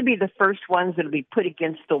 they're going to be the first ones that will be put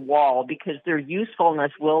against the wall because their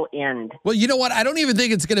usefulness will end. Well, you know what? I don't even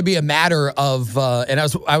think it's going to be a matter of, and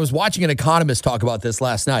I was watching an economist talk about this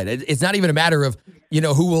last night. It's not even a matter of,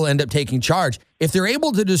 who will end up taking charge. If they're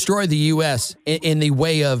able to destroy the U.S. in the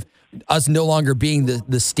way of us no longer being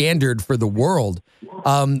the standard for the world,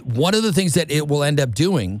 one of the things that it will end up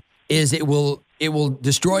doing is it will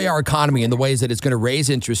destroy our economy in the ways that it's going to raise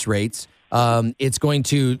interest rates. It's going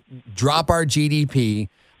to drop our GDP.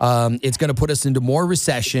 It's going to put us into more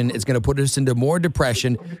recession. It's going to put us into more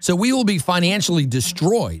depression. So we will be financially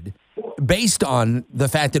destroyed based on the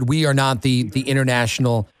fact that we are not the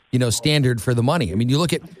international standard for the money. I mean, you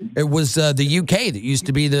look at, it was the UK that used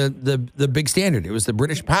to be the big standard. It was the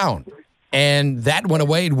British pound. And that went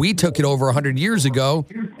away, and we took it over 100 years ago,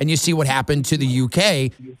 and you see what happened to the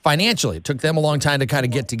UK financially. It took them a long time to kind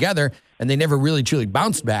of get together, and they never really truly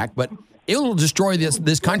bounced back, but it will destroy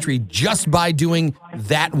this country just by doing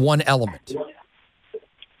that one element.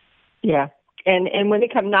 Yeah, and when they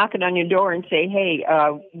come knocking on your door and say, hey,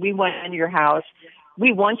 we want your house,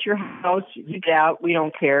 we want your house, you get out, we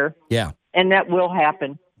don't care. Yeah. And that will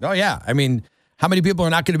happen. Oh, yeah. I mean, how many people are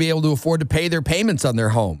not going to be able to afford to pay their payments on their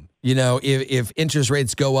home? If interest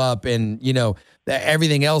rates go up and,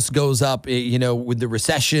 everything else goes up, with the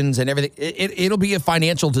recessions and everything, it'll be a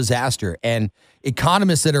financial disaster. And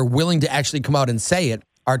economists that are willing to actually come out and say it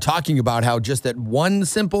are talking about how just that one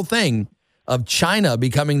simple thing of China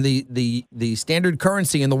becoming the standard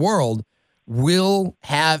currency in the world will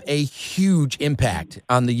have a huge impact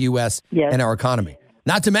on the U.S. and our economy.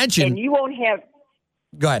 Not to mention... And you won't have...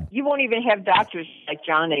 Go ahead. You won't even have doctors like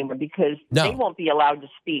John anymore because they won't be allowed to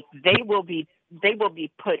speak. They will be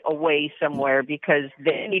put away somewhere because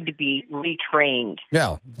they need to be retrained.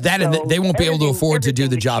 Yeah, and they won't be able to afford to do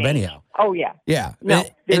the job anyhow. Oh yeah. Yeah. No,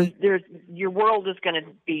 there's your world is going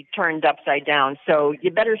to be turned upside down. So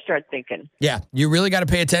you better start thinking. Yeah, you really got to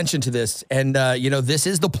pay attention to this, and this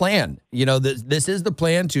is the plan. This is the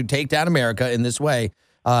plan to take down America in this way,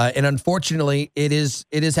 and unfortunately, it is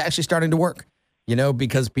actually starting to work.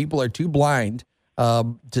 Because people are too blind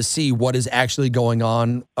to see what is actually going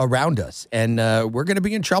on around us. And we're going to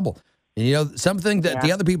be in trouble. And, something that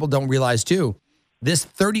the other people don't realize, too, this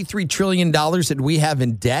 $33 trillion that we have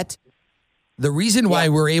in debt, the reason why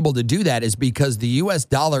we're able to do that is because the U.S.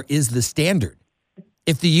 dollar is the standard.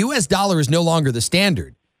 If the U.S. dollar is no longer the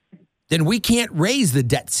standard, then we can't raise the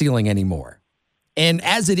debt ceiling anymore. And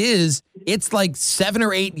as it is, it's like 7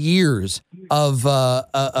 or 8 years of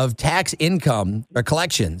tax income or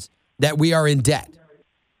collections that we are in debt.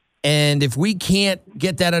 And if we can't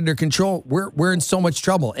get that under control, we're in so much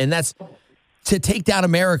trouble. And that's to take down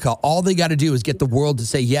America. All they got to do is get the world to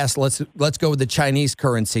say, yes, let's go with the Chinese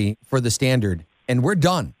currency for the standard. And we're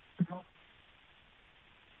done.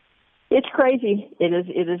 It's crazy. It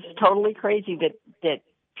is totally crazy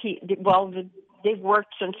they've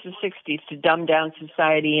worked since the 60s to dumb down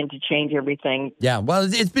society and to change everything. Yeah,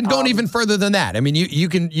 well, it's been going even further than that. I mean, you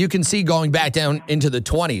can see going back down into the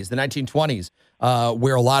 20s, the 1920s,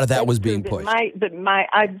 where a lot of that was being pushed. But my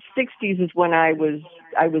 60s is when I was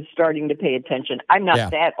starting to pay attention. I'm not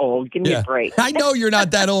that old. Give me a break. I know you're not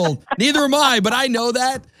that old. Neither am I, but I know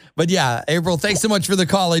that. But yeah, April, thanks so much for the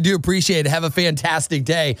call. I do appreciate it. Have a fantastic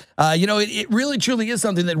day. It really, truly is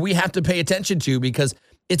something that we have to pay attention to because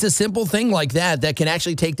it's a simple thing like that can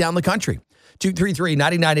actually take down the country.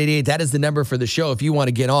 233-9988, that is the number for the show if you want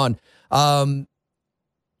to get on. And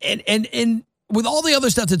with all the other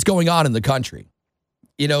stuff that's going on in the country,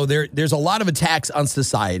 there's a lot of attacks on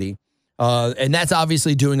society, and that's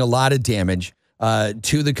obviously doing a lot of damage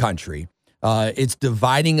to the country. It's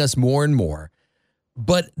dividing us more and more.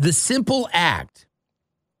 But the simple act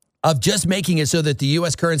of just making it so that the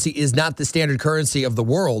U.S. currency is not the standard currency of the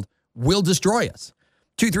world will destroy us.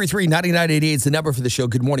 233-9988 is the number for the show.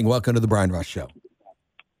 Good morning. Welcome to the Brian Rush Show.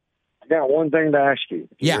 I got one thing to ask you.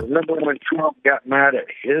 Yeah. Remember when Trump got mad at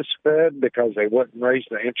his Fed because they wouldn't raise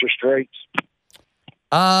the interest rates?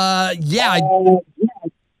 Yeah.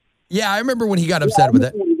 I remember when he got upset with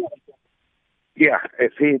it. Yeah.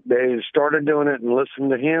 If they started doing it and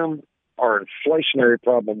listened to him, our inflationary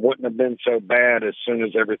problem wouldn't have been so bad as soon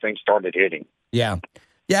as everything started hitting. Yeah.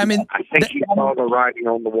 Yeah, I mean, I think he saw the writing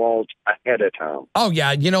on the walls ahead of time. Oh,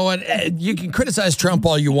 yeah. You know what? You can criticize Trump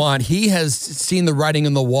all you want. He has seen the writing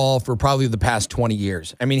on the wall for probably the past 20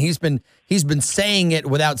 years. I mean, he's been saying it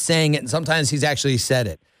without saying it, and sometimes he's actually said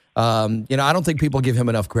it. You know, I don't think people give him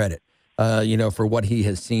enough credit, for what he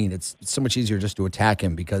has seen. It's so much easier just to attack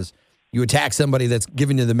him because you attack somebody that's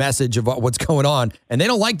giving you the message of what's going on, and they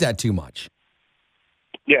don't like that too much.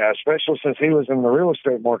 Yeah, especially since he was in the real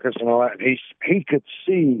estate markets and all that. He could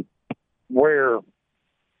see where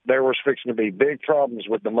there was fixing to be big problems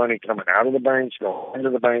with the money coming out of the banks, going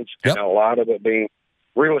into the banks, and a lot of it being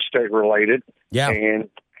real estate related. Yeah. And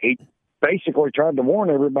he basically tried to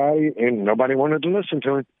warn everybody, and nobody wanted to listen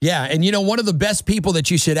to him. Yeah, and one of the best people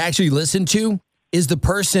that you should actually listen to is the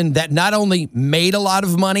person that not only made a lot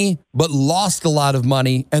of money, but lost a lot of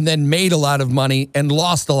money, and then made a lot of money and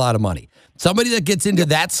lost a lot of money. Somebody that gets into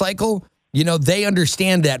that cycle, they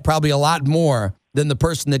understand that probably a lot more than the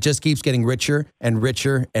person that just keeps getting richer and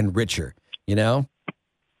richer and richer,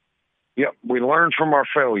 Yep, we learn from our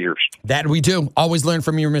failures. That we do. Always learn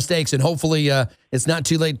from your mistakes, and hopefully it's not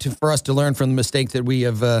too late for us to learn from the mistake that we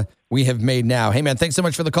have made now. Hey, man, thanks so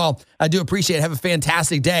much for the call. I do appreciate it. Have a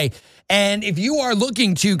fantastic day. And if you are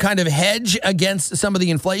looking to kind of hedge against some of the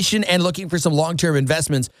inflation and looking for some long-term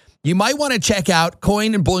investments, you might want to check out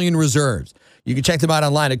Coin and Bullion Reserves. You can check them out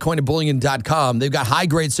online at coinandbullion.com. They've got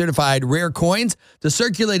high-grade certified rare coins to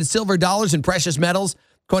circulated silver dollars and precious metals.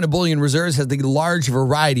 Coin and Bullion Reserves has the large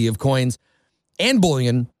variety of coins and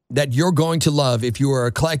bullion that you're going to love. If you are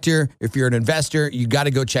a collector, if you're an investor, you got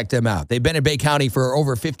to go check them out. They've been in Bay County for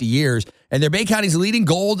over 50 years, and they're Bay County's leading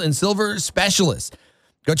gold and silver specialists.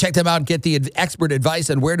 Go check them out and get the expert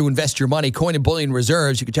advice on where to invest your money. Coin and Bullion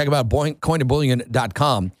Reserves. You can check them out at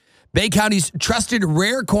coinandbullion.com. Bay County's trusted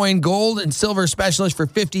rare coin gold and silver specialist for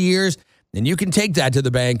 50 years. And you can take that to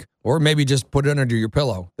the bank or maybe just put it under your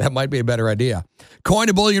pillow. That might be a better idea. Coin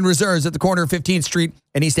and Bullion Reserves at the corner of 15th Street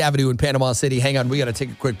and East Avenue in Panama City. Hang on, we got to take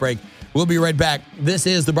a quick break. We'll be right back. This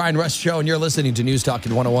is the Brian Rush Show, and you're listening to News Talk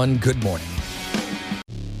 101. Good morning.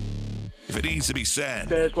 If it needs to be said,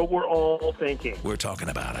 that's what we're all thinking. We're talking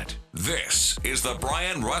about it. This is the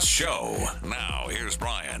Brian Rush Show. Now, here's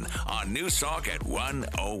Brian on News Talk at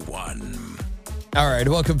 101. All right,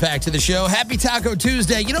 welcome back to the show. Happy Taco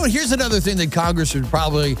Tuesday. Here's another thing that Congress should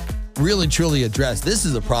probably really, truly address. This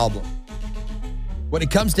is a problem. When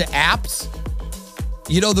it comes to apps,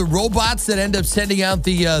 the robots that end up sending out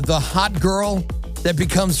the hot girl that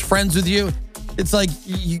becomes friends with you, it's like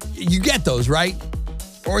you get those, right?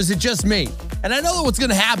 Or is it just me? And I know that what's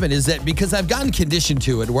going to happen is that because I've gotten conditioned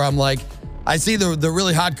to it where I'm like, I see the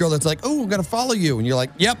really hot girl that's like, oh, I'm going to follow you. And you're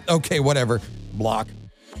like, yep, okay, whatever. Block.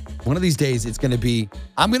 One of these days I'm going to be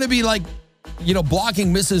like,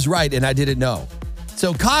 blocking Mrs. Right, and I didn't know.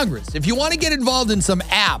 So Congress, if you want to get involved in some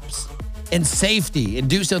apps and safety and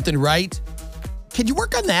do something right, can you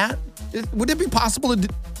work on that? Would it be possible to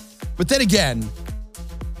do? But then again,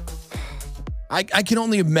 I can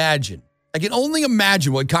only imagine. I can only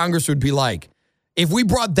imagine what Congress would be like if we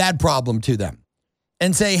brought that problem to them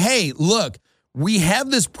and say, hey, look, we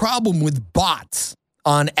have this problem with bots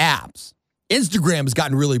on apps. Instagram has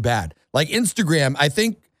gotten really bad. Like Instagram, I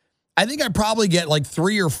think I probably get like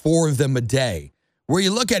 3 or 4 of them a day where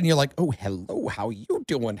you look at it and you're like, oh, hello, how you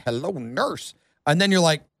doing? Hello, nurse. And then you're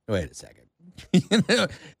like, wait a second.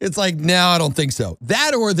 It's like, no, I don't think so.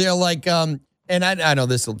 That or they're like, and I know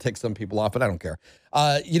this will tick some people off, but I don't care.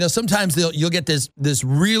 Sometimes you'll get this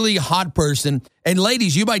really hot person, and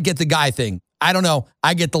ladies, you might get the guy thing. I don't know.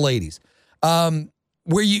 I get the ladies.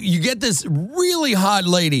 Where you get this really hot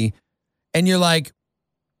lady, and you're like,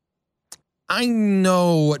 I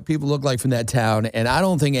know what people look like from that town, and I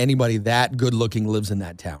don't think anybody that good looking lives in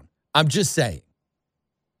that town. I'm just saying.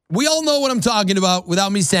 We all know what I'm talking about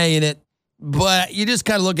without me saying it, but you just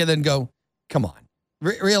kind of look at it and go, come on,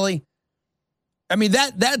 really? I mean,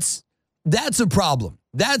 that's a problem.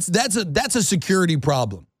 That's a security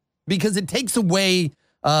problem because it takes away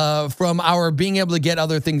from our being able to get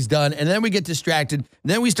other things done, and then we get distracted,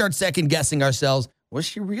 and then we start second guessing ourselves. Was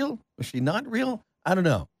she real? Was she not real? I don't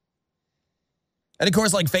know. And of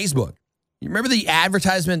course, like Facebook. You remember the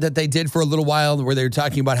advertisement that they did for a little while where they were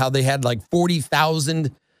talking about how they had like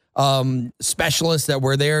 40,000 specialists that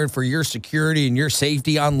were there for your security and your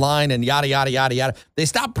safety online and yada, yada, yada, yada. They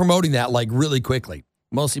stopped promoting that like really quickly,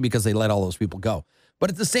 mostly because they let all those people go. But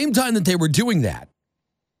at the same time that they were doing that,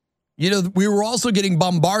 we were also getting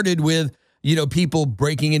bombarded with, people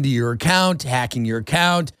breaking into your account, hacking your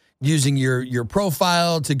account, using your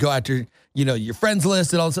profile to go after, your friends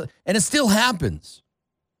list and all that. And it still happens.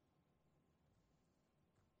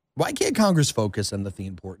 Why can't Congress focus on the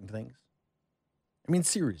important things? I mean,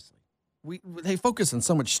 seriously. They focus on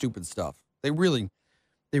so much stupid stuff. They really,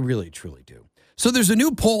 truly do. So there's a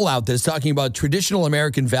new poll out that's talking about traditional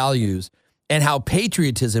American values and how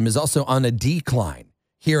patriotism is also on a decline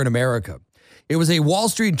here in America. It was a Wall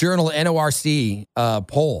Street Journal NORC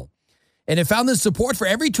poll, and it found that support for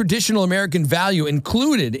every traditional American value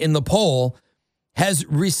included in the poll has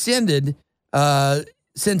rescinded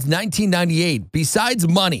since 1998, besides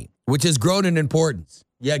money, which has grown in importance.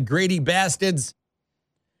 Yeah, greedy bastards.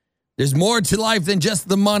 There's more to life than just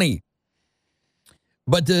the money.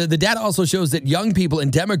 But the data also shows that young people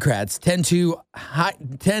and Democrats tend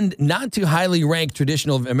not to highly rank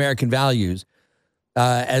traditional American values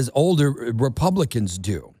as older Republicans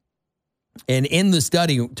do. And in the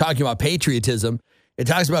study talking about patriotism, it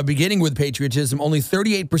talks about beginning with patriotism. Only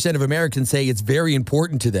 38% of Americans say it's very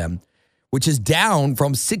important to them, which is down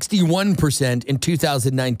from 61% in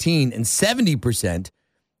 2019 and 70%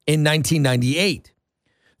 in 1998.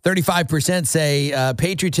 35% say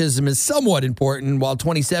patriotism is somewhat important, while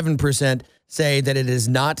 27% say that it is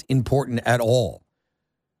not important at all.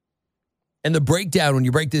 And the breakdown, when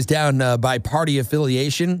you break this down by party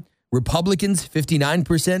affiliation, Republicans,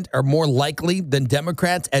 59%, are more likely than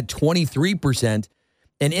Democrats at 23%,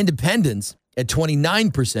 and independents at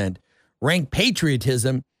 29% rank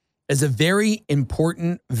patriotism as a very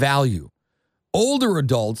important value. Older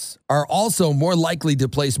adults are also more likely to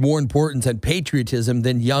place more importance on patriotism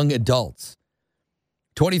than young adults.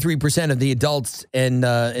 23% of the adults and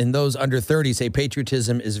those under 30 say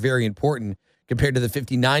patriotism is very important, compared to the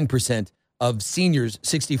 59% of seniors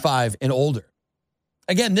 65 and older.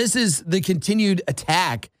 Again, this is the continued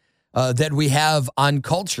attack that we have on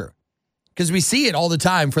culture, because we see it all the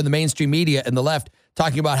time from the mainstream media and the left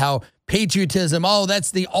talking about how patriotism, oh,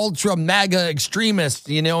 that's the ultra MAGA extremist,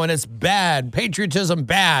 and it's bad. Patriotism,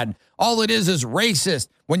 bad. All it is racist.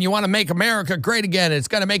 When you want to make America great again, it's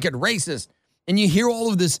going to make it racist. And you hear all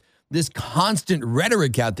of this constant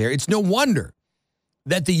rhetoric out there. It's no wonder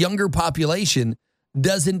that the younger population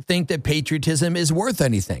doesn't think that patriotism is worth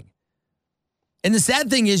anything. And the sad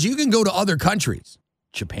thing is, you can go to other countries,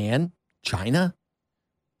 Japan, China,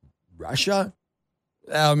 Russia,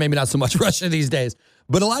 maybe not so much Russia these days,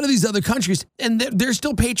 but a lot of these other countries, and they're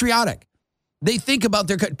still patriotic. They think about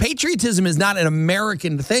their patriotism is not an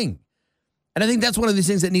American thing. And I think that's one of these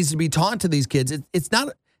things that needs to be taught to these kids. That's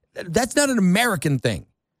not an American thing.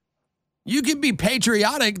 You can be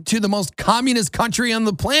patriotic to the most communist country on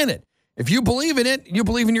the planet. If you believe in it, you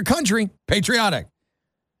believe in your country, patriotic.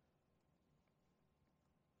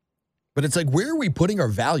 But it's like, where are we putting our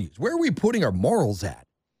values? Where are we putting our morals at?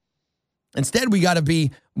 Instead, we got to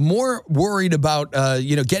be more worried about,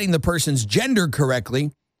 getting the person's gender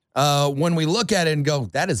correctly when we look at it and go,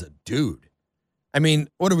 that is a dude. I mean,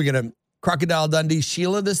 what are we going to Crocodile Dundee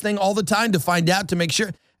Sheila this thing all the time to find out, to make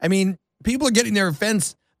sure? I mean, people are getting their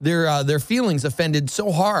feelings offended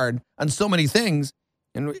so hard on so many things,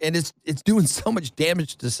 and it's doing so much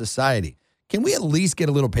damage to society. Can we at least get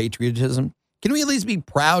a little patriotism? Can we at least be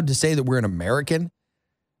proud to say that we're an American?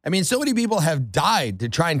 I mean, so many people have died to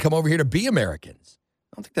try and come over here to be Americans.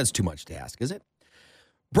 I don't think that's too much to ask, is it?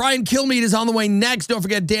 Brian Kilmeade is on the way next. Don't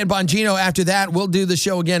forget Dan Bongino. After that, we'll do the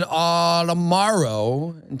show again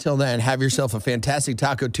tomorrow. Until then, have yourself a fantastic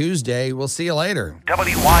Taco Tuesday. We'll see you later.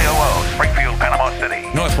 WYOO, Springfield, Panama City.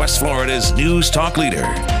 Northwest Florida's news talk leader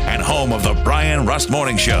and home of the Brian Rust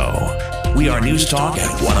Morning Show. We are News Talk at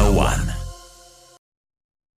 101.